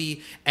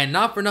healthy. And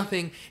not for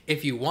nothing,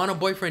 if you want a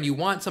boyfriend, you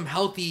want some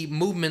healthy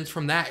movements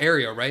from that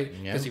area, right?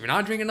 Yeah. Because if you're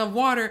not drinking enough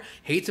water,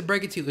 hate to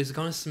break it to you, it's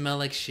going to smell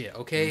like shit,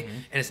 okay?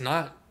 And it's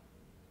not...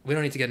 We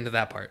don't need to get into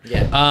that part.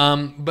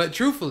 Yeah. But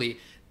truthfully,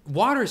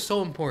 water is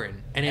so important.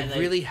 And it like,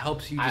 really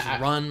helps you just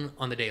run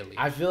on the daily.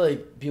 I feel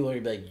like people are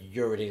gonna be like,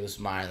 "You're ridiculous,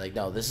 mind." Like,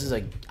 no, this is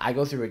like I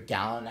go through a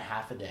gallon and a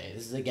half a day.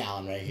 This is a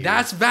gallon right here.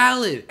 That's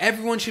valid.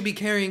 Everyone should be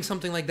carrying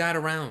something like that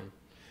around.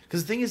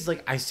 Because the thing is,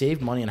 like, I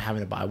save money on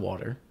having to buy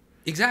water.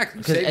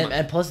 Exactly.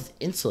 And plus, it's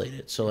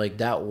insulated. So, like,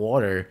 that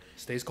water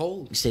Stays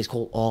cold. stays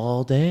cold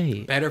all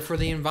day. Better for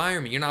the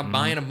environment. You're not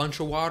buying a bunch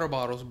of water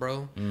bottles,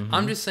 bro.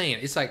 I'm just saying.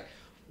 It's like,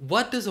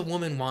 what does a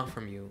woman want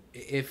from you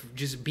if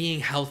just being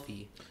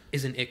healthy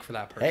is an ick for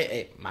that person?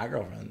 Hey, my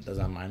girlfriend does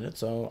not mind it.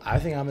 So, I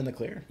think I'm in the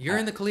clear. You're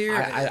in the clear.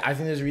 I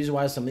think there's a reason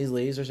why some of these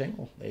ladies are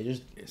single. They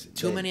just...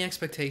 Too many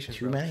expectations,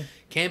 Too bro. many.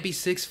 Can't be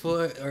 6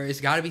 foot, or it's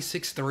got to be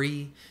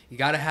 6'3". You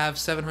got to have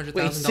 $700,000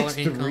 Wait,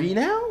 income. 6'3"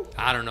 now?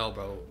 I don't know,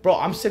 bro. Bro,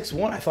 I'm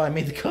 6'1". I thought I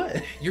made the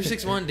cut. You're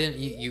 6'1", didn't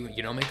you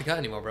don't make the cut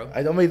anymore, bro.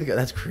 I don't make the cut.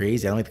 That's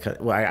crazy. I don't make the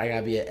cut. Well, I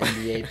gotta be an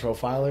NBA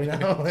profiler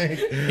now. Like,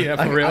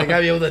 Yeah, for real. I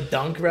gotta be able to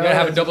dunk, bro. You gotta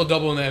have a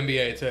double-double in the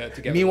NBA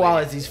to get. Meanwhile,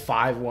 it's these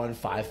 5'1",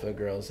 5-foot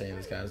girls saying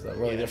this kind of stuff.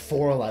 Really, they're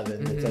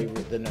 4'11". It's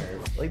like the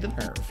nerve. Like the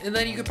nerve. And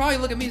then you could probably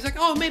look at me. He's like,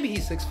 oh, maybe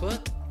he's 6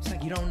 foot. It's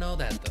like you don't know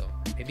that though.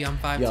 Maybe I'm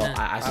 5'10". Yo,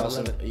 I saw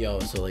some.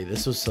 So like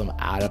this was some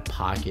out of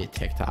pocket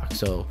TikTok.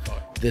 So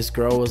this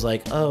girl was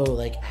like, oh,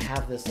 like I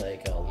have this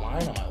like a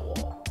line on my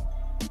wall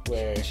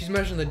where She's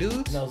measuring the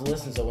dudes. no,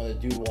 listen. So when the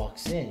dude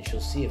walks in, she'll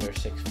see if they're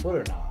 6 foot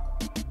or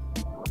not.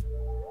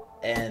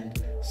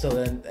 And so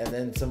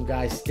then some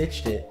guy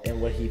stitched it,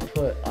 and what he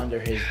put under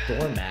his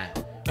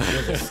doormat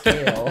was a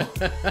scale.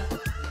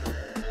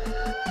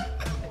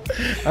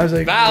 I was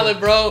like, Valid,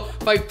 bro.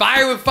 Fight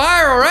fire with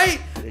fire, all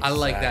right? I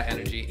like that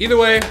Exactly. energy. Either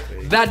way,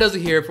 that does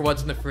it here for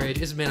What's in the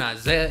Fridge. It's been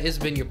Isaiah. It's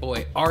been your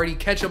boy Ardi.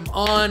 Catch him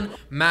on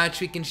Mad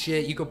Trick and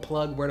shit. You can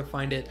plug where to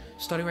find it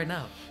starting right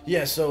now.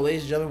 Yeah, so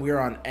ladies and gentlemen, we are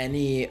on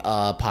any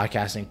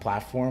podcasting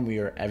platform. We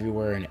are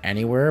everywhere and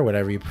anywhere,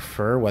 whatever you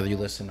prefer. Whether you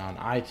listen on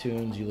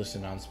iTunes, you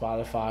listen on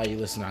Spotify, you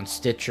listen on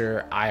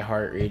Stitcher,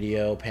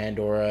 iHeartRadio,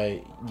 Pandora,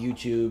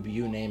 YouTube,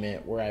 you name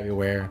it, we're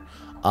everywhere.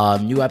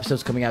 New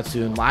episodes coming out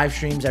soon. Live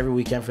streams every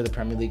weekend for the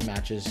Premier League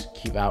matches.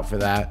 Keep out for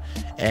that.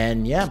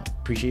 And yeah,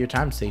 appreciate your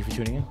time. Thank you for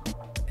tuning in.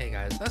 Hey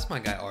guys, that's my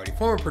guy Ardi,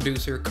 former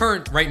producer,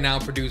 current right now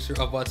producer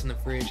of What's in the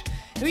Fridge.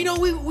 And you know,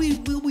 we'll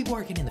be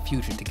working in the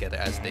future together,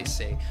 as they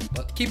say.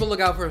 But keep a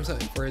lookout for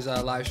his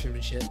live stream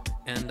and shit.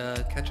 And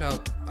catch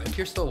out. If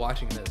you're still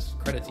watching this,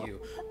 credit to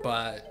you.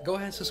 But go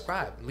ahead and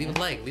subscribe, leave a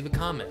like, leave a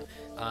comment,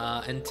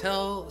 and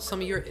tell some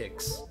of your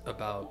icks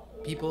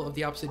about people of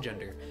the opposite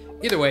gender.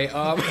 Either way,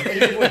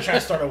 We're trying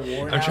to start a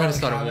war. I'm trying to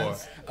start a war,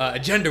 a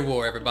gender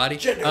war, everybody.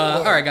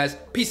 All right, guys,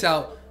 peace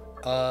out.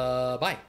 Bye.